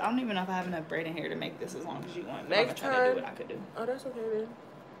 Because I don't even know if I have enough braid in here to make this as long as you want. Next time, time, to do what I could do. Oh, that's okay then.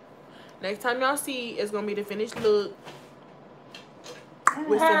 Next time y'all see, it's gonna be the finished look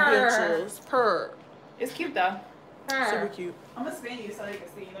with some pictures. Purr. It's cute though. Super cute. I'm gonna spin you so they can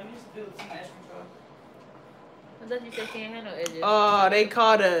see. Let me just do some edge control. I thought you said she ain't had no edges. Oh, they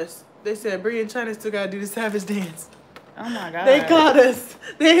caught us. They said Brie and China still gotta do the savage dance. Oh my god. They caught us.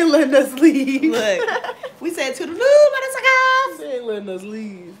 They ain't letting us leave. Look, we said to the loo, but it's a guys. They ain't letting us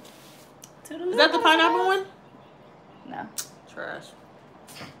leave. To the loo. Is that the pineapple one? No. Trash.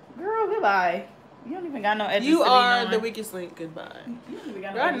 Girl, goodbye. You don't even got no edges. You are the weakest link. Goodbye. You don't even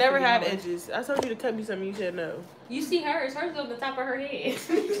got Girl, no I never had edges. edges. I told you to cut me something. You said no. You see hers. Hers on the top of her head.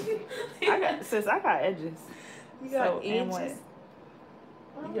 I got edges. You got so, inches.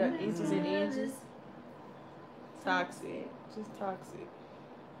 You got inches and inches. Toxic. Just toxic.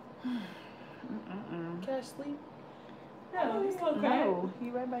 Cash sleep? No, he's okay. No, he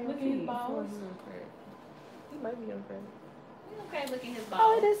right by your Look at feet. his balls. He might be on crack. He's okay looking his Oh,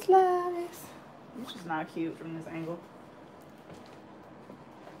 balls. this slice. Which is not cute from this angle.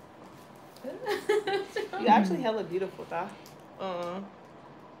 You actually hella beautiful, though.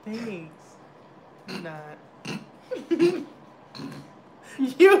 Thanks. You're not.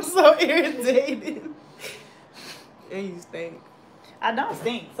 You're so irritated. And you stink. I don't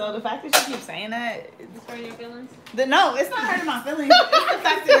stink. So the fact that you keep saying that, It's hurting your feelings? no, it's not hurting my feelings.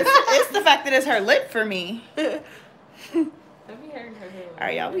 It's the fact that it's her lip for me. Have you heard her feelings? All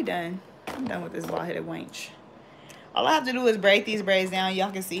right, y'all, we done. I'm done with this bald-headed wench. All I have to do is break these braids down.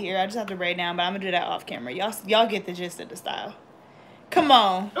 Y'all can see here. I just have to braid down, but I'm gonna do that off camera. Y'all get the gist of the style. Come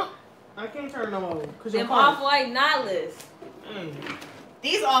on. I can't turn no more. Them off-white knotless.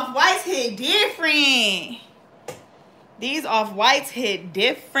 These off-whites hit different. These off-whites hit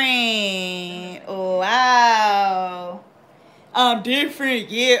different. Wow. I'm different.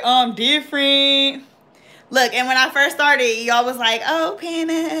 Yeah, I'm different. Look, and when I first started, y'all was like, oh,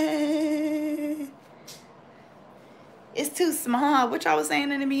 Pana. It's too small. What y'all was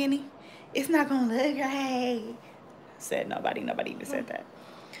saying in the beginning? It's not going to look right. Said nobody. Nobody even said that.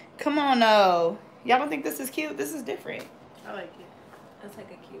 Come on, no. Y'all don't think this is cute? This is different. I like it. That's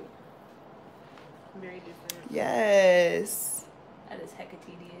like a cute. Very different. Yes. That is hecka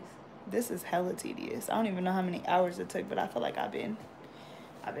tedious. This is hella tedious. I don't even know how many hours it took, but I feel like I've been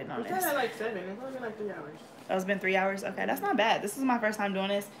on this. It's like 7. It's only been like 3 hours. Oh, it's been 3 hours? Okay, that's not bad. This is my first time doing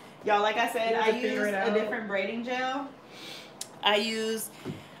this. Y'all, like I said, I use a different braiding gel. I use,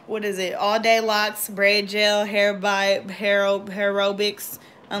 what is it? All Day Locks braid gel, Aerobics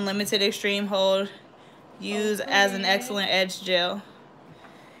Unlimited Extreme Hold. Use as an excellent edge gel.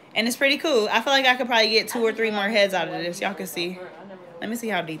 And it's pretty cool. I feel like I could probably get 2 or 3 more heads out of this. Y'all can see. Let me see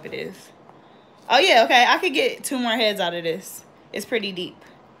how deep it is. Oh, yeah, okay. I could get 2 more heads out of this. It's pretty deep.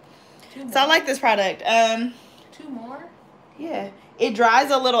 So I like this product. 2 more? Yeah. It dries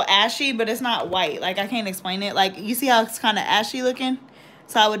a little ashy, but it's not white. Like, I can't explain it. Like, you see how it's kind of ashy looking?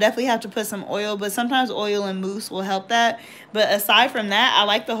 So I would definitely have to put some oil, but sometimes oil and mousse will help that. But aside from that, I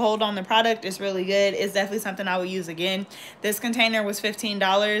like the hold on the product. It's really good. It's definitely something I would use again. This container was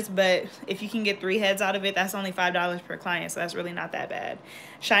 $15, but if you can get 3 heads out of it, that's only $5 per client, so that's really not that bad.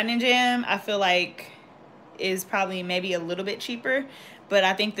 Shine and Jam, I feel like, is probably maybe a little bit cheaper, but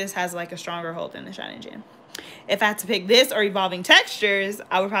I think this has like a stronger hold than the Shine and Jam. If I had to pick this or Evolving Textures,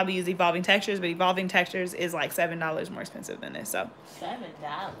 I would probably use Evolving Textures, but Evolving Textures is like $7 more expensive than this. So $7.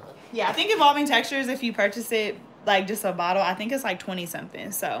 yeah, I think Evolving Textures, if you purchase it like just a bottle, I think it's like 20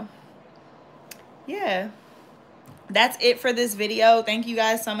 something. So yeah, that's it for this video. Thank you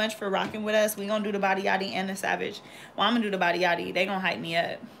guys so much for rocking with us. We're gonna do the Body Yachty and the Savage. Well, I'm gonna do the Body Yachty. They gonna hype me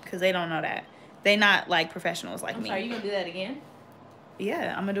up because they don't know that. They not like professionals like me. Sorry, you gonna do that again?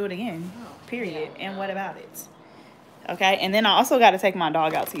 Yeah, I'm gonna do it again. Period. Yeah. And what about it? Okay, and then I also got to take my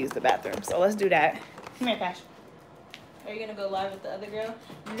dog out to use the bathroom. So let's do that. Come here, Cash. Are you gonna go live with the other girl?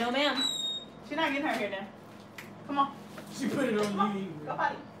 No, ma'am. She's not getting her hair done. Come on. She put it on you. Go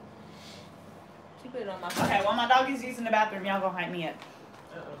potty. She put it on my phone. Okay, while my dog is using the bathroom, y'all gonna hype me up.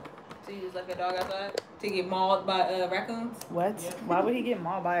 So you just left your dog outside to get mauled by raccoons? What? Yeah. Why would he get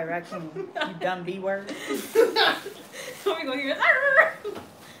mauled by a raccoon? You dumb B word. So we gonna hear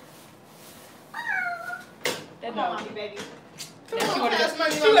that dog, baby. She wanna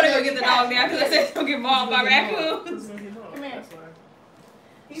go get the dog now because I said she'll get mauled by raccoons. Come here.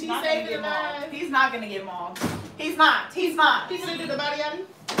 He's not gonna get mauled. He's not gonna get mauled. He's not. He's not. He's gonna do the body yaddy.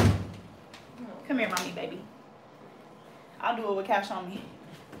 Come here, mommy, baby. I'll do it with cash on me.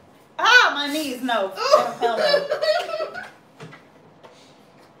 Ah, my knees, no. Hell no.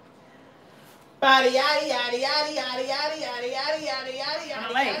 Body yaddy yaddy yaddy yaddy yaddy yaddy yaddy yaddy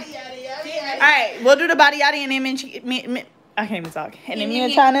yaddy yaddy yaddy yaddy. All right, we'll do the body yaddy and then I can't even talk. And then me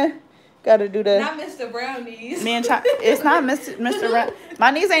and China gotta do the. Not Mr. Brown knees. Me and China. It's not Mr. Brown.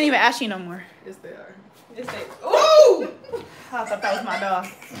 My knees ain't even ashy no more. Yes, they are. Just say, Ooh! I thought that was my dog.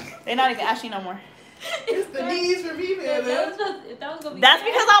 They're not even ashy no more. It's the knees for me, man. That's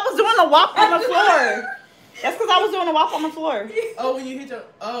because I was doing the walk on the floor. That's because I was doing a walk on the floor. Oh, when you hit your.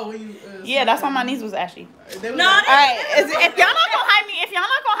 Oh, when you. Yeah, that's why my knees was ashy. No. All right. If y'all not gonna hype me, if y'all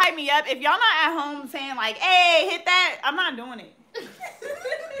not gonna hype me up, if y'all not at home saying like, "Hey, hit that," I'm not doing it.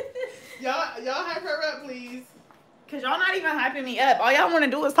 y'all hype her up, please. Cause y'all not even hyping me up. All y'all want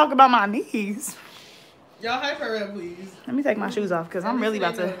to do is talk about my knees. Y'all hype her up, please. Let me take my shoes off, cause I'm really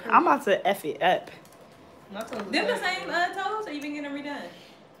about to. I'm about to f it up. Them the same toes, or you been getting them redone?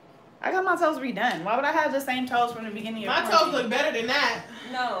 I got my toes redone. Why would I have the same toes from the beginning of my toes look better than that.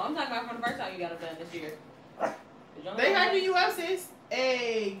 No, I'm talking about from the first time you got them done this year. They hyping you up, sis.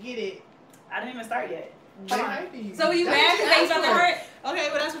 Hey, get it. I didn't even start yet. They hyping you. So when you mad because they about to hurt? Okay,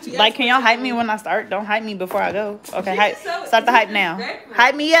 but that's what you like, can y'all hype me when I start? Don't hype me before I go. Okay, hype. Start the hype now.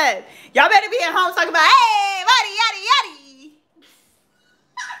 Hype me up. Y'all better be at home talking about, hey, body, yaddy, yaddy.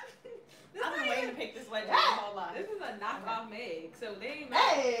 I've been waiting to pick this wedge up my whole life. This is a knockoff Meg, so they ain't.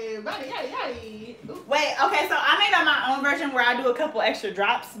 Hey, body, yaddy, yaddy. Wait, okay, so I made up my own version where I do a couple extra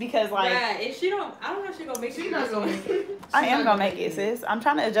drops because, like. Yeah, if she don't, I don't know if she's gonna make it. She's not gonna make it. I am gonna make it, sis. I'm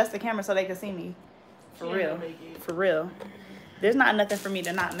trying to adjust the camera so they can see me. For real. For real. There's not nothing for me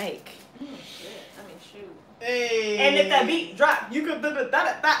to not make. Oh, shit. I mean, shoot. Hey. And if that beat drop, you could do the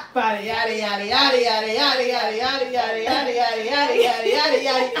da-da-da. Body yaddy yaddy yaddy yaddy yaddy yaddy yaddy yaddy yaddy yaddy yaddy yaddy yaddy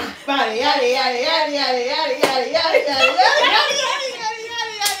yaddy. Body yaddy yaddy yaddy yaddy yaddy yaddy yaddy yaddy yaddy yaddy yaddy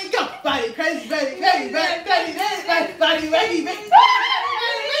yaddy yaddy. Go body crazy baby crazy baby crazy baby body ready baby.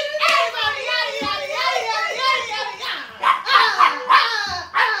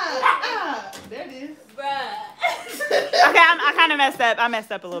 Okay, I kind of messed up. I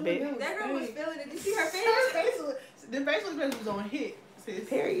messed up a little bit. That girl was feeling it. Did you see her face? The facial expression was on hit. Sis.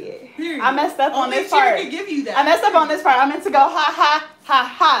 Period. I messed up on this part. part. Can give you that. I messed up on this part. I meant to go ha ha ha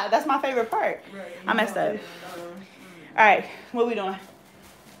ha. That's my favorite part. Right. I messed up. All right, what we doing?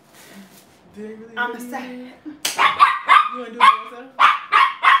 I'm a sad. You wanna do it yourself?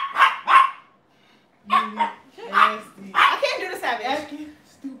 I can't do the savage.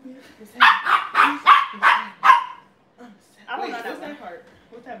 Stupid. I don't know what's that part?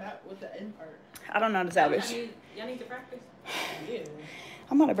 What's that about? What's the end part? I don't know the savage. Y'all need to practice. Yeah.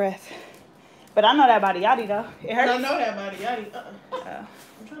 I'm out of breath. But I know that body yaddy though. It hurts. I know that body yaddy. Oh.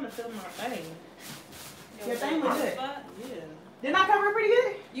 I'm trying to feel my thing. Your thing was good. Yeah. Didn't I cover it pretty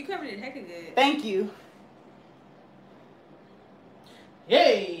good? You covered it heckin' good. Thank you.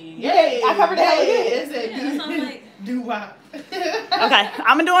 Yay! Yay! I covered it hella good. It said do wop. Okay,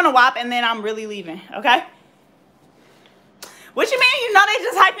 I'm doing a WAP and then I'm really leaving. Okay. What you mean? You know they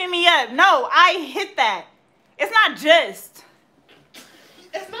just hyping me up? No, I hit that. It's not just.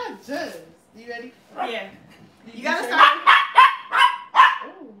 It's not just. You ready? Yeah. You gotta start.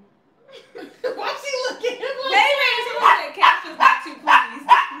 Ooh. Why she looking? Baby, someone said catch us back too, please.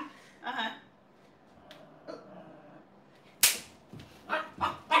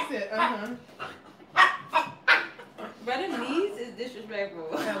 I said But the knees is disrespectful.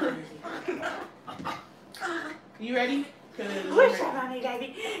 You ready? Wish I money,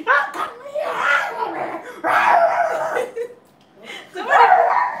 baby.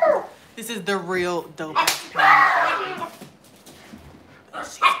 This is the real DOPEaxxPANA.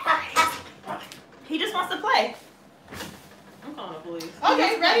 He just wants to play. I'm calling the police.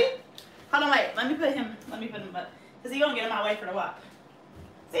 Okay, ready? Hold on, wait. Let me put him up. Because he gonna get in my way for the WAP.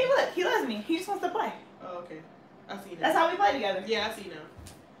 See, look. He loves me. He just wants to play. Oh, okay. I see now. That's how we play together. Yeah, I see now.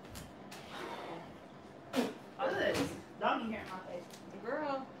 What is this? Doggy hair in my face.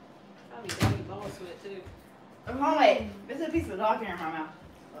 Girl, probably doggy ball sweat too. Oh, wait. There's a piece of dog hair in my mouth.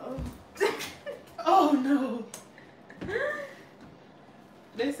 Oh. Oh, no.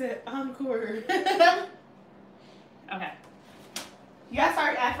 They said encore. Okay. You gotta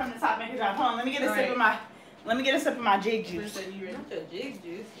start at from the top, make it drop. Hold on, let me get a sip of my jig juice. Not your jig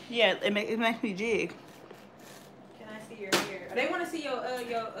juice. Yeah, it makes me jig. Can I see your hair? They want to see your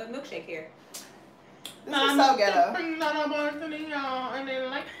milkshake hair. This is so ghetto. And then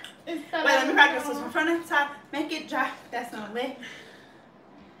like, wait, let me practice this from front and top. Make it drop. That's not lit.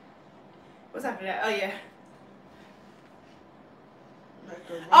 What's after that? Oh yeah.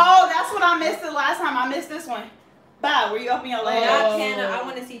 Oh, that's what I missed the last time. I missed this one. Bye. Where you open your leg? Not Canna. I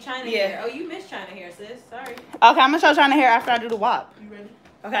want to see China hair. Oh, you missed China hair, sis. Sorry. Okay, I'm gonna show China hair after I do the WAP. You ready?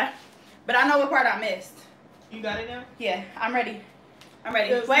 Okay. But I know what part I missed. You got it now? Yeah, I'm ready. I'm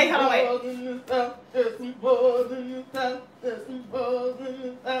ready. Wait, hold on, wait. There's some balls in the south. There's some balls in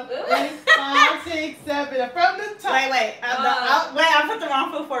the south. 8, 5, 6, 7. From the top. Wait. I put the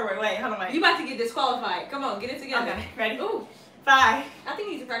wrong foot forward. Wait, hold on, wait. You about to get disqualified. Come on, get it together. Okay, ready? Ooh. 5. I think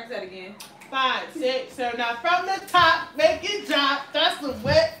you need to practice that again. 5, 6, 7. Now from the top, make it drop. That's some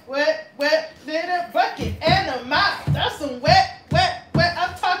wet. Then a bucket and a mop. That's some wet.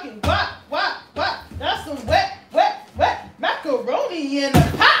 I'm talking wop. That's some wet. Macaroni in a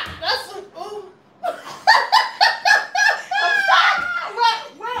pot. That's some ooh.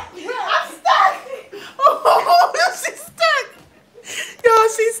 I'm stuck. Oh, she's stuck. Y'all,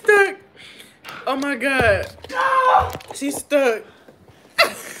 she's stuck. Oh my God. She's stuck. I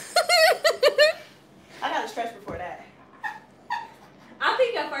got to stretch before that. I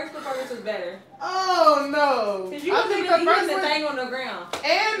think your first performance was better. Oh no. Cause you I wasn't think really the hitting first the one thing on the ground.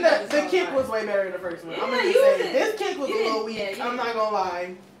 and the kick was way better than the first one. Yeah, I'm gonna you just say wasn't- this kick was a you little didn't- weak. yeah, I'm not gonna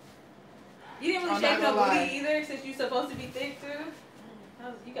lie. You didn't really I'm shake not no gonna booty lie. either, since you supposed to be thick too.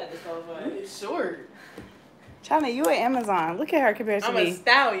 You got disqualified. It's short. China, you at Amazon. Look at her compared to I'm me. a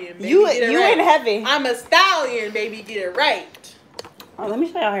stallion, baby. You Get it right. ain't heavy. I'm a stallion, baby. Get it right. Oh, let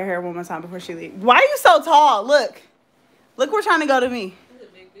me show y'all her hair one more time before she leaves. Why are you so tall? Look, we're trying to go to me. She's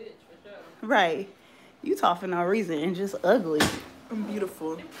a big bitch for sure. Right. You tall for no reason and just ugly. I'm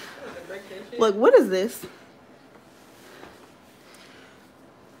beautiful. Look, what is this?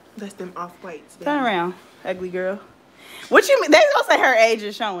 That's them off-whites. Turn around, ugly girl. What you mean? They gonna say her age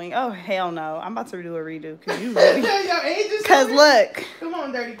is showing. Oh, hell no. I'm about to do a redo. Cause you really... Your age is Cause showing? look. Come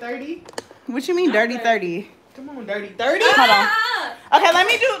on, dirty 30. What you mean dirty 30? Come on, dirty 30. Hold on. Okay, let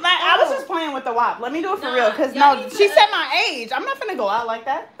me do, I was just playing with the WAP. Let me do it for real. Cause no, she said my age. I'm not finna go out like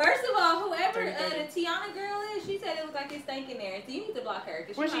that. First of all, whoever the Tiana girl is, she said it was like it's stank in there. So you need to block her.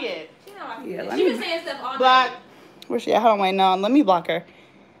 Where she at? She not rocking Yeah, it. let She me- been saying stuff all Block. night. Where she at? Hold on, wait, no. Let me block her.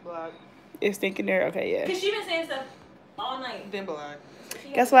 Block. It's thinking there. Okay, yeah. Cause she been saying stuff all night. Then block.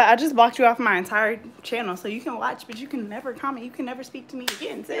 Guess what? I just blocked you off my entire channel, so you can watch, but you can never comment. You can never speak to me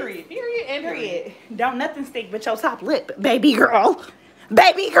again. Sis. Period. Period. Don't nothing stick but your top lip, baby girl.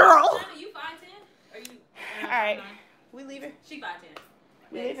 Baby girl. China, you 5'10"? Or you? All right. We leaving. She 5'10".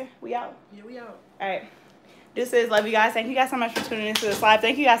 We leaving. We out. Yeah, we out. All right. This is love you guys. Thank you guys so much for tuning into this live.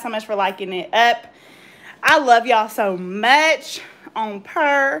 Thank you guys so much for liking it up. I love y'all so much. On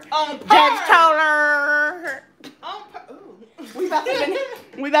per. Judge Toller. On per. Ooh.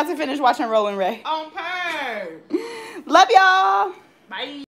 We about to finish watching Rollin' Ray. On per. Love y'all. Bye.